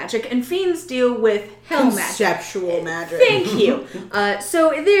real magic, and fiends deal with hell magic. Conceptual magic. Thank you.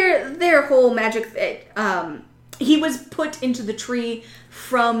 So their whole magic he was put into the tree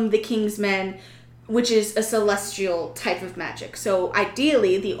from the king's men, which is a celestial type of magic. So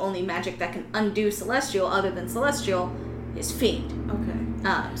ideally, the only magic that can undo celestial, other than celestial, is fiend.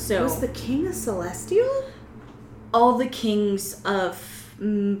 Okay. So was the king a celestial? all the kings of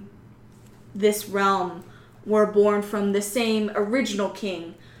this realm were born from the same original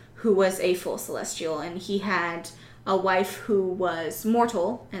king, who was a full celestial, and he had a wife who was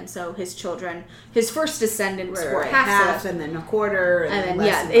mortal, and so his children, his first descendants were half and then a quarter, and then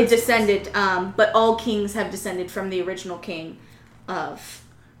less it descended. But all kings have descended from the original king of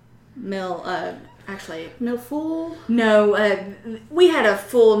Milfool. No, we had a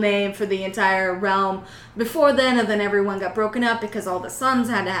full name for the entire realm before then, and then everyone got broken up because all the sons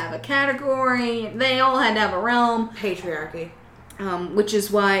had to have a category. They all had to have a realm. Patriarchy. Which is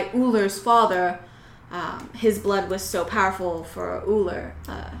why Uller's father, his blood was so powerful for Uller,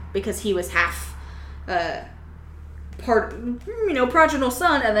 because he was half progenital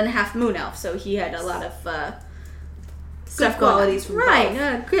son, and then half moon elf. So he had a lot of stuff qualities from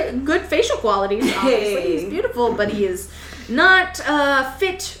right. Good facial qualities. Obviously, he's beautiful, but he is not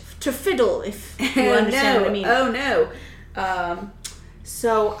fit to fiddle. If you understand what I mean. Oh no.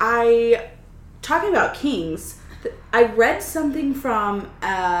 So talking about kings. I read something from,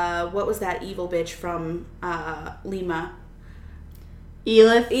 what was that evil bitch from Lima?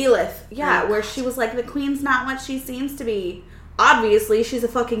 Elith. Yeah, where she was like, the queen's not what she seems to be. Obviously, she's a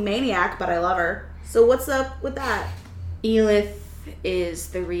fucking maniac, but I love her. So what's up with that? Elith is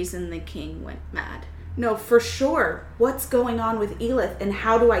the reason the king went mad. No, for sure. What's going on with Elith, and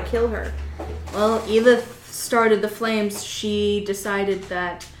how do I kill her? Well, Elith started the flames. She decided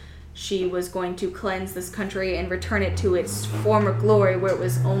that she was going to cleanse this country and return it to its former glory, where it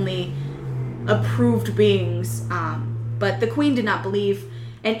was only approved beings. But the queen did not believe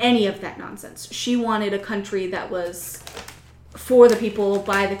in any of that nonsense. She wanted a country that was for the people,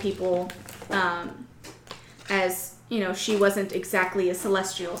 by the people. As you know, she wasn't exactly a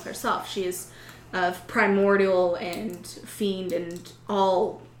celestial herself. She is of primordial and fiend and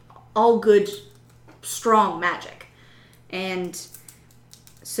all good, strong magic. And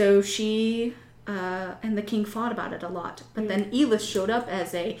so she and the king fought about it a lot. But then Elith showed up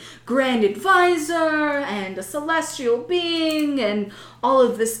as a grand advisor and a celestial being and all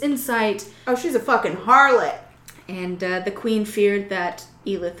of this insight. Oh, she's a fucking harlot. And the queen feared that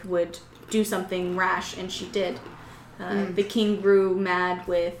Elith would do something rash, and she did. The king grew mad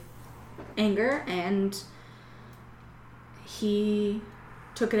with anger, and he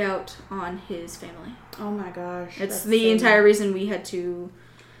took it out on his family. Oh my gosh. It's the entire reason we had to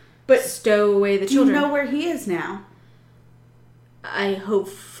stow away the Do children. you know where he is now? I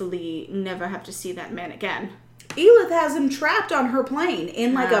hopefully never have to see that man again. Elith has him trapped on her plane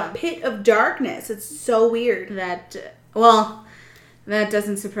in like a pit of darkness. It's so weird. That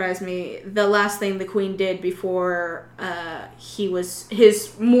doesn't surprise me. The last thing the queen did before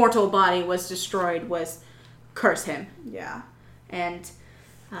his mortal body was destroyed was curse him. Yeah. And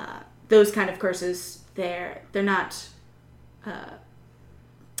those kind of curses, they're not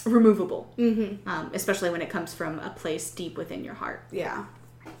removable. Mm-hmm. Especially when it comes from a place deep within your heart. Yeah.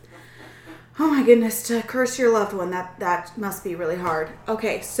 Oh my goodness, to curse your loved one, that must be really hard.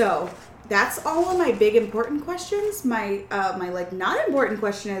 Okay, so that's all of my big important questions. My like not important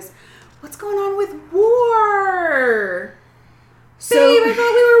question is, what's going on with war? So Babe, I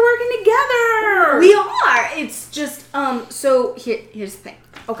thought we were working together. we are. It's just so here's the thing.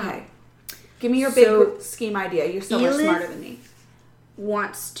 Okay. Give me your big scheme idea. You're so much Elith smarter than me.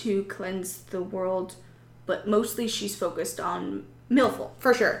 Wants to cleanse the world, but mostly she's focused on Milfoil.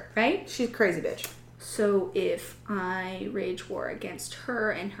 For sure. Right? She's a crazy bitch. So if I rage war against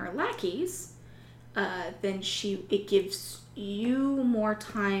her and her lackeys, then it gives you more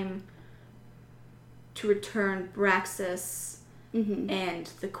time to return Braxis and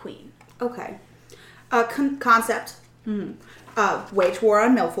the queen. Okay. Concept. Wage war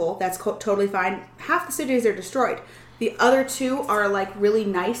on Milfoil. That's totally fine. Half the cities are destroyed. The other two are like really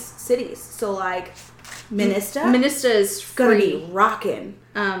nice cities. So like Minista. Minista is Gonna free. be rockin'.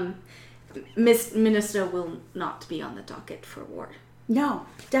 Minista will not be on the docket for war. No,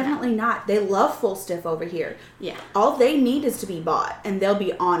 definitely not. They love full stiff over here. Yeah. All they need is to be bought, and they'll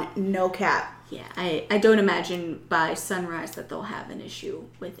be on it, no cap. Yeah, I don't imagine by sunrise that they'll have an issue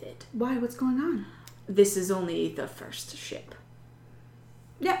with it. Why? What's going on? This is only the first ship.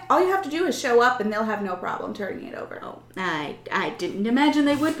 Yeah, all you have to do is show up, and they'll have no problem turning it over. Oh, I didn't imagine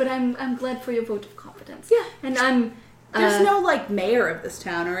they would, but I'm glad for your vote of confidence. Yeah. And There's no, like, mayor of this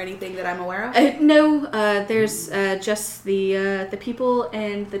town or anything that I'm aware of? No, there's just the people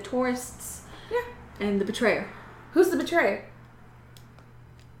and the tourists. Yeah. And the betrayer. Who's the betrayer?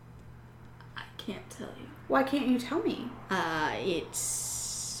 I can't tell you. Why can't you tell me? It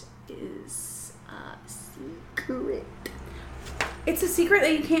is a secret. It's a secret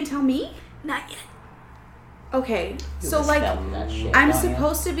that you can't tell me? Not yet. Okay, You so like, misspelled that shit, I'm don't you?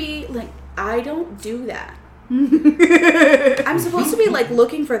 supposed to be like, I don't do that. I'm supposed to be like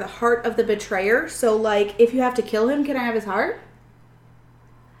looking for the heart of the betrayer. So like, if you have to kill him, can I have his heart?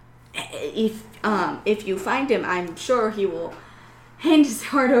 If you find him, I'm sure he will hand his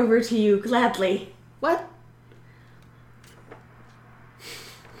heart over to you gladly. What?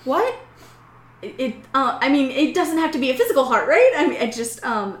 What? I mean, it doesn't have to be a physical heart, right? I mean, I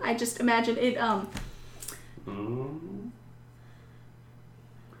just imagine it,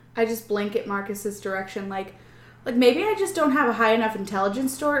 I just blink at Marcus's direction, like maybe I just don't have a high enough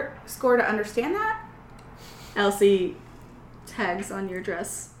intelligence score to understand that. Elsie tags on your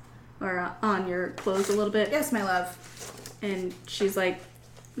dress, or on your clothes a little bit. Yes, my love. And she's like,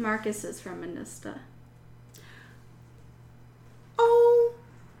 Marcus is from Minista. Oh,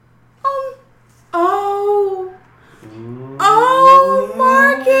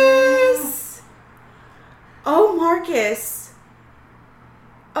 Marcus! Oh, Marcus!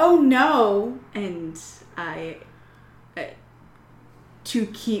 Oh, no. And to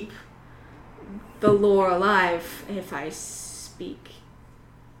keep the lore alive, if I speak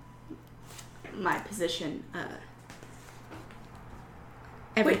my position,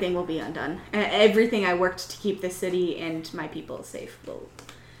 everything will be undone. Everything I worked to keep the city and my people safe will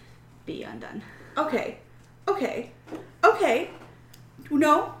be undone. Okay.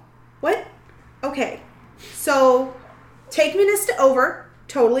 No. What? Okay. So, take Minista over.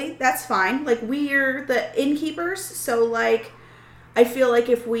 Totally. That's fine. Like, we're the innkeepers. So, like, I feel like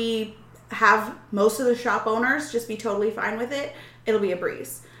if we have most of the shop owners just be totally fine with it, it'll be a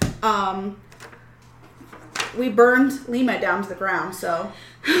breeze. We burned Lima down to the ground, so.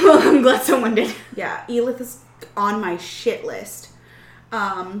 Well, I'm glad someone did. Yeah, Elith is on my shit list.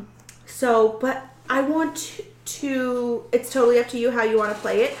 But I want to, it's totally up to you how you want to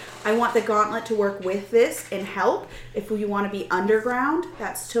play it. I want the gauntlet to work with this and help. If you want to be underground,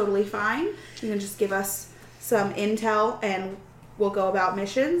 that's totally fine. You can just give us some intel and we'll go about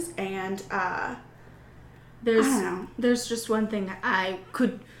missions. And, I don't know. There's just one thing I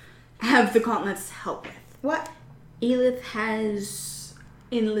could have the gauntlets help with. What? Elith has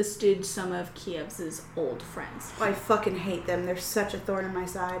enlisted some of Kiev's old friends. I fucking hate them. They're such a thorn in my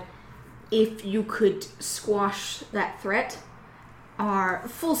side. If you could squash that threat, our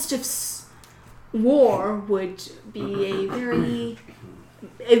Fulstiff's war would be a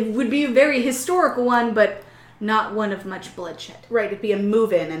very historical one, but not one of much bloodshed. Right, it'd be a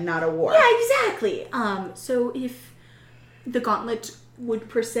move-in and not a war. Yeah, exactly. So if the gauntlet would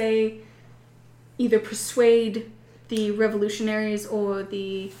per se either persuade the revolutionaries or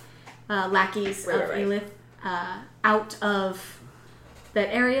the lackeys of Elith out of that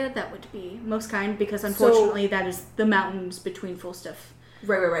area, that would be most kind, because unfortunately that is the mountains between Fulstiff.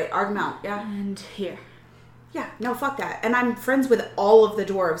 Right. Argmount, yeah. And here. Yeah, no, fuck that. And I'm friends with all of the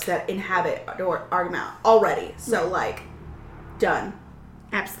dwarves that inhabit Argmount already. So, like, done.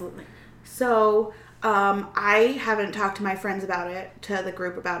 Absolutely. So, I haven't talked to my friends about it, to the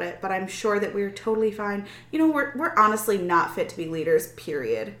group about it, but I'm sure that we're totally fine. You know, we're honestly not fit to be leaders,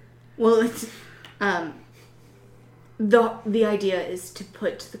 period. Well, it's, the idea is to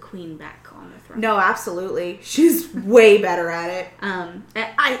put the queen back on the throne. No, absolutely. She's way better at it.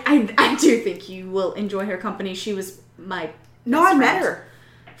 I do think you will enjoy her company. She was my No, best I met friend her.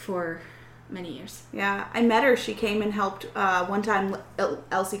 for many years. Yeah, I met her. She came and helped one time.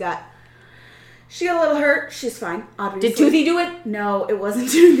 Elsie she got a little hurt. She's fine, obviously. Did Toothy do it? No, it wasn't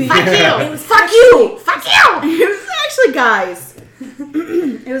Toothy. Fuck you! It was Fuck you! Fuck you! It was actually, guys.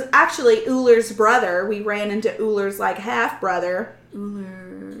 It was actually Ullr's brother. We ran into Ullr's, like, half-brother.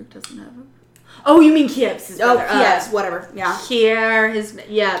 Ullr doesn't have a... Oh, you mean Kiev's brother. Kiev's, whatever. Yeah. Kier,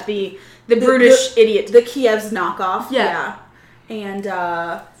 the brutish idiot. The Kiev's knockoff. Yeah. And,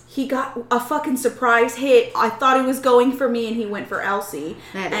 he got a fucking surprise hit. I thought he was going for me, and he went for Elsie.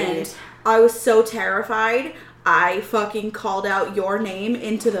 That and idiot. I was so terrified. I fucking called out your name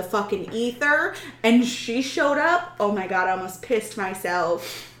into the fucking ether, and she showed up. Oh my god, I almost pissed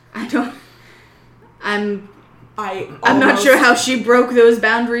myself. I'm I'm not sure how she broke those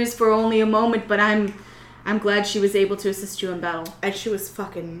boundaries for only a moment, but I'm glad she was able to assist you in battle. And she was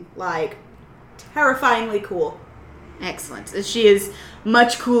fucking, like, terrifyingly cool. Excellent. She is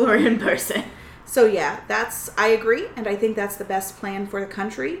much cooler in person. So yeah, I agree, and I think that's the best plan for the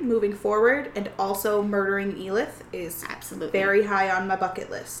country moving forward, and also murdering Elith is Absolutely very high on my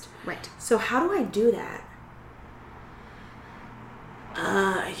bucket list. Right. So how do I do that?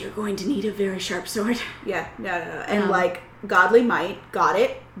 You're going to need a very sharp sword. Yeah, no. And like godly might. Got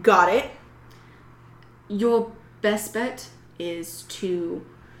it. Your best bet is to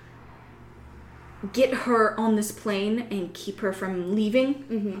get her on this plane and keep her from leaving.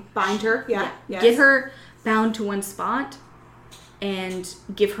 Mm-hmm. Bind her. Yeah. Yes. Get her bound to one spot and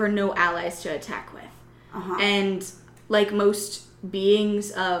give her no allies to attack with. Uh-huh. And like most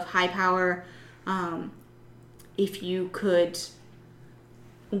beings of high power, if you could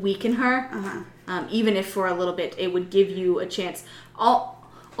weaken her, even if for a little bit, it would give you a chance. All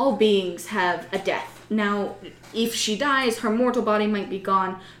beings have a death. Now, if she dies, her mortal body might be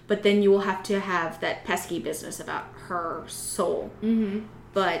gone, but then you will have to have that pesky business about her soul. Mm-hmm.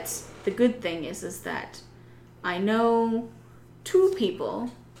 But the good thing is that I know 2 people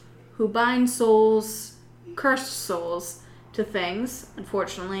who bind souls, cursed souls, to things,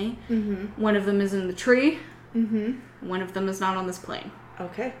 unfortunately. Mm-hmm. One of them is in the tree. Mm-hmm. One of them is not on this plane.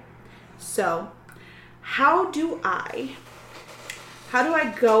 Okay. So, how do I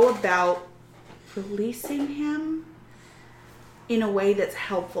go about releasing him in a way that's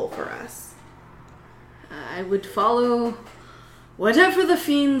helpful for us? I would follow whatever the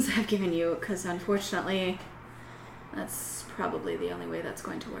fiends have given you, because unfortunately, that's probably the only way that's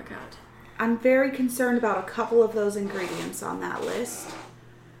going to work out. I'm very concerned about a couple of those ingredients on that list.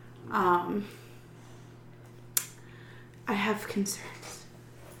 I have concerns.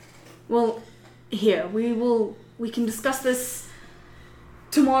 Well, here, we can discuss this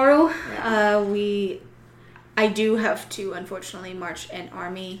tomorrow. Yeah. I do have to, unfortunately, march an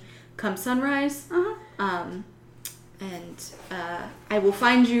army come sunrise. Uh-huh. And I will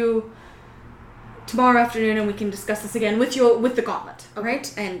find you tomorrow afternoon, and we can discuss this again with the gauntlet, all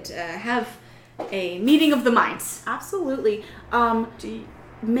right? And have a meeting of the minds. Absolutely. I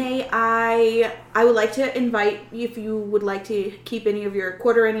would like to invite, if you would like to keep any of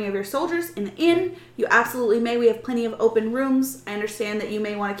your soldiers in the inn, you absolutely may. We have plenty of open rooms. I understand that you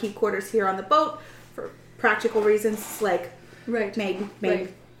may want to keep quarters here on the boat for practical reasons, like Right. made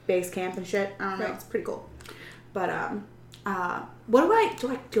Right. base camp and shit. I don't know. Right. It's pretty cool. But what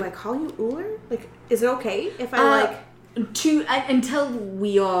do I call you Uller? Like, is it okay if I Until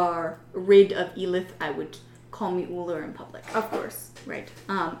we are rid of Elith, I would call me Uller in public. Of course. Right.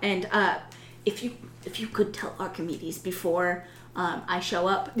 And if you could tell Archimedes before I show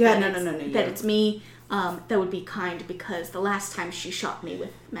up, Yeah, that no, that it's me, that would be kind, because the last time she shot me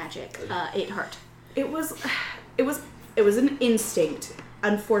with magic, it hurt. It was an instinct.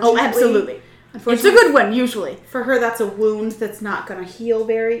 Unfortunately. Oh, absolutely. It's a Unfortunately, good one, usually. for her, that's a wound that's not going to heal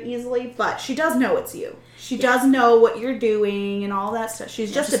very easily, but she does know it's you. She does know what you're doing and all that stuff.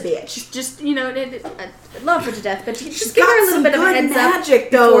 She's just a bitch. She's just, I love her to death, but just She's give her got a little some bit of a good heads magic,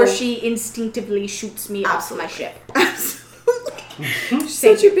 up though. before she instinctively shoots me off my ship. Absolutely. She's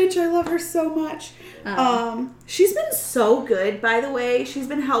such a bitch. I love her so much. She's been so good, by the way. She's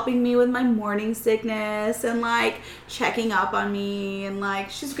been helping me with my morning sickness and, like, checking up on me, and, like,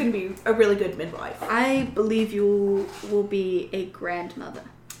 she's going to be a really good midwife. I believe you will be a grandmother.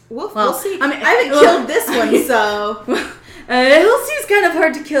 We'll see. I mean, I haven't killed this one, so... Elsie's kind of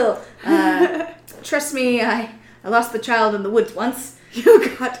hard to kill. Trust me, I lost the child in the woods once.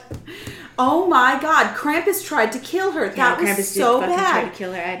 Oh, God. Oh, my God. Krampus tried to kill her. That was Krampus so did fucking bad. try to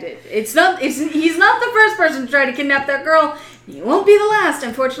kill her. I did. He's not the first person to try to kidnap that girl. He won't be the last.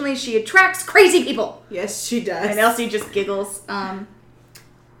 Unfortunately, she attracts crazy people. Yes, she does. And Elsie just giggles. And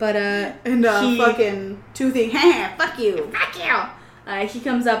fucking Toothy, fuck you. Fuck you! He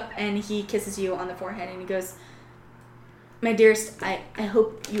comes up and he kisses you on the forehead and he goes, "My dearest, I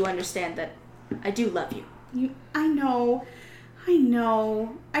hope you understand that I do love you." I know.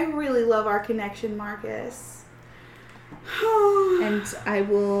 I really love our connection, Marcus. And I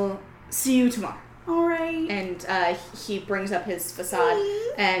will see you tomorrow. All right. And he brings up his facade,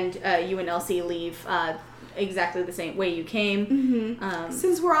 and you and Elsie leave exactly the same way you came. Mm-hmm.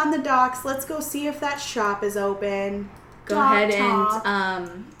 Since we're on the docks, let's go see if that shop is open. Go ahead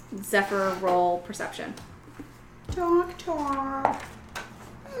and Zephyr roll perception. Talk.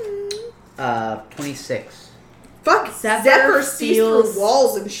 26. Fuck, Zephyr sees through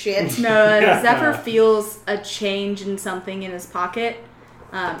walls and shit. No, Zephyr feels a change in something in his pocket,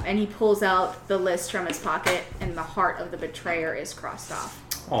 and he pulls out the list from his pocket, and the heart of the betrayer is crossed off.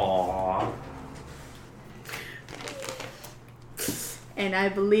 Aww. And I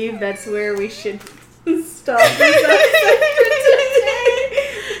believe that's where we should stop this episode today.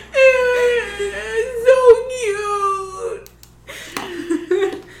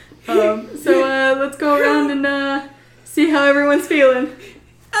 So let's go around and see how everyone's feeling.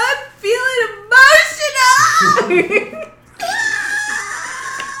 I'm feeling emotional!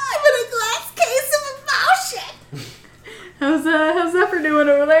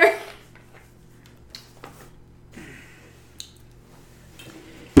 doing over there?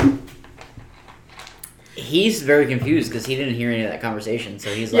 He's very confused because he didn't hear any of that conversation,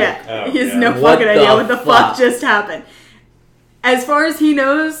 so he's like, Yeah, Oh, he has yeah. no What fucking the idea what the fuck fuck? just happened. As far as he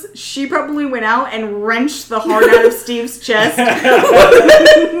knows, she probably went out and wrenched the heart out of Steve's chest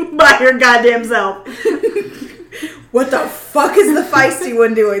by her goddamn self. What the fuck is the feisty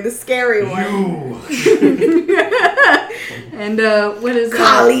one doing? The scary one. And what is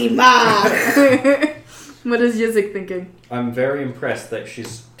Kalima. what is Yizik thinking? I'm very impressed that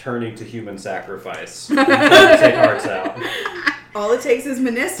she's turning to human sacrifice. I'm trying to take hearts out. All it takes is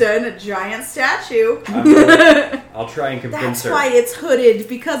Minista and a giant statue. I'll try and convince That's her. why it's hooded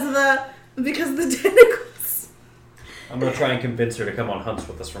because of the tentacles. I'm gonna try and convince her to come on hunts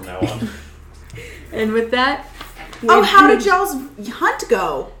with us from now on. And with that, Oh, how did y'all's hunt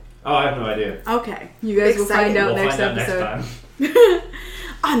go? Oh, I have no idea. Okay. you guys will find Exciting. out We'll next find out episode. next time.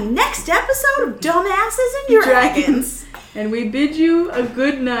 On next episode of Dumbasses and Dragons. And we bid you a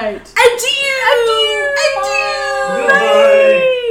good night. Adieu! Adieu! Adieu! Goodbye.